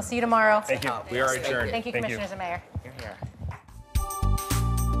 departments. Thank you. We'll see you tomorrow. Thank you. We are adjourned. Thank you, Thank you. Commissioners and Mayor.